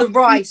 Or the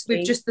rice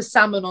with just the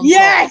salmon on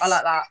top. I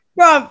like that.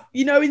 Bruv,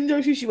 you know in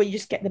sushi where you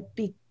just get the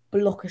big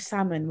block of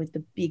salmon with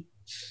the big...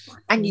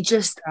 And you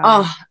just, I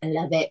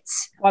love it.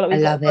 I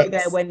love it. it.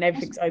 There when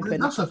everything's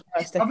open. I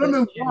don't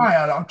know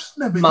why. I've just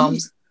never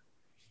Mums.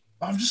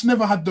 I've just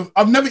never had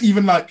I've never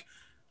even like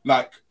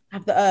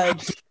have the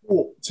urge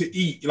to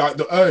eat, like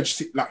the urge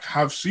to like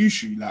have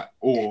sushi, like,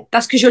 or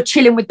that's because you're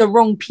chilling with the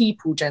wrong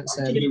people,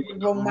 Jensen.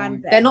 Wrong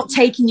man. They're not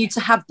taking you to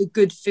have the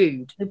good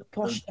food. The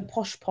posh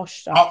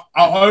stuff.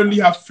 I'll only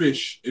have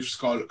fish if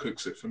Scarlett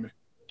cooks it for me.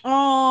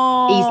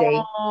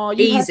 Oh,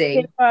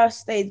 easy.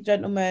 First, ladies and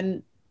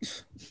gentlemen.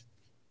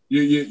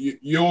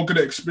 You're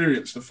gonna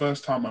experience the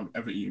first time I've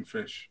ever eaten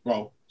fish.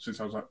 Well, since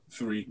I was like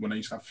 3, when I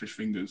used to have fish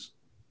fingers.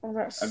 Oh,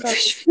 that's so...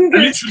 You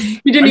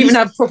didn't even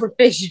have proper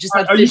fish. You just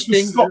had fish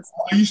fingers.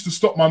 I used to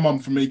stop my mum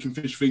from making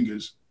fish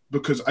fingers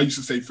because I used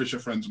to say fish are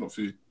friends, not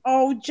food.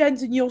 Oh,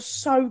 Jensen, you're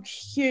so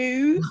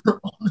cute.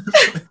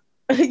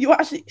 You're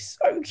actually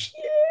so cute.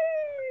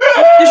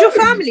 Does your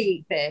family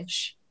eat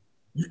fish?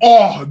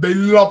 Oh, they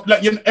love,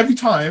 like, you know, every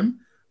time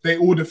they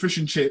order fish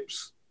and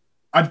chips,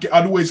 I'd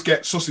always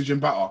get sausage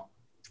and batter.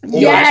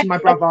 Yeah, my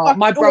brother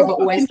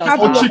always does that.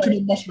 Or chicken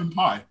and mushroom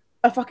pie.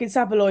 A fucking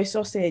Savoy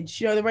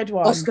sausage, you know, the red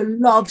one. Oscar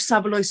loves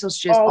Savoy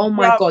sausages. Oh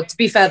my god! To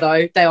be fair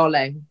though, they are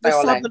lame. They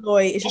are lame.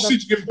 Is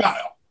sausage and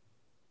batter.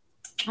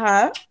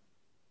 Huh?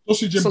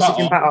 Sausage and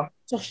batter.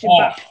 Sausage and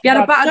batter. You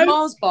had a battered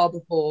Mars bar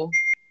before?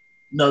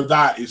 No,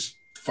 that is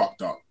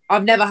fucked up.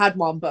 I've never had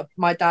one, but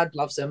my dad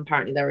loves them.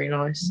 Apparently, they're really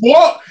nice.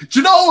 What? Do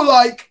you know?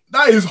 Like,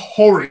 that is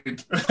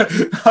horrid.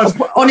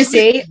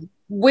 Honestly,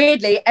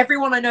 weirdly,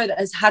 everyone I know that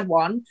has had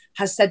one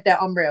has said they're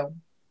unreal.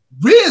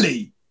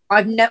 Really?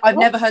 I've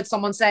never heard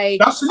someone say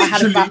I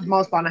had a battered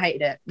Mars bar and I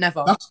hated it.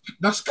 Never.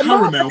 That's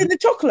caramel in the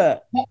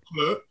chocolate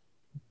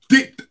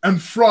dipped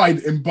and fried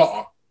in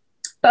butter.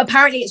 But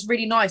apparently it's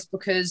really nice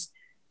because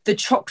the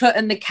chocolate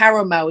and the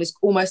caramel is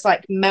almost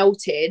like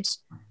melted,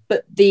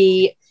 but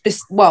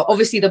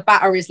obviously the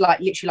batter is like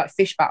literally like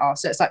fish batter,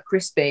 so it's like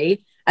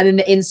crispy, and then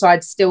the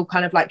inside's still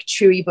kind of like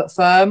chewy but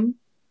firm.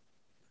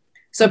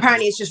 So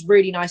apparently it's just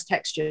really nice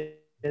textures,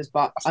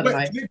 but I don't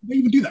know. Do they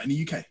even do that in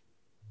the UK?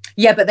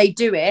 Yeah, but they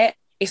do it.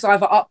 It's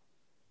either I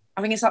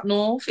think it's up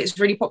north. It's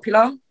really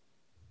popular.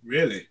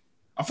 Really?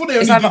 I thought they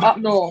only it's either did up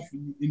north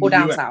or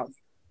down US. south.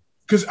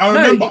 Because I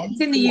remember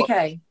it's in the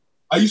UK.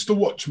 I used to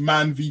watch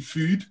Man v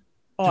Food.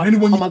 Oh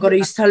my god, I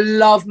used to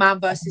love Man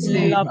versus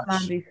Food. I love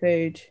Man v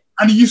Food.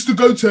 And he used to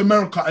go to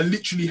America and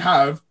literally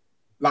have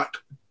like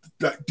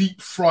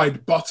deep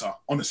fried butter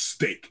on a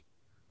stick.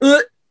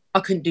 I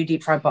couldn't do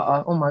deep fried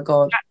butter. Oh my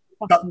god,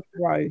 that's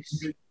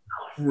gross.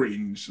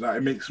 Cringe. Like,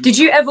 it makes me... Did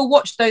you ever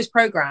watch those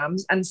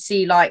programs and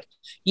see, like,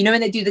 you know,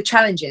 when they do the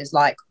challenges,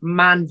 like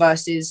man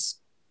versus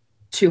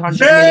 200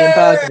 million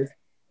burgers?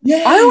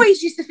 Yeah. I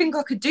always used to think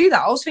I could do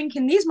that. I was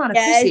thinking, these man are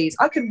pussies.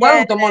 I could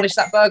demolish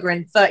that burger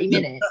in 30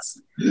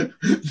 minutes. You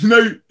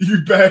know,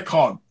 you bare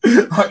can't.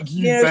 Like,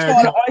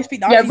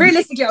 Yeah,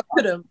 realistically, I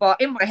couldn't,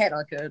 but in my head,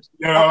 I could.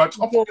 Yeah,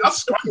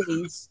 that's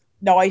crazy.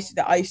 No, I used to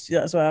do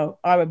that as well.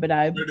 I remember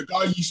now. The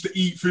guy used to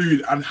eat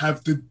food and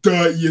have the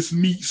dirtiest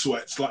meat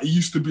sweats. Like, he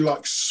used to be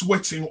like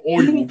sweating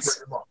oil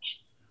pretty much.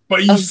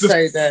 But he used to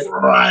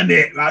scran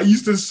it. Like, he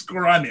used to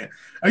scran it.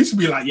 I used to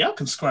be like, yeah, I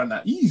can scran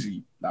that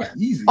easy. Like,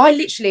 easy.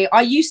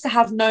 I used to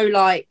have no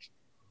like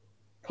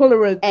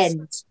tolerance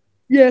end.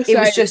 Yes, it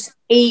was just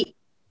eat.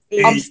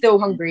 I'm still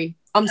hungry.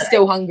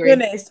 Still hungry. To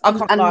be honest, I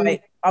can't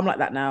lie. I'm like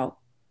that now.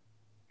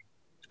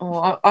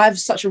 Oh, I have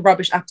such a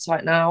rubbish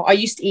appetite now. I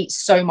used to eat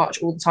so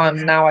much all the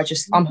time. Now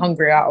I'm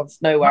hungry out of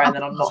nowhere, and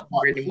then I'm not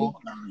hungry anymore.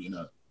 You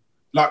know,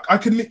 like I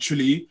can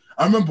literally.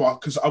 I remember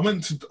because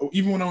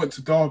even when I went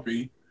to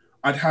Derby,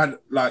 I'd had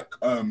like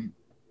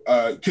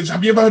because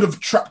have you ever heard of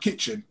Trap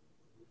Kitchen?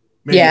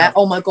 Maybe yeah.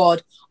 Oh my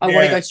god, I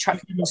want to go to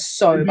Trap Kitchen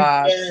so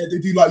bad. Yeah, they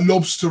do like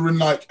lobster and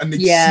like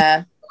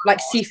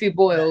like seafood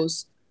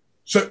boils.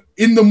 So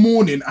in the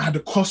morning, I had a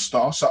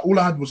Costa. So all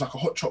I had was like a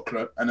hot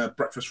chocolate and a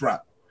breakfast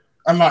wrap.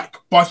 And like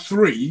by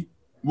 3,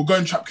 we're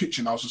going Trap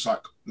Kitchen. I was just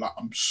like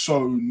I'm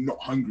so not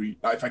hungry.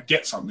 Like if I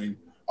get something,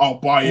 I'll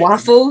buy it.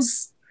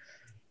 Waffles.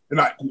 And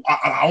like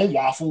I want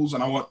waffles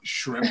and I want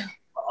shrimp.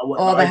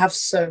 They have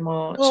so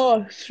much.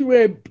 Oh,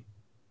 shrimp.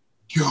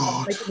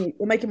 God.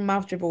 We're making my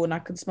mouth dribble and I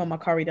can smell my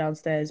curry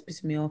downstairs,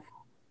 pissing me off.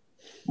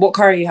 What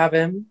curry are you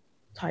having?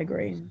 Thai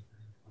green.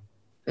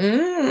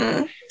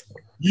 You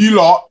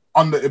lot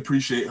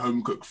underappreciate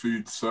home cooked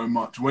food so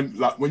much.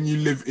 When you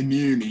live in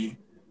uni,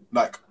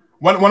 like.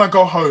 When I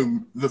go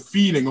home, the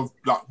feeling of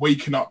like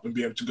waking up and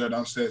be able to go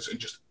downstairs and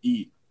just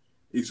eat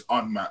is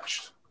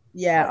unmatched.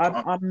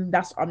 Yeah,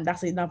 that's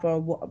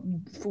another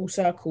full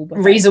circle. But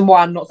reason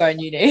why I'm not going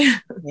uni.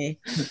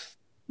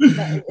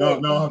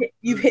 No.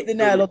 You've hit the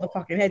nail on the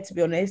fucking head, to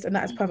be honest, and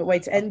that's a perfect way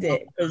to end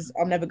it because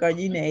I'm never going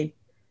uni.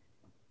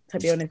 To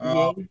be honest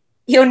with you,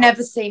 you'll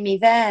never see me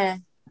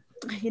there.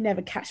 You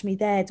never catch me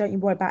there. Don't you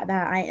worry about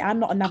that. I'm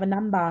not another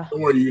number.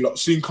 Don't worry, you lot.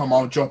 Soon come,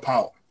 I'll drop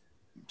out.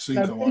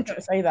 Don't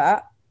say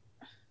that.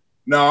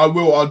 No, I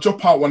will. I'll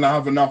drop out when I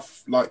have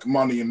enough like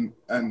money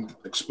and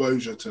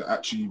exposure to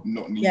actually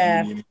not need uni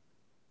anymore.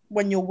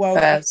 When you're world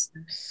First.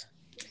 famous.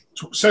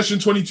 Session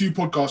 22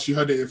 podcast, you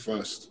heard it here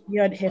first.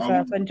 You heard it here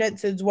first. When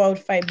Jensen's world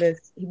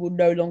famous, he will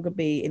no longer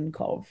be in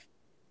Cov.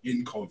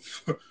 In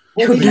Cov.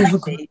 Get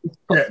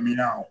me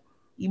out.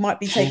 He might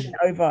be taking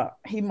over.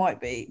 He might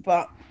be.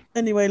 But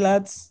anyway,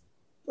 lads,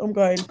 I'm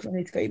going because I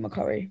need to go eat my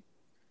curry.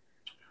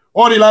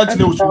 Alrighty, lads.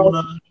 Nils,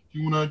 do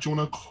you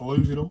wanna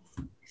close it off?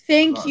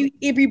 Thank you,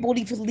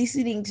 everybody, for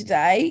listening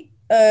today.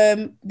 We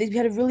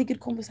had a really good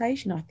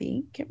conversation, I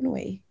think, haven't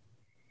we?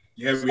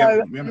 Yeah,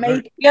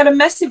 we had a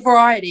massive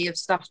variety of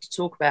stuff to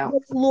talk about.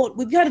 Lord,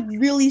 we've had a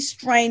really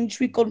strange.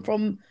 We've gone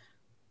from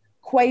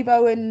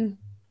Quavers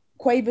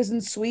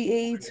and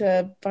Sweetie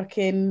to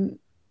fucking,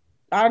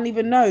 I don't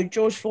even know,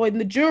 George Floyd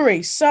and the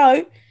jury.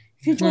 So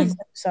if you enjoyed this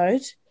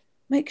episode,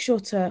 make sure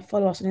to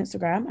follow us on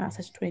Instagram at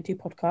Session 22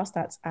 Podcast.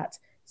 That's at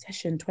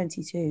Session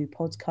 22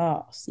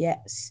 Podcast.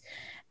 Yes.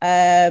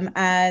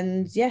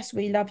 And yes,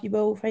 we love you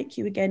all. Thank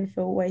you again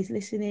for always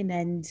listening,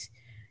 and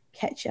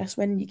catch us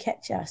when you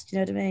catch us. Do you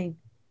know what I mean?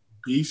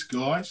 Peace,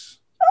 guys.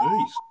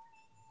 Peace.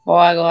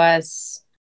 Bye, guys.